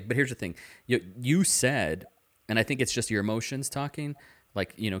here's the thing. You said, and I think it's just your emotions talking,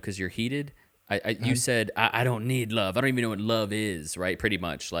 like, because you're heated. You mhm. said, I don't need love. I don't even know what love is, right? Pretty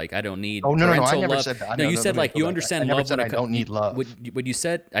much. Like, I don't Oh, need no, no, no. I parental never love. said that. I No, know. you Let said, me like, go you back. I understand never love said when I it comes. don't need love. What you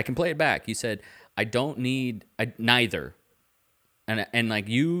said, I can play it back. You said, I don't need neither. And like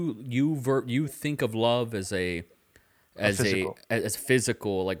you think of love as A physical. as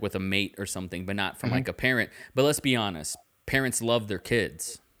physical, like with a mate or something, but not from Hmm. like a parent. But let's be honest, parents love their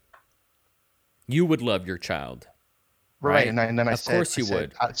kids. You would love your child, Right. right? And then Of course I you said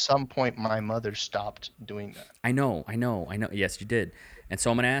would. at some point my mother stopped doing that. I know. Yes, you did. And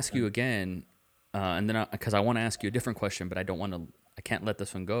so I'm going to ask you Mhm. again, and then because I want to ask you a different question, but I can't let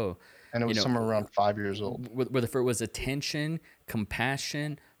this one go. And it You was know, somewhere around 5 years old. whether it was attention,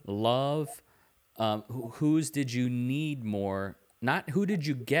 compassion, love, whose did you need more? Not who did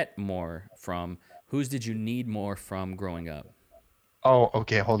you get more from? Whose did you need more from growing up? Oh,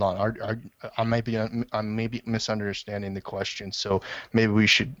 okay. Hold on. I may be misunderstanding the question. So maybe we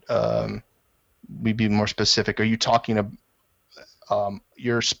should we be more specific. Are you talking about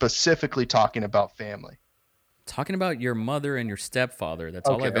you're specifically talking about family? Talking about your mother and your stepfather. That's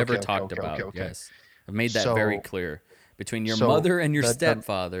all Okay, I've ever okay, okay, talked okay, okay, about. okay. Yes. I've made that very So clear. Between your so mother and your the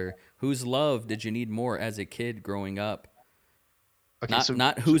stepfather, whose love did you need more as a kid growing up? okay, Not so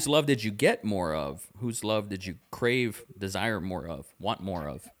whose love did you get more of? Whose love did you crave, desire more of, want more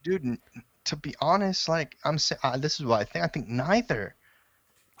of? dude, to be honest, like I'm saying, this is what I think. I think neither.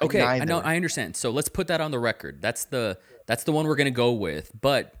 Like Okay, I know, neither. I understand. So let's put that on the record. That's the one we're gonna go with.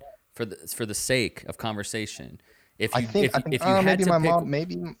 But for the sake of conversation, I think if you had maybe to my pick mom,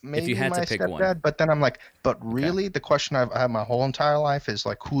 if you maybe had to my pick one, stepdad. But then I'm like, but okay. really, the question I've had my whole entire life is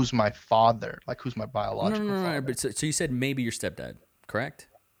like, who's my father? Like, who's my No, no, biological no, no. father? But so you said maybe your stepdad, correct?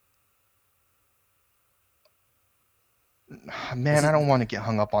 This Man, I is don't want to get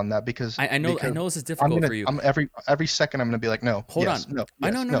hung up on that I because know this is difficult for you. I'm every second I'm gonna be like, no, Hold yes, on. no, I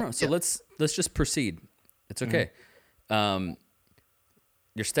know, yes, no, no, no. So yes. let's just proceed. It's Hmm. okay. Um,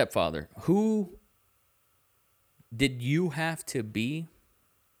 your stepfather. Who did you have to be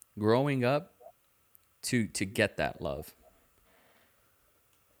growing up to get that love?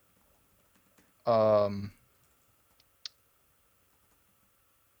 Um,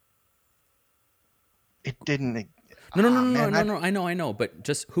 it didn't. No, no, no, no, no, Man, no, no. I know. But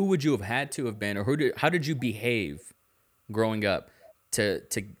just who would you have had to have been, or how did you behave growing up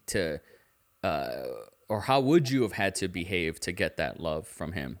to uh, or how would you have had to behave to get that love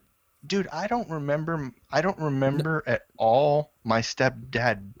from him? dude, I don't remember. I don't No, remember at all my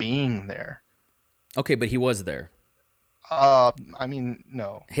stepdad being there. okay, but he was there. I mean,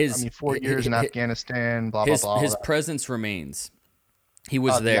 no. I His mean, 4 years in Afghanistan, blah blah blah, all his that. presence remains. He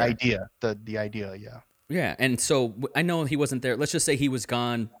was The there. idea, the idea, yeah. Yeah, and so I know he wasn't there. Let's just say he was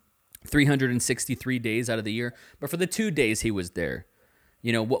gone 363 days out of the year, but for the 2 days he was there.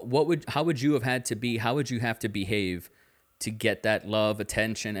 What would how would you have had to be? How would you have to behave to get that love,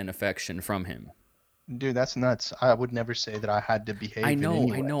 attention, and affection from him? Dude, that's nuts. I would never say that I had to behave in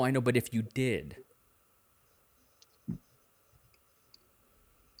any way. I know. But if you did,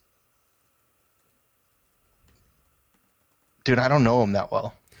 Dude, I don't know him that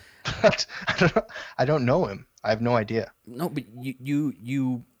well. I don't know him. I have no idea. no, but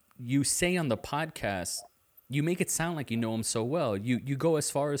you say on the podcast, you make it sound like you know him so well. You go as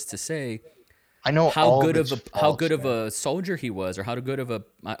far as to say I know all of its how faults, good of man. a soldier he was, or how good of a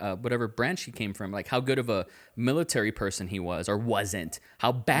whatever branch he came from, like how good of a military person he was or wasn't,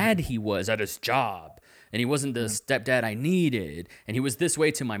 how bad Mhm, he was at his job, and he wasn't the mhm. stepdad I needed, and he was this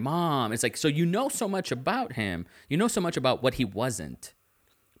way to my mom. It's like, so you know so much about him, you know so much about what he wasn't,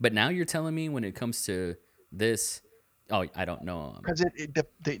 but now you're telling me when it comes to this, oh, I don't know him. Because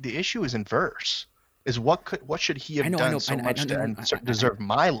the issue is inverse. Is what should he I have know, done so much to deserve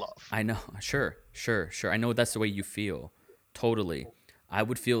my love? I know. Sure. I know that's the way you feel. Totally. I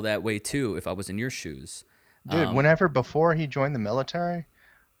would feel that way too if I was in your shoes. Dude, Um, whenever before he joined the military,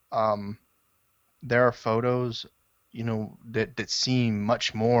 um, there are photos, that seem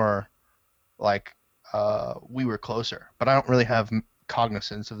much more like we were closer, but I don't really have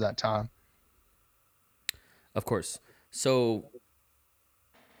cognizance of that time. of course. So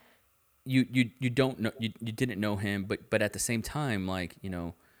you don't know you didn't know him, but at the same time, like,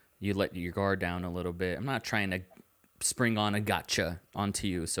 you let your guard down a little bit. I'm not trying to spring on a gotcha onto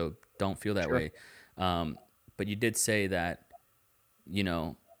you, so don't feel that Sure. way. But you did say that, you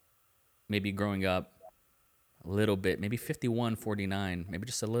know maybe growing up, a little bit, maybe 51, 49, maybe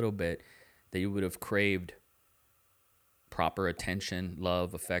just a little bit, that you would have craved proper attention,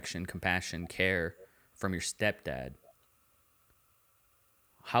 love, affection, compassion, care from your stepdad,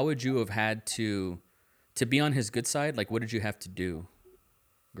 how would you have had to be on his good side? Like, what did you have to do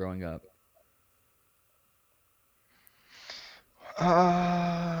growing up?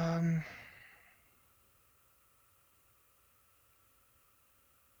 Um,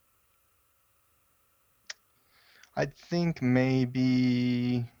 I think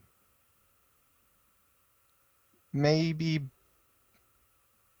maybe, maybe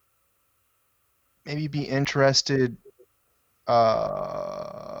be interested.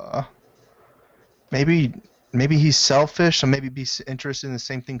 Uh, maybe, maybe he's selfish, so maybe be interested in the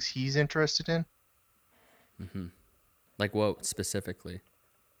same things he's interested in. Hmm. Like, what specifically?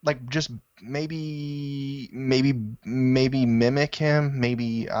 Like just maybe mimic him.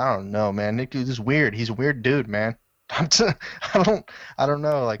 Maybe I don't know, man. Nick is weird. He's a weird dude, man. I'm t- I don't I don't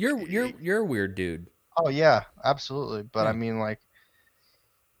know. Like, You're a weird dude. oh yeah, absolutely. But I Yeah. mean, like,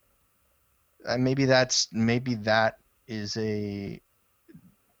 maybe that is a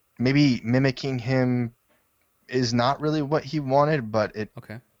maybe mimicking him is not really what he wanted, but it,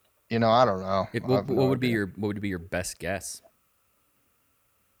 Okay. I don't know. I have What no would be idea. your best guess?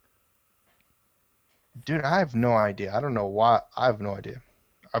 Dude, I have no idea. I don't know why. I have no idea.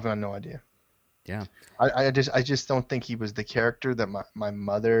 I've got no idea. Yeah. I just don't think he was the character that my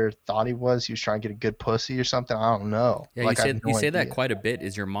mother thought he was. He was trying to get a good pussy or something. I don't know. Yeah, Like, I have you no say that idea. quite a bit.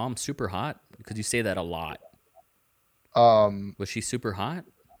 Is your mom super hot? Because you say that a lot. Um, Was she super hot?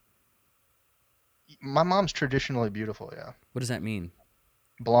 my mom's traditionally beautiful, yeah. What does that mean?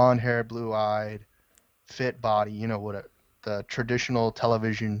 Blonde hair, blue eyed, fit body. You know what the traditional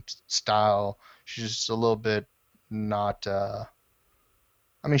television style. She's just a little bit not.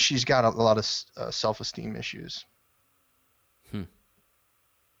 I mean, she's got a lot of self-esteem issues. Hmm.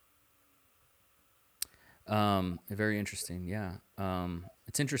 Very interesting. Yeah.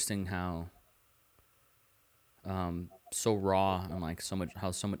 It's interesting how so raw and like so much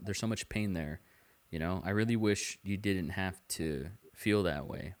how so much there's so much pain there. You know, I really wish you didn't have to feel that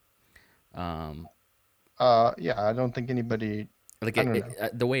way. Um, Yeah, I don't think anybody. like I don't know.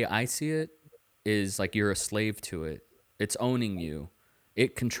 the way I see it is like you're a slave to it. It's owning you.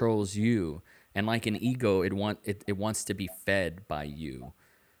 It controls you. And like an ego, it wants to be fed by you,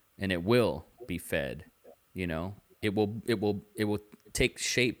 and it will be fed. You know, it will take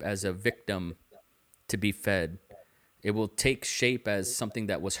shape as a victim to be fed. It will take shape as something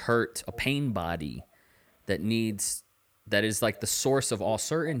that was hurt, a pain body that needs that is like the source of all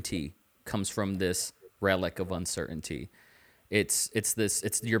certainty comes from this relic of uncertainty. It's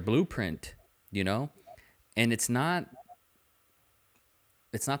your blueprint, you know? And it's not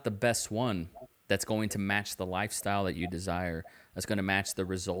the best one that's going to match the lifestyle that you desire, that's going to match the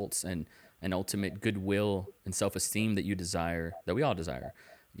results and ultimate goodwill and self-esteem that you desire, that we all desire,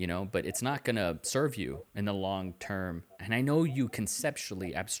 you know, but it's not going to serve you in the long term. And I know you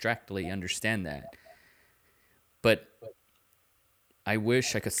conceptually, abstractly understand that, but I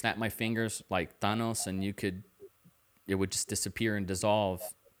wish I could snap my fingers like Thanos and it would just disappear and dissolve.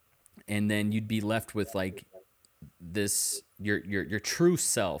 And then you'd be left with like this your true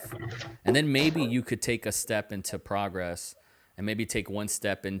self, and then maybe you could take a step into progress and maybe take one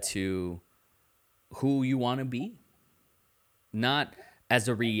step into who you want to be, not as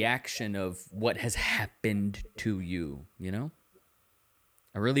a reaction of what has happened to you, you know.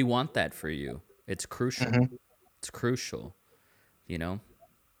 I really want that for you. It's crucial. Hmm. It's crucial, you know.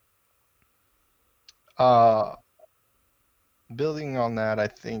 Uh, building on that, I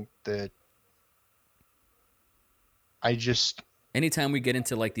think that I just. Anytime we get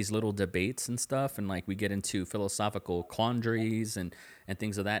into like these little debates and stuff, and like we get into philosophical quandaries and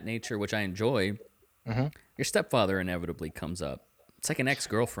things of that nature, which I enjoy, Mhm. your stepfather inevitably comes up. It's like an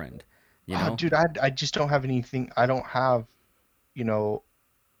ex-girlfriend, you know. Dude, I just don't have anything. I don't have, you know,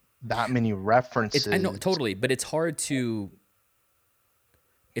 that many It's I know references. totally, but it's hard to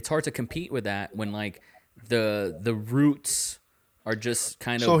compete with that when like the roots are just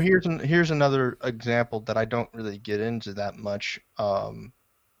kind So of here's another example that I don't really get into that much, but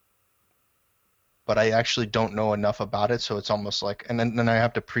I actually don't know enough about it, so it's almost like, and then I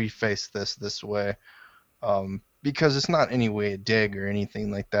have to preface this way, because it's not any way a dig or anything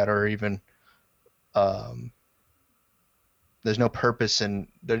like that, or even um, there's no purpose in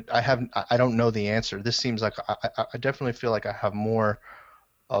there. I don't know the answer. This seems like I definitely feel like I have more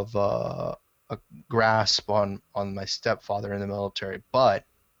of a grasp on my stepfather in the military, but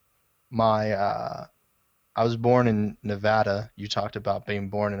my I was born in Nevada. You talked about being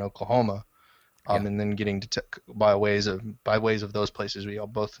born in Oklahoma, Yeah. And then getting to by ways of those places, we all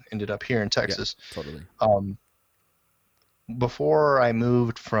both ended up here in Yeah. Texas. Totally. Um, Before I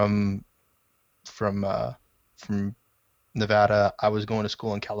moved from uh, from Nevada, I was going to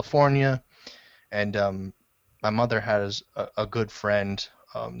school in California, and my mother has a good friend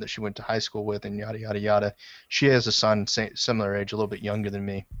that she went to high school with, and yada yada yada. She has a son, similar age, a little bit younger than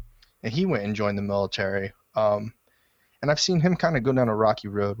me, and he went and joined the military. And I've seen him kind of go down a rocky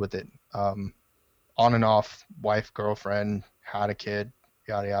road with it, on and off, wife, girlfriend, had a kid,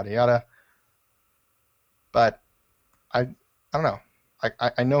 yada yada yada. But I don't know.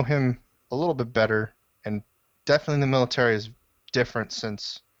 I know him a little bit better, and definitely the military is different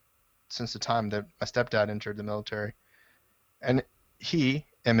since the time that my stepdad entered the military. And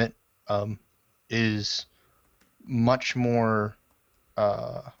Emmett, um, is much more,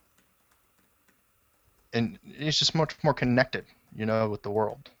 uh, and he's just much more connected, with the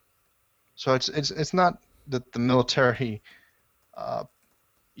world. So it's not that the military, uh,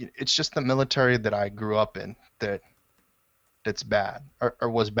 it's just the military that I grew up in that's bad or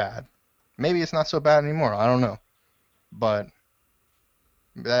was bad. Maybe it's not so bad anymore. I don't know, but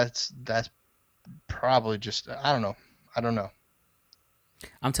that's probably just I don't know. I don't know.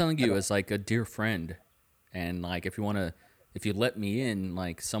 I'm telling I you, don't, as like a dear friend, and like if you let me in,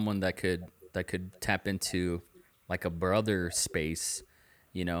 like someone that could tap into like a brother space,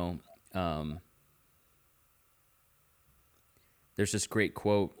 you know. Um, there's this great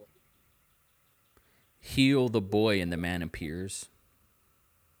quote: "Heal the boy, and the man appears."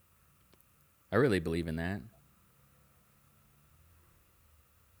 I really believe in that.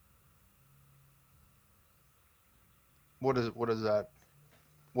 what is that?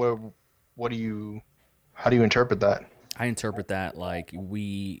 What what do you how do you interpret that? I interpret that like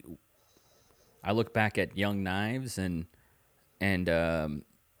I look back at Young Knives and I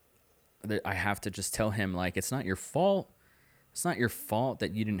have to just tell him like it's not your fault. It's not your fault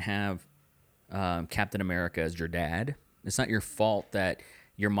that you didn't have Captain America as your dad. It's not your fault that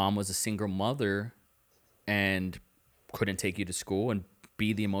your mom was a single mother and couldn't take you to school and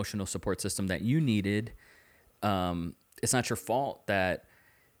be the emotional support system that you needed. It's not your fault that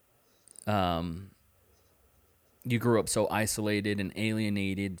you grew up so isolated and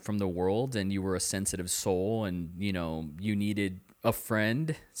alienated from the world and you were a sensitive soul and you needed a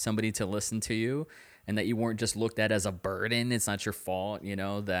friend, somebody to listen to you, and that you weren't just looked at as a burden. It's not your fault,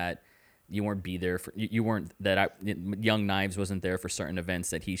 that you weren't be there for you weren't that Young Knives wasn't there for certain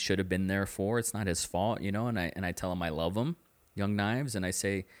events that he should have been there for. It's not his fault, and I tell him I love him, Young Knives, and I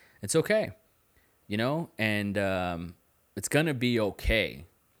say it's okay, and it's gonna be okay.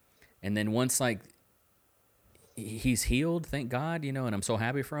 And then once like he's healed, thank God, and I'm so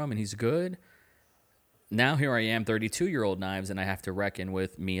happy for him and he's good. Now here I am, 32-year-old Knives, and I have to reckon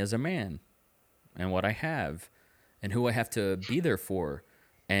with me as a man and what I have and who I have to be there for.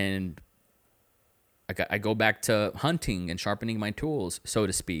 And I go back to hunting and sharpening my tools, so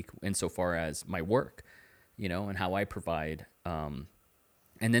to speak, insofar as my work, and how I provide.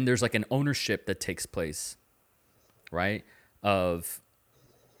 And then there's like an ownership that takes place, right? Of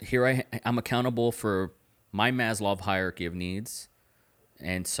I'm accountable for my Maslow hierarchy of needs.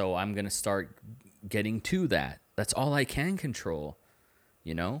 And so I'm going to start getting to that. That's all I can control.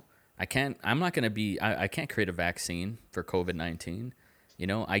 I'm not going to I can't create a vaccine for COVID-19.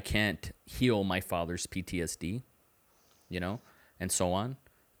 I can't heal my father's PTSD, and so on.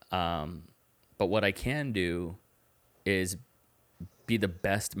 But what I can do is be the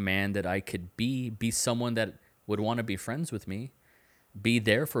best man that I could be someone that would want to be friends with me, be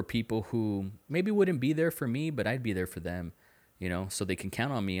there for people who maybe wouldn't be there for me, but I'd be there for them, so they can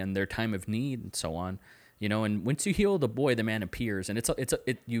count on me in their time of need and so on, and once you heal the boy, the man appears. And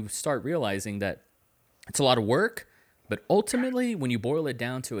you start realizing that it's a lot of work, but ultimately when you boil it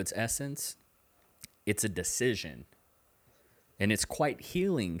down to its essence, it's a decision, and it's quite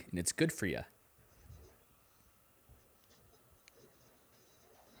healing and it's good for you.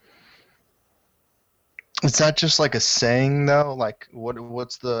 Is that just like a saying though? Like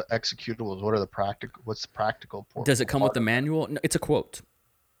what's the executables? What's the practical Does it come with part the of that? manual? No, it's a quote.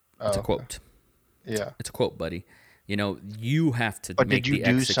 It's Oh, a okay. quote. Yeah. It's a quote, buddy. You have to But did make you the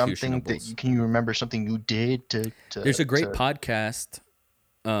do something executables. can you remember something you did There's a great to podcast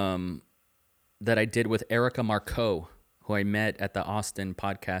um, that I did with Erica Marcoux, who I met at the Austin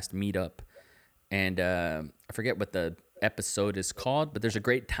podcast meetup. And I forget what the episode is called, but there's a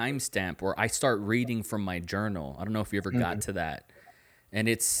great timestamp where I start reading from my journal. I don't know if you ever got Mhm, to that. And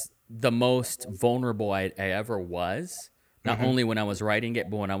it's the most vulnerable I ever was. Not mhm, only when I was writing it,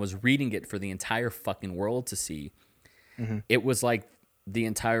 but when I was reading it for the entire fucking world to see. mhm. It was like the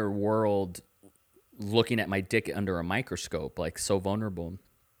entire world looking at my dick under a microscope, like so vulnerable.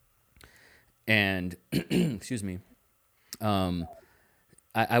 And excuse me,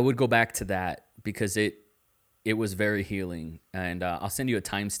 I would go back to that because it was very healing. And I'll send you a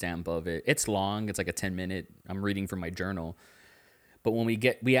timestamp of it. It's long. It's like a 10-minute. I'm reading from my journal. But when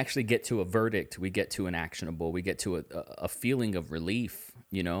we actually get to a verdict, we get to an actionable, we get to a feeling of relief.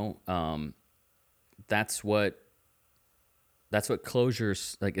 That's what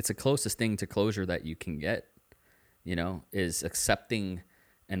closure's like. It's the closest thing to closure that you can get. Is accepting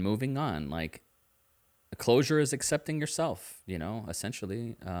and moving on. Like, closure is accepting yourself.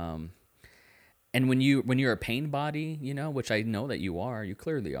 Essentially. And when you're a pain body, which I know that you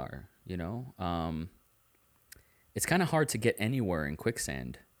clearly are. It's kind of hard to get anywhere in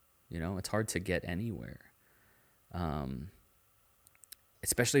quicksand. It's hard to get anywhere.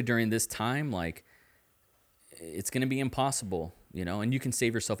 Especially during this time, like, it's going to be impossible, and you can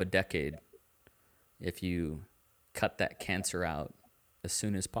save yourself a decade if you cut that cancer out as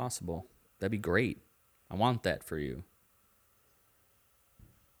soon as possible. That'd be great. I want that for you.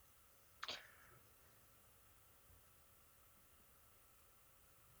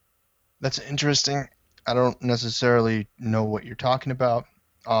 That's interesting. I don't necessarily know what you're talking about,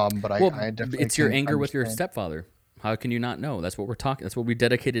 but Well, I definitely it's your can anger with your understand. stepfather. How can you not know? That's what we're talking. That's what we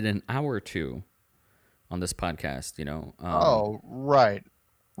dedicated an hour to on this podcast. Oh, right,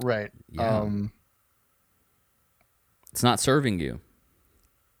 right. Yeah, it's not serving you.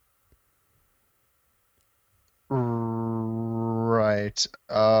 Right.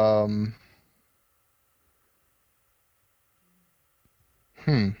 Hmm.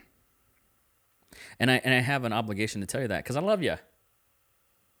 And I have an obligation to tell you that because I love you.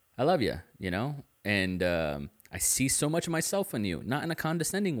 I love you. And I see so much of myself in you, not in a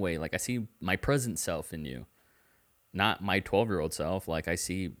condescending way. Like, I see my present self in you, not my 12-year-old self. Like, I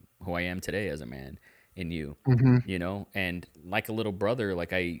see who I am today as a man in you. Mm-hmm. And like a little brother,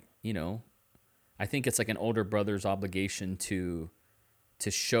 like I think it's like an older brother's obligation to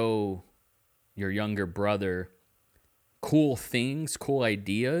show your younger brother cool things, cool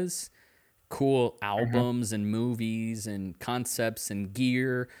ideas, cool Mm-hmm. albums and movies and concepts and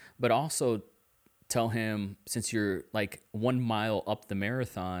gear, but also tell him, since you're like 1 mile up the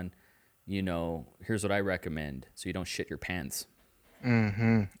marathon, here's what I recommend so you don't shit your pants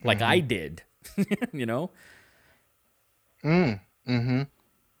Mm-hmm. like Mm-hmm. I did. you know? Mm. Mm-hmm.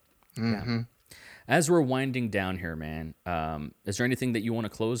 Yeah. Mm-hmm. As we're winding down here, man, is there anything that you want to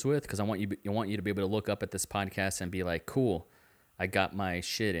close with? Because I want you to be able to look up at this podcast and be like, "Cool, I got my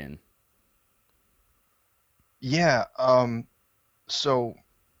shit in." Yeah. So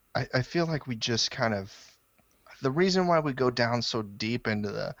I feel like we just kind of the reason why we go down so deep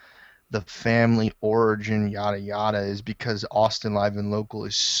into the family origin yada yada is because Austin Live and Local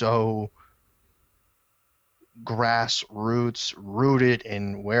is so grassroots rooted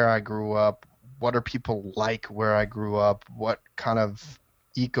in where I grew up. What are people like where I grew up? What kind of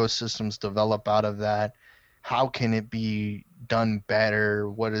ecosystems develop out of that? How can it be done better?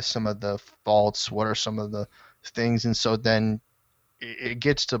 What is some of the faults? What are some of the things? And so then it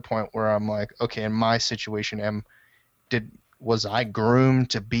gets to the point where I'm like, okay, in my situation, did was I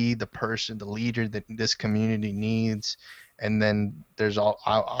groomed to be the person, the leader that this community needs? And then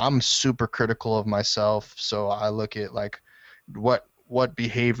I'm super critical of myself, so I look at like what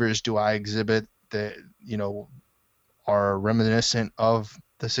behaviors do I exhibit that are reminiscent of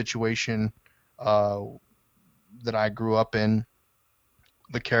the situation uh, that I grew up in,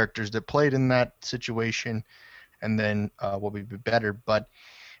 the characters that played in that situation, and then what would be better. And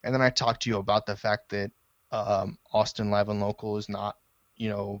then I talked to you about the fact that Austin Live and Local is not, you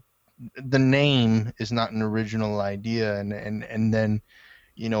know, the name is not an original idea, and then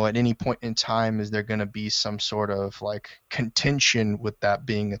at any point in time, is there going to be some sort of like contention with that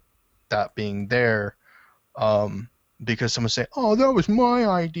being there? Um, because someone say, "Oh, that was my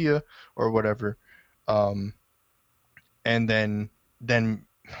idea," or whatever, um, and then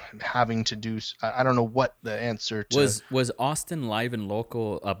having to do I don't know what the answer to. Was Austin Live and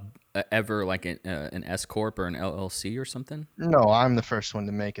Local ever like an S corp or an LLC or something? No, I'm the first one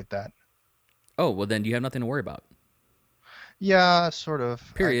to make it that. Oh, well then you have nothing to worry about. Yeah, sort of.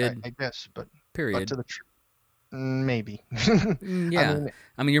 Period. I guess, but Period. to the maybe. I Yeah. mean,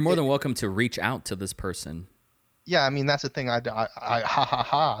 I mean, you're more it, than welcome to reach out to this person. yeah. I mean, that's the thing. Ha ha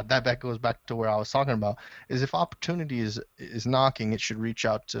ha. That goes back to where I was talking about. Is if opportunity is knocking, it should reach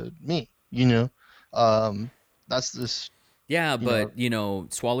out to me. Um, that's this. Yeah, You know,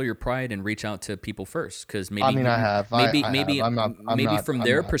 but swallow your pride and reach out to people first, because I maybe mean, I have, I have. from I'm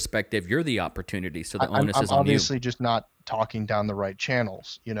their not. perspective, you're the opportunity, so the onus I'm is on you. obviously just not talking down the right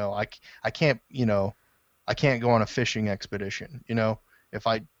channels. I can't, I can't go on a fishing expedition. If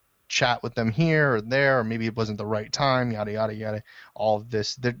I chat with them here or there, or maybe it wasn't the right time, yada yada yada. All of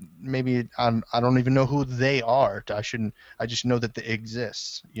this, that maybe I don't even know who they are. I shouldn't. I just know that they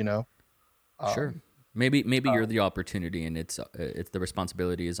exist. Sure. Um, Maybe you're um, the opportunity, and it's the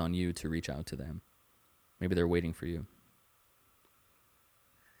responsibility is on you to reach out to them. Maybe they're waiting for you.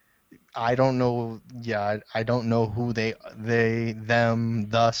 I don't know. Yeah, I don't know who they, them,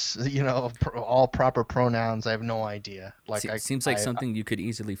 thus. All proper pronouns. I have no idea. Like Seems like something you could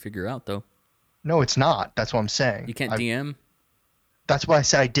easily figure out, though. no, it's not. That's what I'm saying. You can't DM. That's what I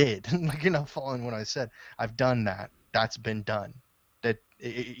said I did. Like you're not following what I said. I've done that. That's been done.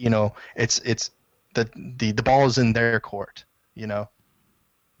 It's the ball is in their court. You know,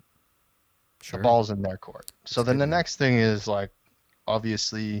 the Sure, ball's in their court. So that's then good, the man. next thing is like,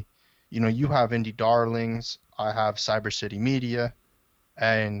 obviously, you have Indie Darlings. I have Cyber City Media,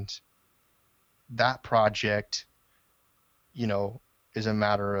 and that project, you know, is a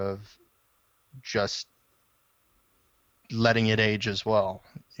matter of just letting it age as well.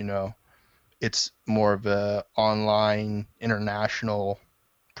 You know, it's more of a online international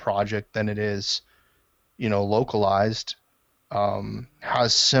project than it is, localized.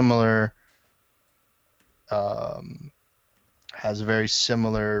 Has similar, um, has very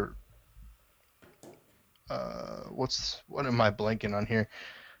similar. What am I blanking on here?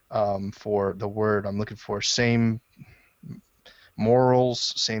 For the word I'm looking for, same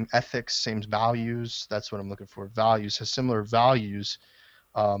morals, same ethics, same values. That's what I'm looking for. Values has similar values.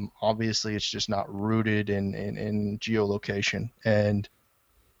 Obviously, it's just not rooted in geolocation, and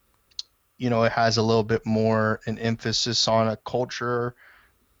it has a little bit more an emphasis on a culture,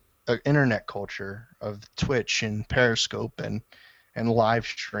 internet culture of Twitch and Periscope and live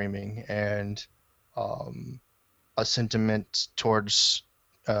streaming, and um, a sentiment towards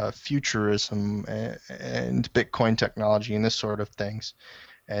futurism and Bitcoin technology and this sort of things,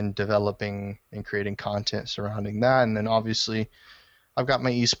 and developing and creating content surrounding that. And then obviously, I've got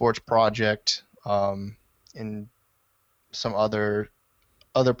my esports project, and some other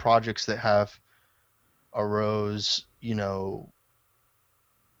projects that have arose,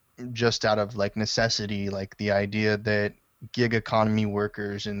 just out of like necessity, like the idea that gig economy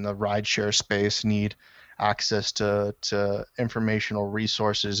workers in the rideshare space need access to informational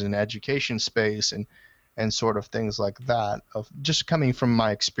resources in education space, and sort of things like that, of just coming from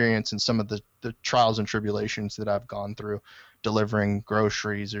my experience and some of the trials and tribulations that I've gone through delivering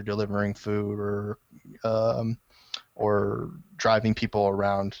groceries or delivering food, um, or driving people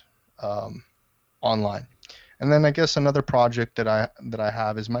around, um, online. And then I guess another project that I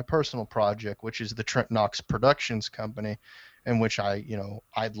have is my personal project, which is the Trent Knox Productions company, in which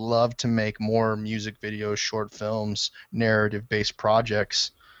I'd love to make more music videos, short films, narrative-based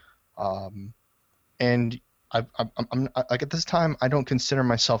projects. Um, and I'm like, at this time I don't consider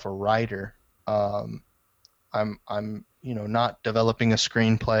myself a writer. Um, I'm not developing a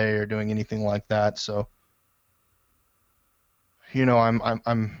screenplay or doing anything like that. So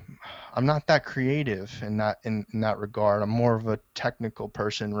I'm not that creative in that regard. I'm more of a technical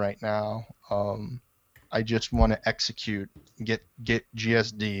person right now. I just want to execute, get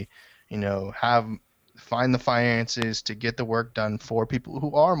GSD, have find the finances to get the work done for people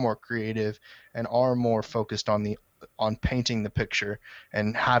who are more creative and are more focused on painting the picture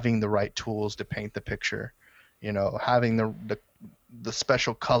and having the right tools to paint the picture, having the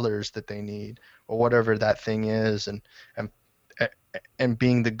special colors that they need, or whatever that thing is, and and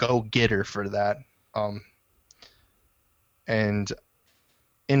being the go-getter for that. Um, and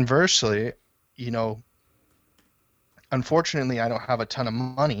inversely, you know, unfortunately, I don't have a ton of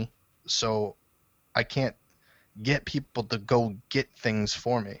money, so I can't get people to go get things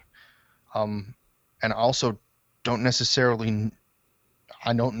for me. Um, and I also don't necessarily,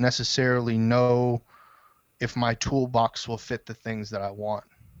 I don't necessarily know if my toolbox will fit the things that I want.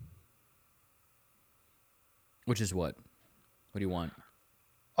 Which is what? What do you want?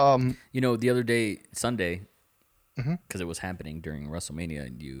 Um, The other day, Sunday, mhm, because it was happening during WrestleMania,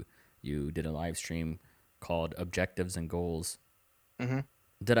 and you did a live stream called Objectives and Goals. mhm.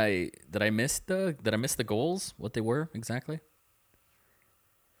 Did I miss the goals? What they were exactly?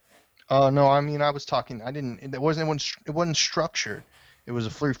 No, I mean, I was talking. It wasn't structured. It was a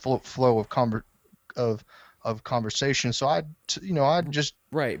free flow of of conversation. So I'd just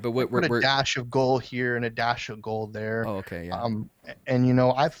Right, but I what put a we're dash of goal here and a dash of goal there. oh, okay, yeah. Um, and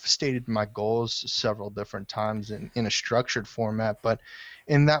I've stated my goals several different times in a structured format, but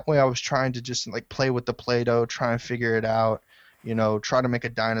in that way, I was trying to just like play with the Play-Doh, try and figure it out. Try to make a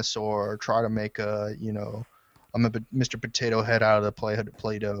dinosaur, try to make I'm a Mr. Potato Head out of the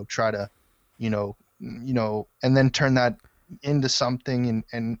Play-Doh. Try to, and then turn that into something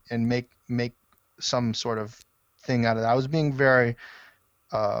and make some sort of thing out of that. I was being very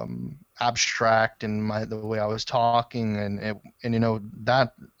abstract in the way I was talking, and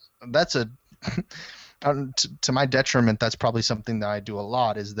that's a to my detriment. That's probably something that I do a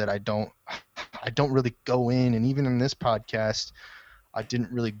lot, is that I don't really go in, and even in this podcast, I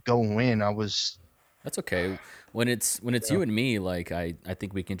didn't really go in. I was, That's okay. When it's you you know, and me, like I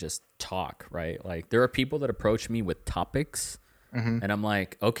think we can just talk, right? Like there are people that approach me with topics hmm and I'm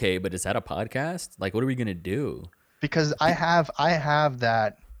like, "Okay, but is that a podcast? Like what are we going to do?" because I have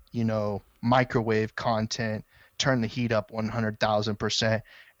that microwave content, turn the heat up 100,000%,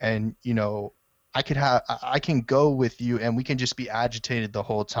 and I can go with you and we can just be agitated the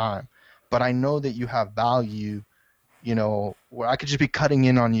whole time, but I know that you have value, where I could just be cutting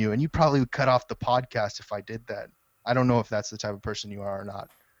in on you and you probably would cut off the podcast if I did that. I don't know if that's the type of person you are or not,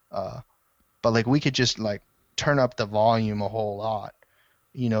 but like we could just like turn up the volume a whole lot,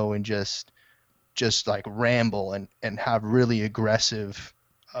 and just like ramble and have really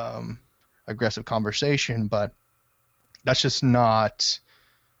um aggressive conversation. But that's just not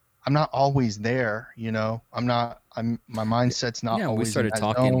I'm not always there. I'm my mindset's not Yeah, we always in started that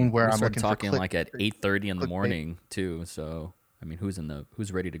talking. zone where We I'm started looking for talking like at 8:30 in the clickbait. morning too. So I mean,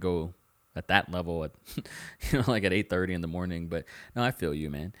 who's ready to go at that level at like at 8:30 in the morning? But no, I feel you,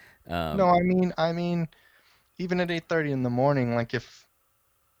 man. No, Um, I mean even at 8:30 in the morning, like if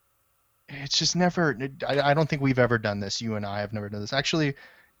it's just never I don't think we've ever done this. You and I have never done this. Actually,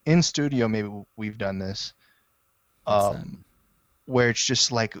 in studio maybe we've done this. what's that? Um where it's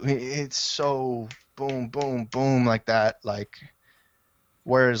just like it's so boom boom boom like that, like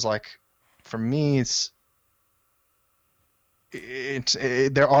whereas like for me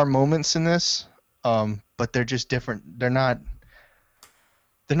there are moments in this, but they're just different. They're not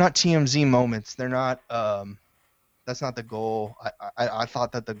TMZ moments. They're not that's not the goal. I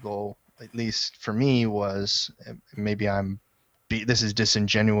thought that the goal, at least for me, was, maybe this is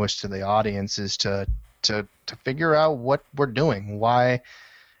disingenuous to the audience, is to figure out what we're doing,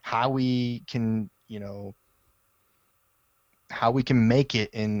 how we can, how we can make it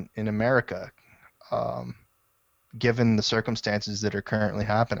in America, um, given the circumstances that are currently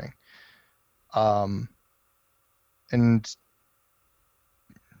happening. Um, and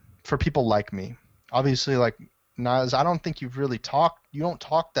for people like me, obviously, like Nas, I don't think you don't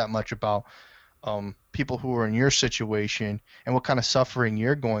talk that much about people who are in your situation and what kind of suffering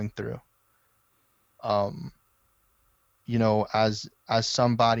you're going through. Um, as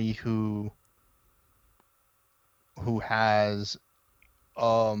somebody who has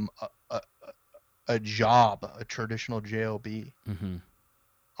a a job, a traditional job. Hmm.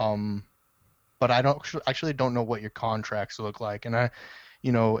 Um, but I actually don't know what your contracts look like, and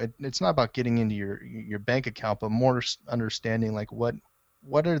it's not about getting into your bank account, but more understanding like what's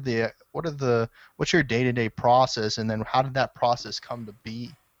your day-to-day process, and then how did that process come to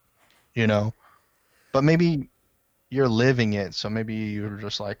be, you know? But maybe you're living it, so maybe you're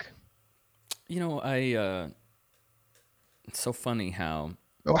just like, I it's so funny how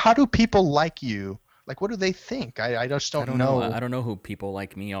oh, how do people like you? Like, what do they think? I just I don't don't know. know. I don't know who people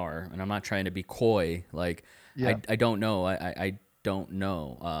like me are, and I'm not trying to be coy. Like, Yeah. I don't know. I don't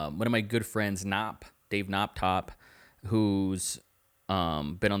know. One of my good friends, Dave Knoptop, who's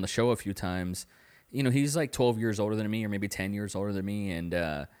been on the show a few times. He's like 12 years older than me, or maybe 10 years older than me, and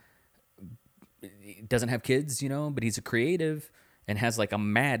he doesn't have kids. But he's a creative and has like a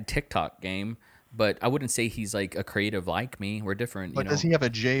mad TikTok game. But I wouldn't say he's like a creative like me. We're different. But does he have a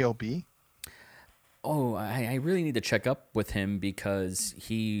job? Oh, I really need to check up with him because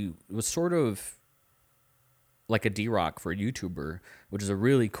he was sort of like a D-Rock for a YouTuber, which is a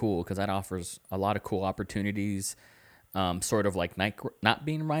really cool because that offers a lot of cool opportunities, sort of like not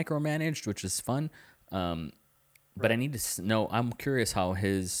being micromanaged, which is fun. But I Right. need to know. I'm curious how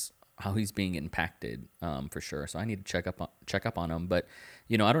he's being impacted, for sure. So I need to check up on him. But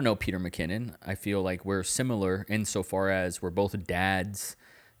I don't know Peter McKinnon. I feel like we're similar insofar as we're both dads.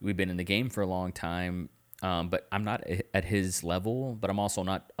 We've been in the game for a long time, but I'm not at his level. But I'm also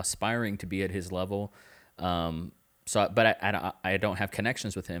not aspiring to be at his level. But I don't have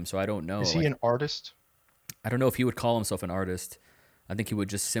connections with him, so I don't know. Is he Like an artist? I don't know if he would call himself an artist. I think he would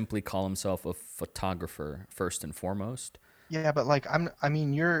just simply call himself a photographer first and foremost. Yeah, but like I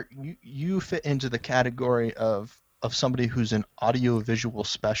mean you fit into the category of somebody who's an audiovisual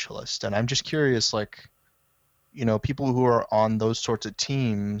specialist, and I'm just curious, like, people who are on those sorts of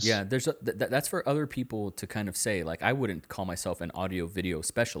teams. Yeah, that's for other people to kind of say. Like, I wouldn't call myself an audio video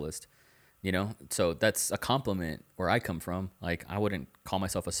specialist, So that's a compliment where I come from. Like, I wouldn't call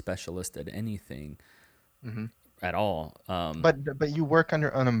myself a specialist at anything Hmm. at all. But you work under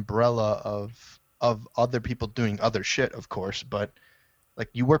an umbrella of other people doing other shit, of course, but like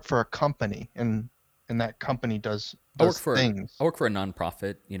you work for a company, and that company does I work does for I things. work for a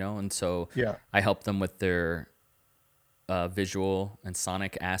nonprofit, and so Yeah. I help them with their visual and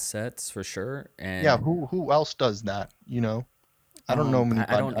sonic assets for sure. Yeah, And who else does that, I don't know I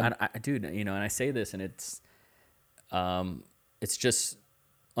anybody. don't, I dude, and I say this, and it's just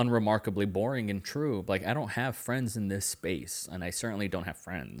unremarkably boring and true. Like, I don't have friends in this space, and I certainly don't have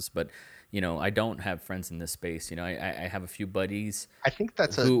friends, but I don't have friends in this space. I have a few buddies I think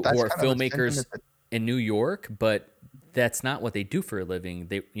who that's are kind of a filmmakers sentiment that. in New York, but that's not what they do for a living.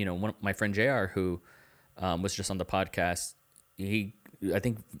 They, my friend JR, who was just on the podcast, he, I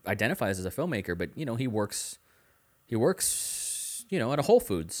think, identifies as a filmmaker, but he works, at a Whole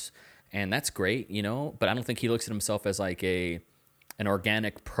Foods, and that's great, but I don't think he looks at himself as like an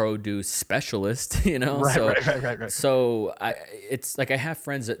organic produce specialist, Right, So, right. it's like I have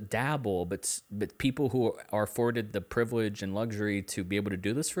friends that dabble, but people who are afforded the privilege and luxury to be able to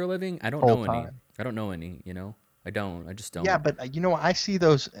do this for a living, I don't Full know any. time. I don't know any. I just Yeah, don't. but I see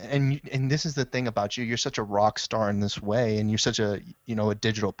those, and this is the thing about you. You're such a rock star in this way, and you're such a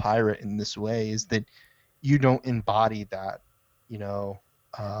digital pirate in this way, is that you don't embody that, you know.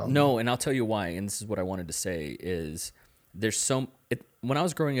 Um, No, and I'll tell you why. And this is what I wanted to say is when I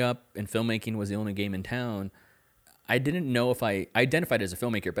was growing up and filmmaking was the only game in town, I didn't know if I identified as a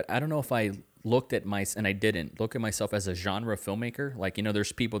filmmaker, but I don't know if I and I didn't look at myself as a genre filmmaker. Like,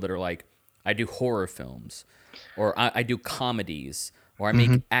 there's people that are like, I do horror films, or I do comedies, or I make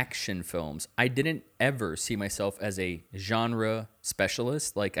mhm, action films. I didn't ever see myself as a genre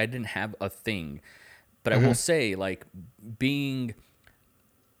specialist. Like, I didn't have a thing. But I will mhm. say, like, being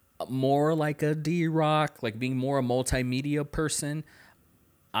more like a D-Rock, like being more a multimedia person,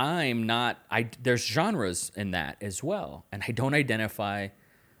 I'm not. There's genres in that as well, and I don't identify.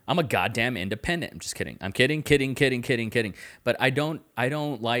 I'm a goddamn independent. I'm just kidding. I'm kidding. But I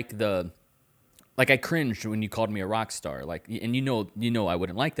don't like the. Like, I cringed when you called me a rock star. Like, and I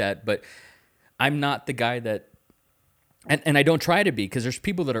wouldn't like that. But I'm not the guy that. And I don't try to be, because there's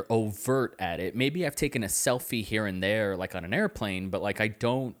people that are overt at it. Maybe I've taken a selfie here and there, like on an airplane, but like I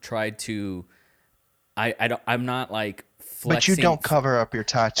don't try to. I don't. I'm not like But you flexing. don't cover up your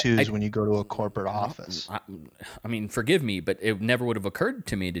tattoos I when you go to a corporate office. I mean, forgive me, but it never would have occurred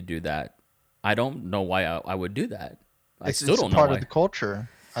to me to do that. I don't know why I would do that. I still It's a don't know part of the why. culture.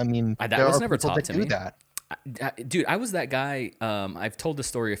 I mean, That there was are never people taught that to do me. that. Dude, I was that guy. I've told this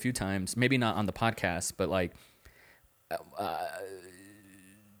story a few times, maybe not on the podcast, but like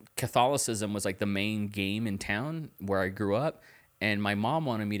Catholicism was like the main game in town where I grew up, and my mom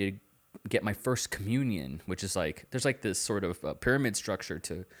wanted me to get my first communion, which is like there's like this sort of pyramid structure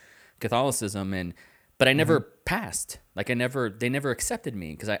to Catholicism, but I never Hmm. passed. Like, they never accepted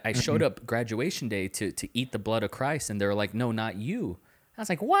me, because I showed Hmm. up graduation day to eat the blood of Christ, and they were like, no, not you. I was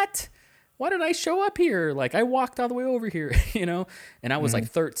like, what? Why did I show up here? Like, I walked all the way over here, And I was Hmm. like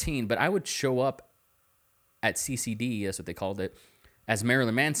 13, but I would show up at CCD, that's what they called it, as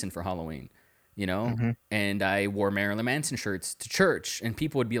Marilyn Manson for Halloween, Hmm. and I wore Marilyn Manson shirts to church, and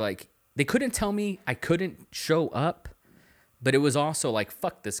people would be like, they couldn't tell me I couldn't show up, but it was also like,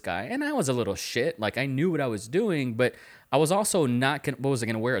 fuck this guy. And I was a little shit. Like, I knew what I was doing, but I was also not gonna, what was I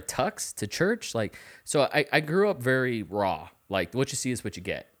gonna wear a tux to church? Like, so I grew up very raw. Like, what you see is what you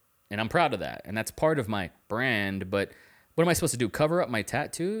get. And I'm proud of that. And that's part of my brand. But what am I supposed to do? Cover up my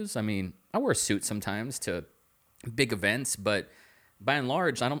tattoos? I mean, I wear a suit sometimes to big events, but by and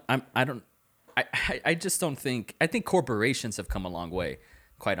large, I just don't think. I think corporations have come a long way,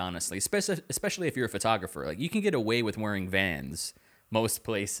 quite honestly. Especially if you're a photographer, like, you can get away with wearing Vans most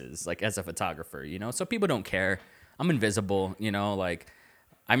places, like, as a photographer, so people don't care. I'm invisible, like,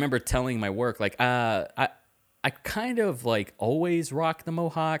 I remember telling my work, like, I kind of like always rock the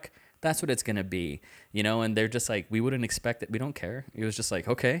mohawk. That's what it's gonna be, and they're just like, we wouldn't expect it. We don't care. It was just like,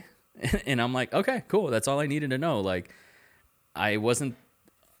 okay. And I'm like, okay, cool. That's all I needed to know. Like, I wasn't.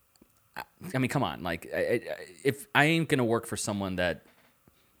 I mean, come on. Like, if I ain't gonna work for someone that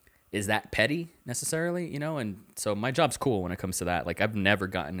is that petty necessarily, and so my job's cool when it comes to that. Like, I've never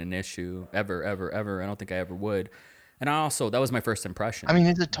gotten an issue ever. I don't think I ever would. And I also, that was my first I impression. mean,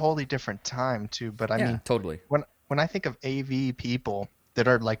 it's a totally different time too, but I Yeah, mean, totally. when I think of AV people that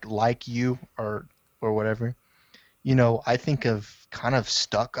are like you or whatever, I think of kind of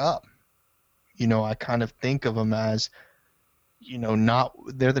stuck up. I kind of think of them as, not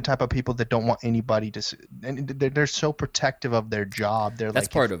they're the type of people that don't want anybody to and they're so protective of their job. They're That's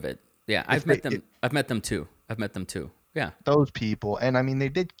like part of it. Yeah, if they if I've met them too. I've met them too. Yeah. those people, and I mean they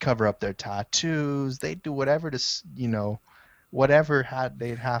did cover up their tattoos. They do whatever to whatever had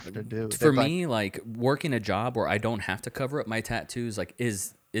they'd have to do. They're For like, me, like working a job where I don't have to cover up my tattoos, like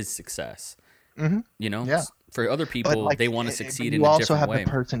is success. hmm You know, yeah. for other But people, like, they want to but succeed in you a also different have the way.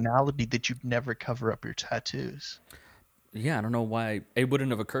 personality that you'd never cover up your tattoos. Yeah, I don't know why it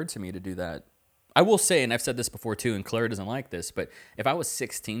wouldn't have occurred to me to do that. I will say, and I've said this before too, and Claire doesn't like this, but if I was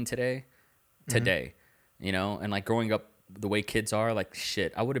 16 hmm today, and like growing up the way kids are, like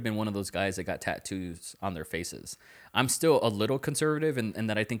shit, I would have been one of those guys that got tattoos on their faces. I'm still a little conservative, and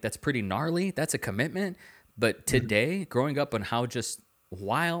that I think that's pretty gnarly. That's a commitment. But hmm today, growing up on how just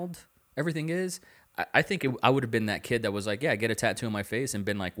wild everything is, I think I would have been that kid that was like, yeah, get a tattoo on my face, and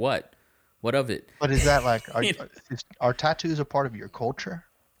been like, what? What of it? But is that like, You know, are tattoos a part of your culture?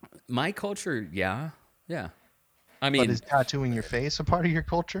 my culture, yeah, yeah. I But mean, is tattooing your face a part of your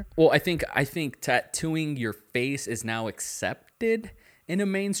culture? well, I think tattooing your face is now accepted in a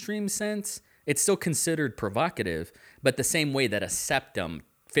mainstream sense. It's still considered provocative, but the same way that a septum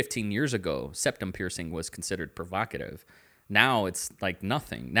 15 years ago, septum piercing was considered provocative. Now it's like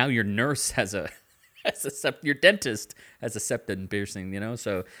nothing. Now your nurse has a your dentist has a septum piercing,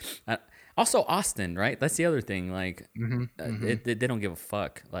 So also Austin, right? That's the other thing. Like, hmm hmm they don't give a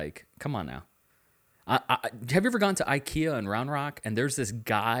fuck. Like, come on now. Have you ever gone to IKEA in Round Rock and there's this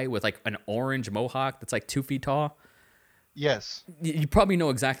guy with like an orange mohawk that's like 2 feet tall? Yes. You probably know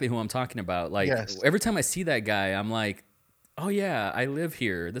exactly who I'm talking about. Like Yes. every time I see that guy, I'm like, oh yeah, I live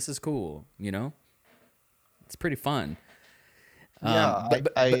here. This is cool. It's pretty fun. Yeah.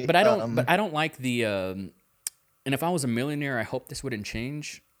 But I don't like the. And if I was a millionaire, I hope this wouldn't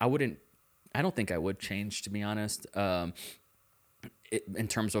change. I wouldn't. I don't think I would change, to be honest. In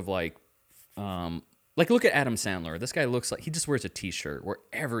terms of like look at Adam Sandler. This guy looks like he just wears a t-shirt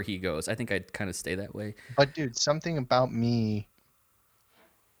wherever he goes. I think I'd kind of stay that way. But dude,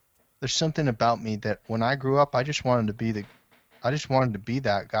 there's something about me that when I grew up, I just wanted to be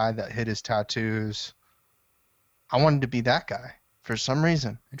that guy that hid his tattoos. I wanted to be that guy for some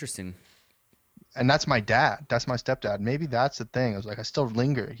reason. Interesting. And that's my dad. That's my stepdad. Maybe that's the thing. I was like, I still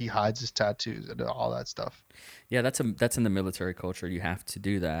linger. He hides his tattoos and all that stuff. Yeah, that's in the military culture. You have to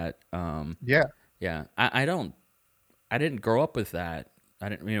do that. Yeah. Yeah, I didn't grow up with that. I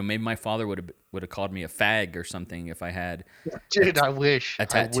didn't. Maybe my father would have called me a fag or something if I had a, Dude, I wish. a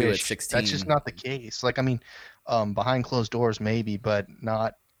I tattoo at wish. That's just 16. not the case. Like, I mean, behind closed doors maybe, but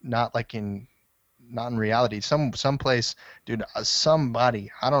not like not in reality. Some place, dude,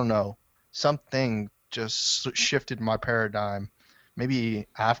 somebody, I don't know, something just shifted my paradigm. Maybe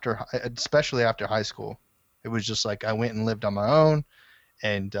especially after high school, it was just like I went and lived on my own,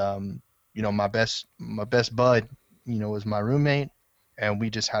 and my best bud, was my roommate, and we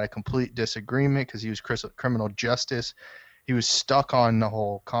just had a complete disagreement because he was criminal justice. He was stuck on the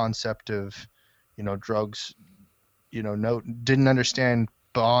whole concept of, drugs. No, didn't understand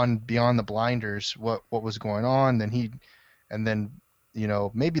beyond the blinders what was going on. And then,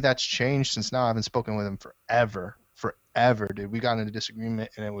 maybe that's changed since now I haven't spoken with him forever, dude. We got into a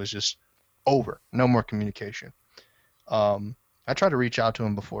disagreement and it was just over. No more communication. I tried to reach out to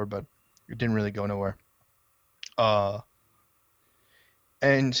him before, but it didn't really go nowhere. Uh,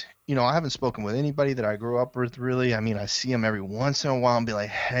 and I haven't spoken with anybody that I grew up with really. I mean, I see him every once in a while and be like,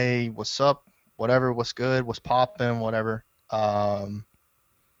 "Hey, what's up? Whatever, what's good? What's poppin'? Whatever." Um,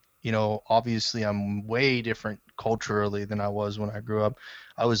 obviously I'm way different culturally than I was when I grew up.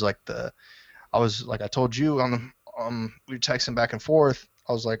 I was like I told you on the we were texting back and forth.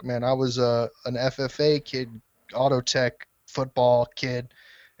 I was like, man, I was an FFA kid, auto tech football kid,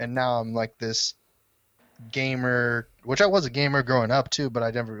 and now I'm like this gamer, which I was a gamer growing up too,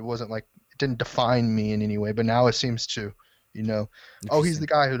 but it wasn't like it didn't define me in any way. But now it seems to, you know, oh, he's the Interesting.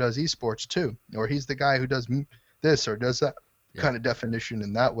 guy who does esports too, or he's the guy who does this or does that, Yeah. kind of definition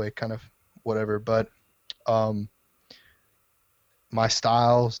in that way, kind of whatever. But um, my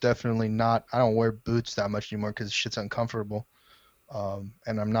style's definitely not. I don't wear boots that much anymore because shit's uncomfortable.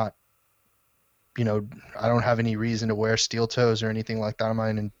 And I'm not, I don't have any reason to wear steel toes or anything like that. I'm not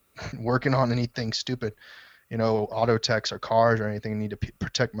even working on anything stupid, auto techs or cars or anything. I need to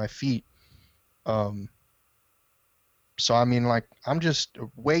protect my feet. Um, so I mean, like, I'm just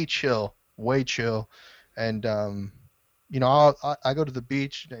way chill, and you know, I go to the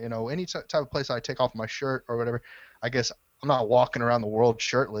beach, you know, any type of place I take off my shirt or whatever. I guess I'm not walking around the world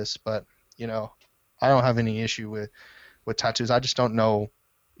shirtless, but you know, I don't have any issue with tattoos. I just don't know,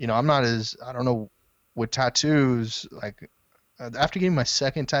 you know, I don't know with tattoos. Like after getting my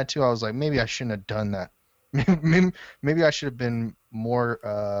second tattoo, I was like, maybe I shouldn't have done that. Maybe I should have been more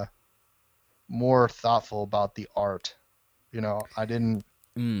thoughtful about the art. You know, I didn't.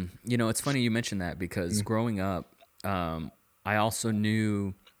 You know, it's funny you mentioned that because growing up, I also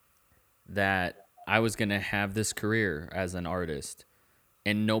knew that I was gonna have this career as an artist,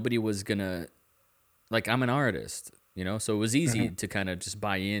 and nobody was gonna like. I'm an artist, you know, so it was easy Mhm. to kind of just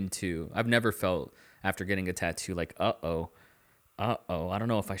buy into. I've never felt after getting a tattoo like, I don't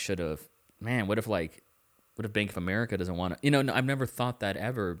know if I should have. Man, what if Bank of America doesn't want to? You know, no, I've never thought that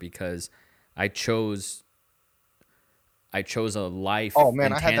ever because I chose I chose a Oh life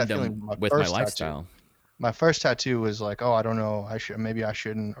man, in I had that feeling tandem with my with my first tattoo. lifestyle. My first tattoo was like, oh, I don't know, maybe I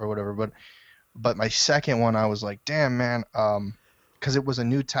shouldn't or whatever. But my second one, I was like, damn man, because it was a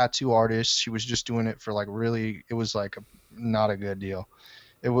new tattoo artist. She was just doing it for like really, it was like not a good deal.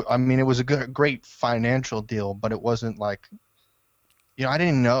 I mean, it was a great financial deal, but it wasn't like, you know, I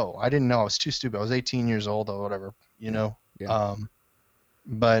didn't know. I didn't know. I was too stupid. I was 18 years old or whatever, you Yeah, know. yeah, Um,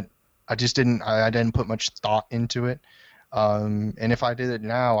 but I just didn't. I didn't put much thought into it. And if I did it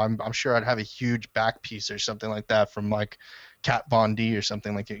now, I'm sure I'd have a huge back piece or something like that from like Kat Von D or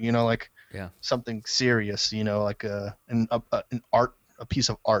something like it. You know, like yeah, something serious. You know, like an art, a piece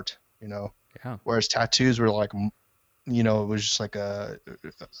of art. You know, yeah, whereas tattoos were like, you know, it was just like I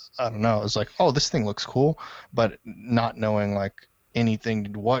don't know. It was like, oh, this thing looks cool, but not knowing like anything.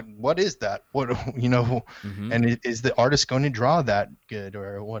 What is that? What you know? mm-hmm, And is the artist going to draw that good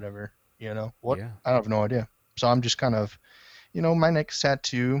or whatever? You know what? yeah, I have no idea. So I'm just kind of, you know, my next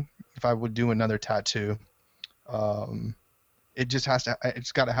tattoo, if I would do another tattoo, um, it just has to.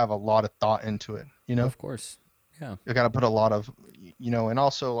 It's got to have a lot of thought into it. You know, of course, yeah. you got to put a lot of, you know, and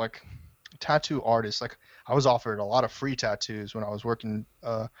also like tattoo artists. Like I was offered a lot of free tattoos when I was working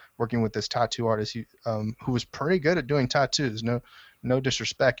with this tattoo artist who was pretty good at doing tattoos. No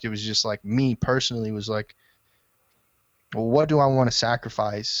disrespect. It was just like me personally was like, well, what do I want to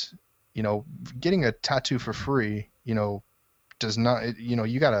sacrifice? You know, getting a tattoo for free, you know, does not. You know,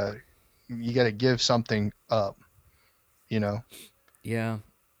 you gotta give something up. You know, Yeah,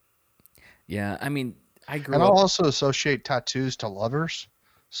 yeah. I mean, I and grew I'll up. also associate tattoos to lovers.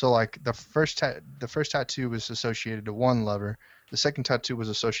 So like the first tattoo was associated to one lover, the second tattoo was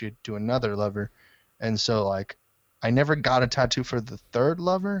associated to another lover, and so like I never got a tattoo for the third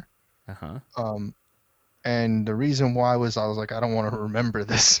lover. Uh huh. Um, and the reason why was I was like I don't want to remember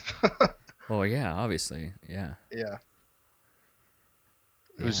this. Well, yeah, obviously, yeah, Yeah,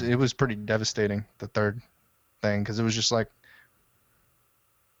 it was yeah, it was pretty devastating the third thing because it was just like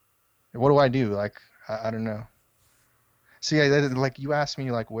what do I do? Like I don't know. See, like you asked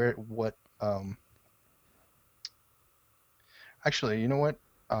me like where what actually, you know what?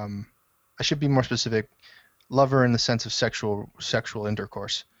 Um, I should be more specific. Lover in the sense of sexual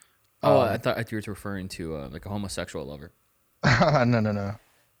intercourse. Oh, Um, I thought you were referring to like a homosexual lover. no, no, no.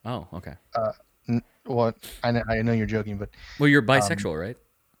 Oh, okay. Uh, well, I know you're joking, but Well, you're um, bisexual, right?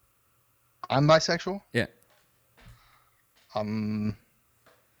 I'm bisexual. Yeah. Um,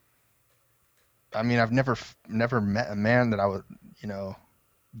 I mean, I've never met a man that I would, you know,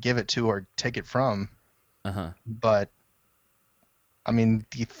 give it to or take it from. Uh huh. But I mean,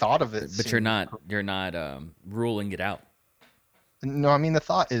 the thought of it But seems. you're not ruling it out. No, I mean the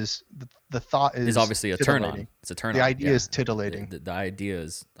thought Is is obviously a turn on. titillating. It's a turn The on. idea Yeah. is titillating. The idea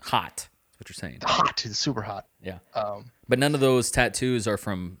is hot. That's what you're saying. Hot. It's super hot. Yeah. Um, But none of those tattoos are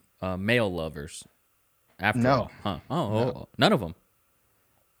from male lovers. After no, all, huh? no. None of them.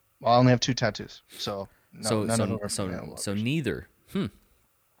 Well, I only have two tattoos, so no, So none of them so are from so male so lovers. neither. Hmm.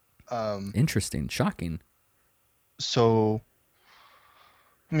 Um, Interesting. Shocking. so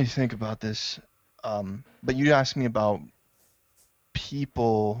let me think about this. But you asked me about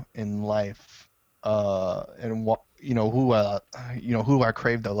people in life, and what who I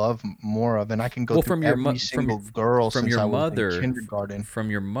crave the love more of, and I can go Well, through every single girl from since your I was in mother, kindergarten. from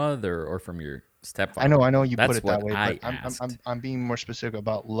your mother, or from your I stepfather. know you put That's it that what way, but I I'm asked. I'm being more specific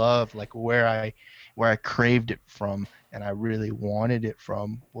about love, like where I craved it from and I really wanted it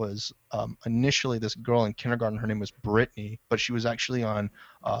from was initially this girl in kindergarten. Her name was Brittany, but she was actually on.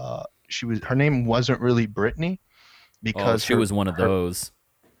 Her name wasn't really Brittany Oh, because she was one of her those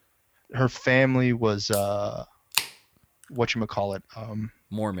her family was whatchamacallit.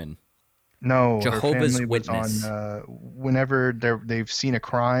 Mormon, No, her Jehovah's family was on Witness. whenever they've seen a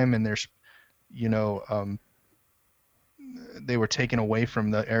crime and there's you know they were taken away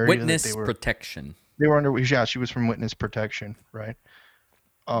from the area that Witness protection. they were under. Yeah, she was from witness protection, right?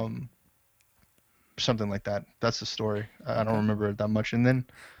 Um, something like that. That's the story. I don't Okay. remember it that much. And then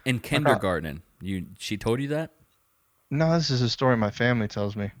In I got kindergarten, she told you that? no. This is a story my family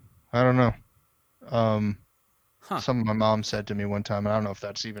tells me. I don't know. Um, Huh. something my mom said to me one time. I don't know if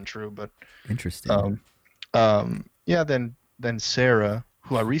that's even true, but Interesting. um, yeah. Then Sarah,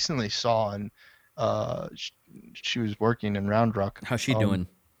 who I recently saw, and she was working in Round Rock. How's she doing?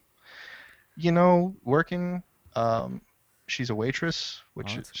 Working. Um, she's a waitress, Oh,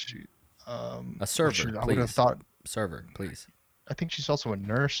 which that's she, a which server, I would have please. thought. Server, please. I think she's also a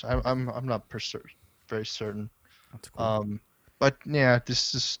nurse. I'm not very certain. That's cool. Um, but yeah,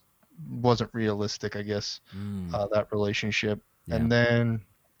 this just wasn't realistic, I guess. Mm, That relationship, yeah. and then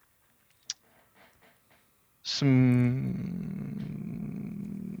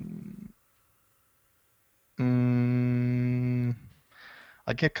some. Mm,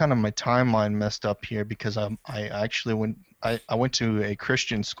 I get kind of my timeline messed up here because I actually went I went to a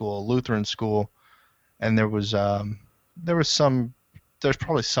Christian school, a Lutheran school, and there was some there's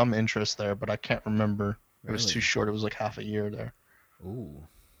probably some interest there, but I can't remember. It was too Really? short. It was like half a year there. Ooh.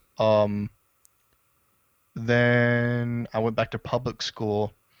 Um, then I went back to public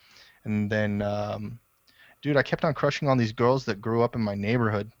school, and then dude, I kept on crushing on these girls that grew up in my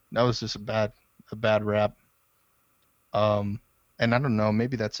neighborhood. That was just a bad rap. Um, and I don't know,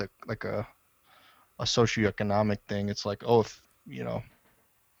 maybe that's a socioeconomic thing. It's like, oh, if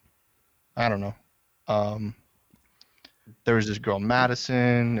I don't know. Um, there was this girl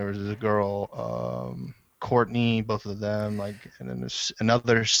Madison, there was this girl Courtney, both of them, like, and then there's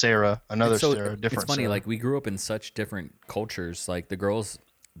It's so it's different funny. Sarah. Like we grew up in such different cultures. Like the girls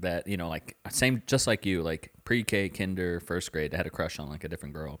that like same, just like you, like pre-K, kinder, first grade. I had a crush on like a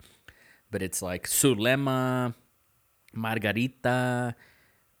different girl, but it's like Sulema, Margarita,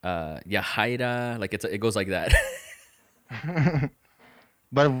 Yahaira. Like it goes like that.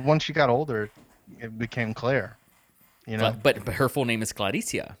 But once she got older, it became Claire, you know. But her full name is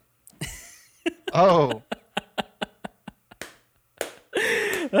Claricia. Oh,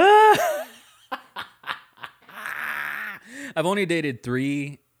 I've only dated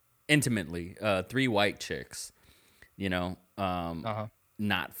intimately, three white chicks. You know, uh-huh.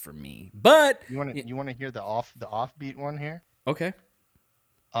 not for me. But You want to hear the offbeat one here? okay,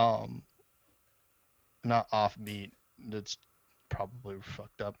 Um, not offbeat. That's probably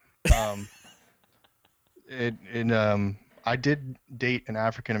fucked up. Um, I did date an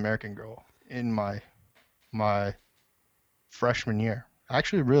African American girl in my freshman year. I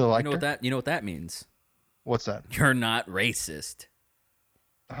actually really liked her. you know what that means. What's that? You're not racist.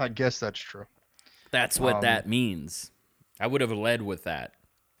 I guess that's true. That's what Um, that means. I would have led with that.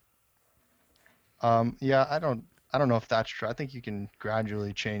 yeah, I don't know if that's true. I think you can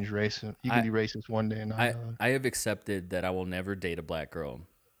gradually change race. You can I be racist one day and not I another. I have accepted that I will never date a black girl,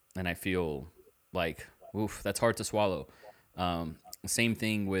 and I feel like oof, that's hard to swallow. Same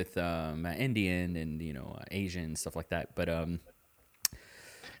thing with Indian and Asian stuff like that. But I've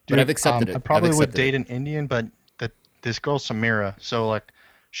Dude, accepted I it. I've probably would accepted it. date an Indian, but this girl Samira, so like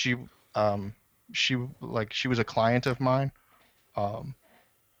she um she was a client of mine. Um,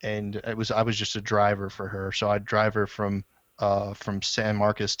 and I was just a driver for her. So I'd drive her from San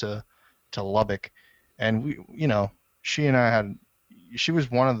Marcos to Lubbock, and she and I had she was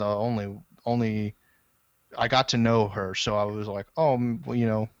one of the only I got to know her, so I was like, oh,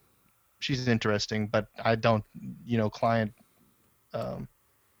 well, she's interesting, but I don't, client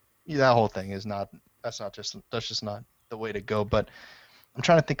that whole thing is not that's just not the way to go. But I'm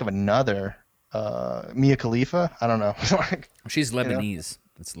trying to think of another Mia Khalifa. I don't know, like She's you know. Lebanese.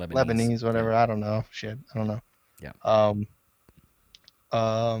 It's Lebanese. Lebanese, Yeah. whatever. I don't know. Shit, I don't know. Yeah. Um,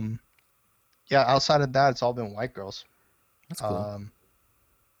 um, yeah. Outside of that, it's all been white girls. That's cool. Um,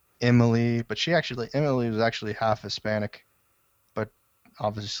 Emily was actually half Hispanic, but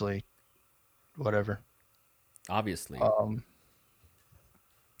obviously, whatever. Obviously. Um,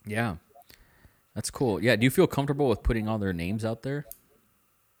 Yeah. That's cool. Yeah. Do you feel comfortable with putting all their names out there?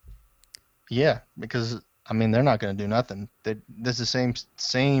 yeah, because I mean, they're not gonna do nothing. This is the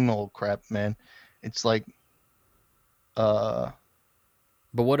same old crap, man. It's like, uh,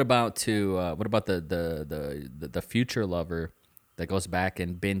 But what about the future lover that goes back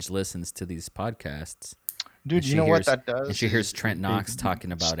and binge listens to these podcasts and dude, you know what that she does hears is Trent Knox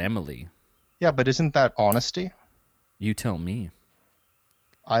talking about Emily? yeah, but isn't that honesty? You tell me.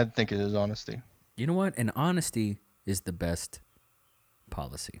 I think it is honesty. You know what? And honesty is the best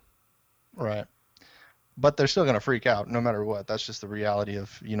policy. Right. But they're still gonna freak out no matter what. That's just the reality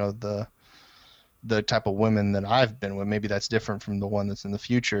of, the type of women that I've been with. Maybe that's different from the one that's in the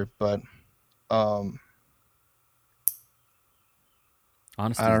future, but um, I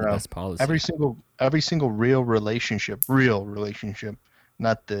Honesty is don't the know. best policy. Every single real relationship,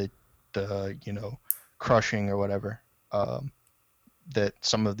 not the crushing or whatever. Um, that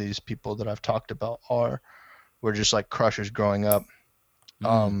some of these people that I've talked about were just like crushes growing up. Mm.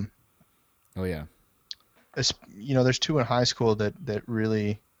 Um, Oh yeah. there's two in high school that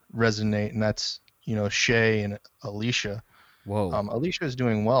really resonate, and that's Shay and Alicia. Whoa. Alicia is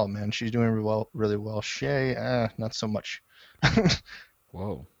doing well, man. She's doing really well. Shay, not so much.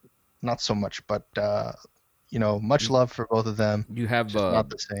 Whoa. Not so much, but much You, love for both of them. you have Just not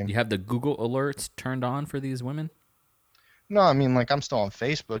the same. you have the Google alerts turned on for these women? No, I mean, like, I'm still on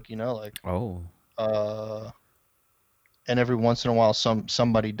Facebook, Oh. uh, and every once in a while,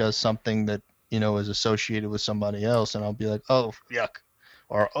 somebody does something that is associated with somebody else, and I'll be like, oh, yuck,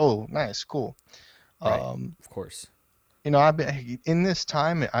 or oh, nice, cool. Right. Um, Of course. I've been in this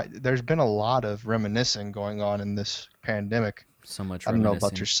time. There's been a lot of reminiscing going on in this pandemic. So much I don't know about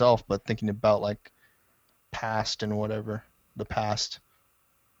reminiscing. yourself, but thinking about like past and whatever, the past.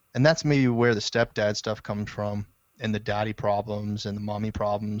 And that's maybe where the stepdad stuff comes from, and the daddy problems and the mommy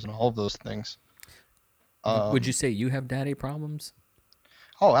problems and all of those things. Would you Um, say you have daddy problems?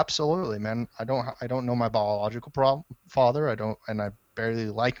 oh, absolutely, man. I don't know my biological father. I don't, and I barely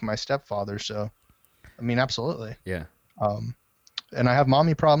like my stepfather. So, I mean, absolutely. Yeah. Um, and I have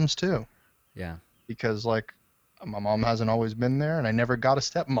mommy problems too, Yeah. because like my mom hasn't always been there, and I never got a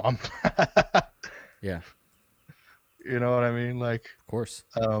stepmom. Yeah. You know what I mean? Like, Of course.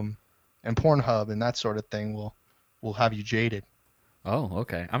 um, and Pornhub and that sort of thing will have you jaded. Oh,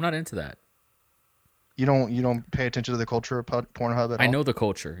 okay. I'm not into that. You don't pay attention to the culture of Pornhub at I all? know the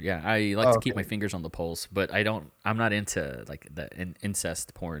culture. Yeah, I like Oh, to keep my okay. fingers on the pulse, but I don't. I'm not into like the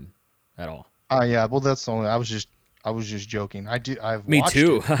incest porn at all. Yeah. Well, that's the only. I was just joking. I've Me watched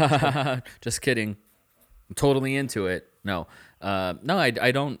too. it. But Just kidding. I'm totally into it. No, no,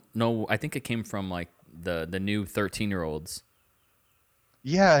 I don't know. I think it came from like the new 13-year-olds.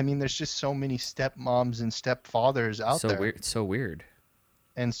 yeah, I mean, there's just so many stepmoms and stepfathers out So there, weird. So weird.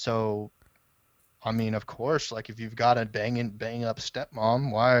 and so I mean, of course, like if you've got a bang up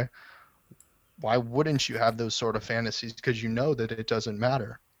stepmom, why wouldn't you have those sort of fantasies? Because you know that it doesn't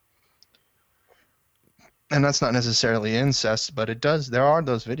matter. And that's not necessarily incest, but it does. There are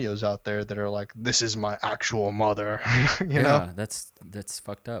those videos out there that are like, "This is my actual mother," you know? Yeah, that's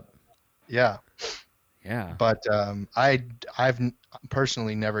fucked up. Yeah. Yeah. But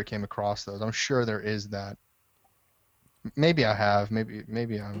personally never came across those. I'm sure there is that. Maybe I have.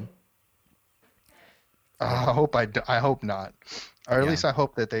 Maybe I'm. Yeah. I hope not, or at Yeah. least I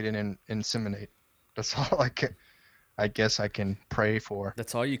hope that they didn't inseminate. That's all I guess I can pray for.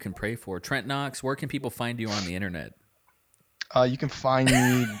 That's all you can pray for. Trent Knox, where can people find you on the internet? You can find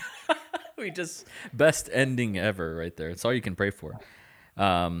me. We just best ending ever right there. It's all you can pray for.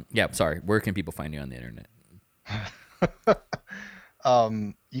 Yeah, sorry. Where can people find you on the internet?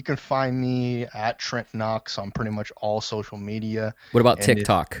 You can find me at Trent Knox on pretty much all social media, What about and if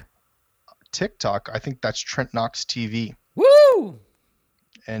TikTok? TikTok, I think that's Trent Knox TV. Woo!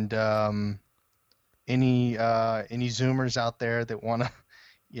 And any Zoomers out there that want to,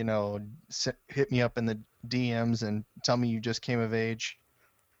 you know, hit me up in the DMs and tell me you just came of age.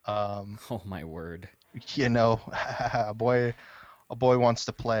 Um, Oh my word. you know, a boy wants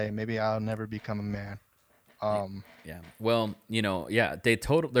to play. Maybe I'll never become a man. Yeah. Um, Yeah. Well, yeah,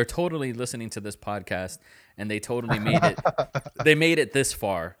 they're totally listening to this podcast and they totally made it. They made it this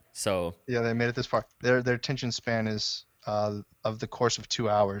far. So, yeah, they made it this far. Their attention span is of the course of 2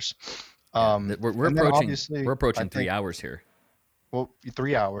 hours. yeah, we're And then approaching obviously, I 3 think, hours here. well,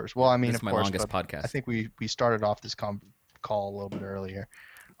 3 hours. Well, Yeah. I This mean, is of my course, longest but I podcast. think we started off this call a little bit earlier.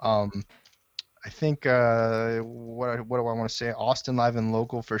 Um, I think what do I want to say? Austin Live and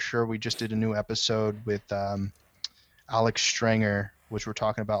Local for sure. We just did a new episode with Alex Stranger, which we're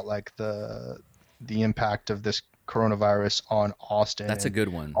talking about like the impact of this coronavirus on Austin That's a and good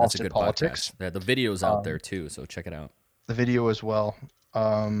one. That's a Austin good politics. podcast. Yeah, the video's out there Um, too, so check it out. the video as well.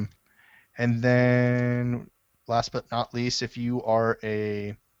 Um, and then last but not least, if you are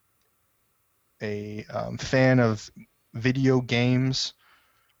a fan of video games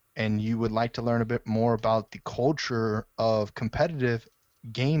and you would like to learn a bit more about the culture of competitive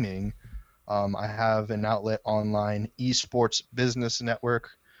gaming, I have an outlet online, Esports Business Network,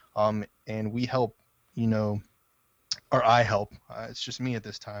 and we help, you know, or I help. It's just me at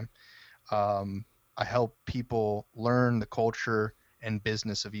this time. Um, I help people learn the culture and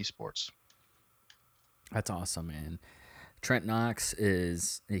business of esports. That's awesome, man. Trent Knox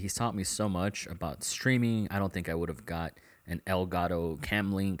he's taught me so much about streaming. I don't think I would have got an Elgato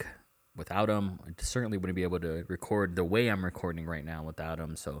Cam Link without him. I certainly wouldn't be able to record the way I'm recording right now without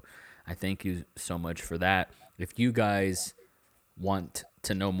him. So I thank you so much for that. If you guys want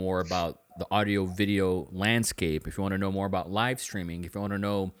to know more about the audio video landscape, if you want to know more about live streaming, if you want to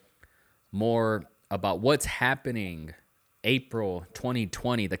know more about what's happening April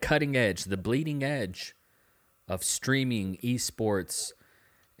 2020, the cutting edge, the bleeding edge of streaming, esports,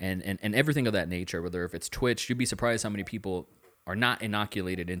 and everything of that nature, whether if it's Twitch, you'd be surprised how many people are not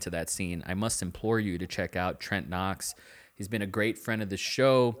inoculated into that scene. I must implore you to check out Trent Knox. He's been a great friend of the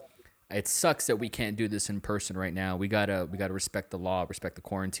show. It sucks that we can't do this in person right now. We gotta respect the law, respect the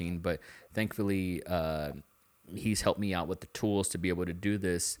quarantine. But thankfully, he's helped me out with the tools to be able to do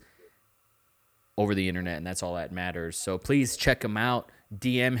this over the internet, and that's all that matters. So please check him out.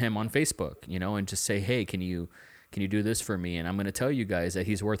 DM him on Facebook, and just say, hey, can you do this for me? And I'm going to tell you guys that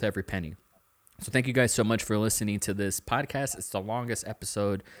he's worth every penny. So thank you guys so much for listening to this podcast. It's the longest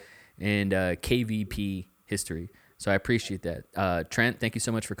episode in KVP history. So I appreciate that. Trent, thank you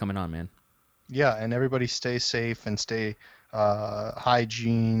so much for coming on, man. Yeah, and everybody stay safe and stay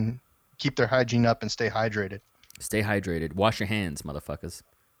hygiene. Keep their hygiene up and stay hydrated. Stay hydrated. Wash your hands, motherfuckers.